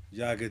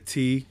Yaga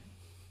T,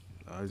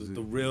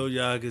 the real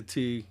Yaga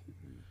T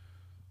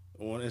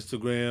on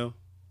Instagram. You know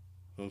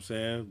what I'm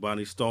saying?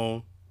 Bonnie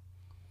Stone,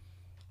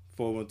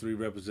 413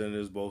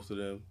 representatives, both of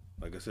them.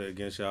 Like I said,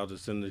 again, shout out to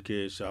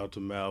Syndicate, shout out to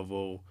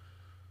Malvo,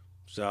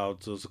 shout out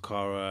to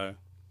Sakurai.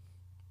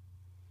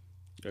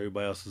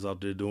 Everybody else is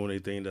out there doing their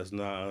thing. That's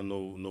not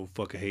no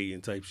fucking hating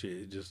type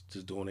shit.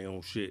 Just doing their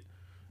own shit.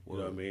 You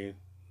know what I mean?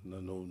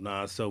 No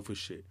non-selfish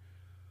shit.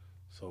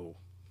 So,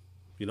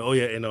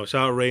 shout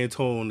out Ray and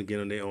Tone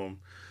again on their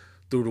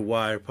Through the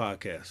Wire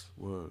podcast.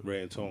 Word.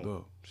 Ray and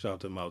Tone.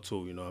 Shout them out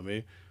too, you know what I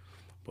mean?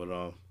 But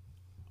y'all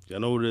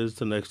know what it is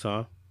till next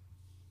time.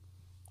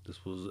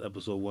 This was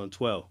episode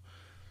 112.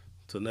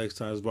 Till next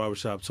time, it's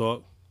Barbershop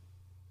Talk.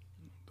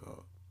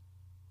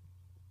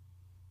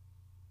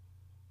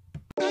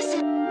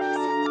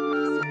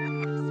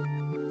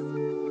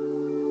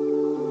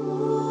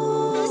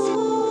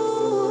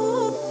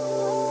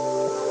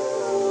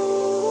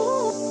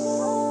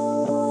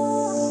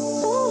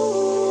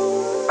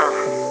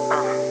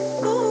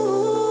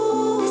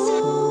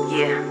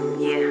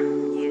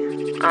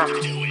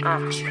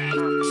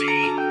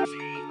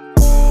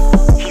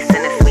 He's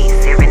in a sweet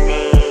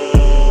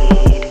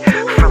serenade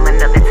from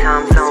another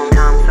time zone.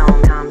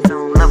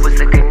 Love was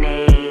a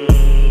grenade.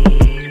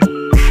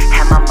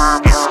 Had my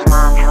mom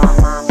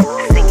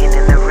singing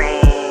in the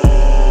rain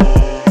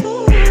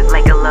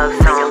like a love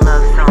song,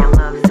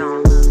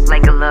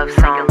 like a love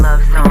song,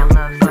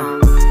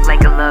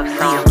 like a love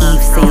song.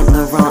 Yves Saint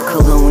Laurent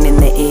cologne in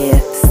the air,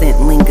 scent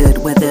lingered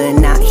whether or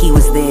not he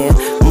was there.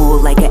 More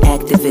like an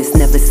activist,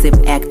 never sip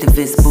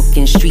activist,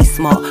 booking street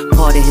smart,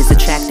 part of his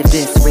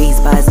attractiveness.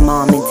 Raised by his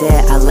mom and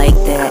dad, I like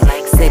that.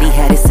 Said he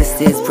had his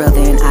sister, his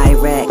brother in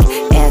Iraq.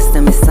 Asked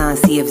him his sign,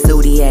 see if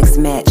zodiacs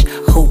match.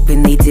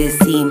 Hoping they did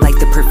seem like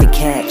the perfect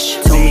catch.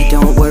 Told me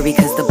don't worry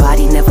cause the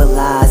body never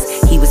lies.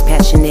 He was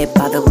passionate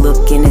by the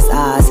look in his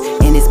eyes.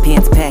 In his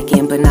pants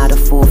packing but not a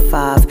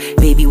 4-5.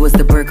 Baby was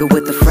the burger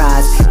with the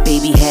fries.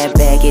 Baby had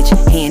baggage,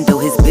 handle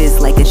his biz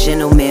like a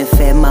gentleman.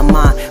 Fed my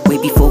mind way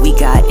before we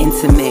got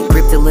intimate.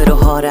 Gripped a little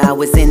harder, I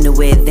was into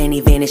it. Then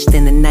he vanished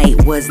in the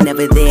night, was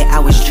never there, I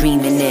was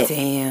dreaming it.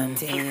 Damn.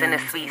 He's in a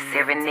sweet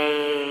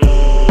serenade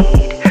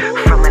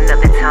from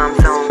another time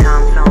zone.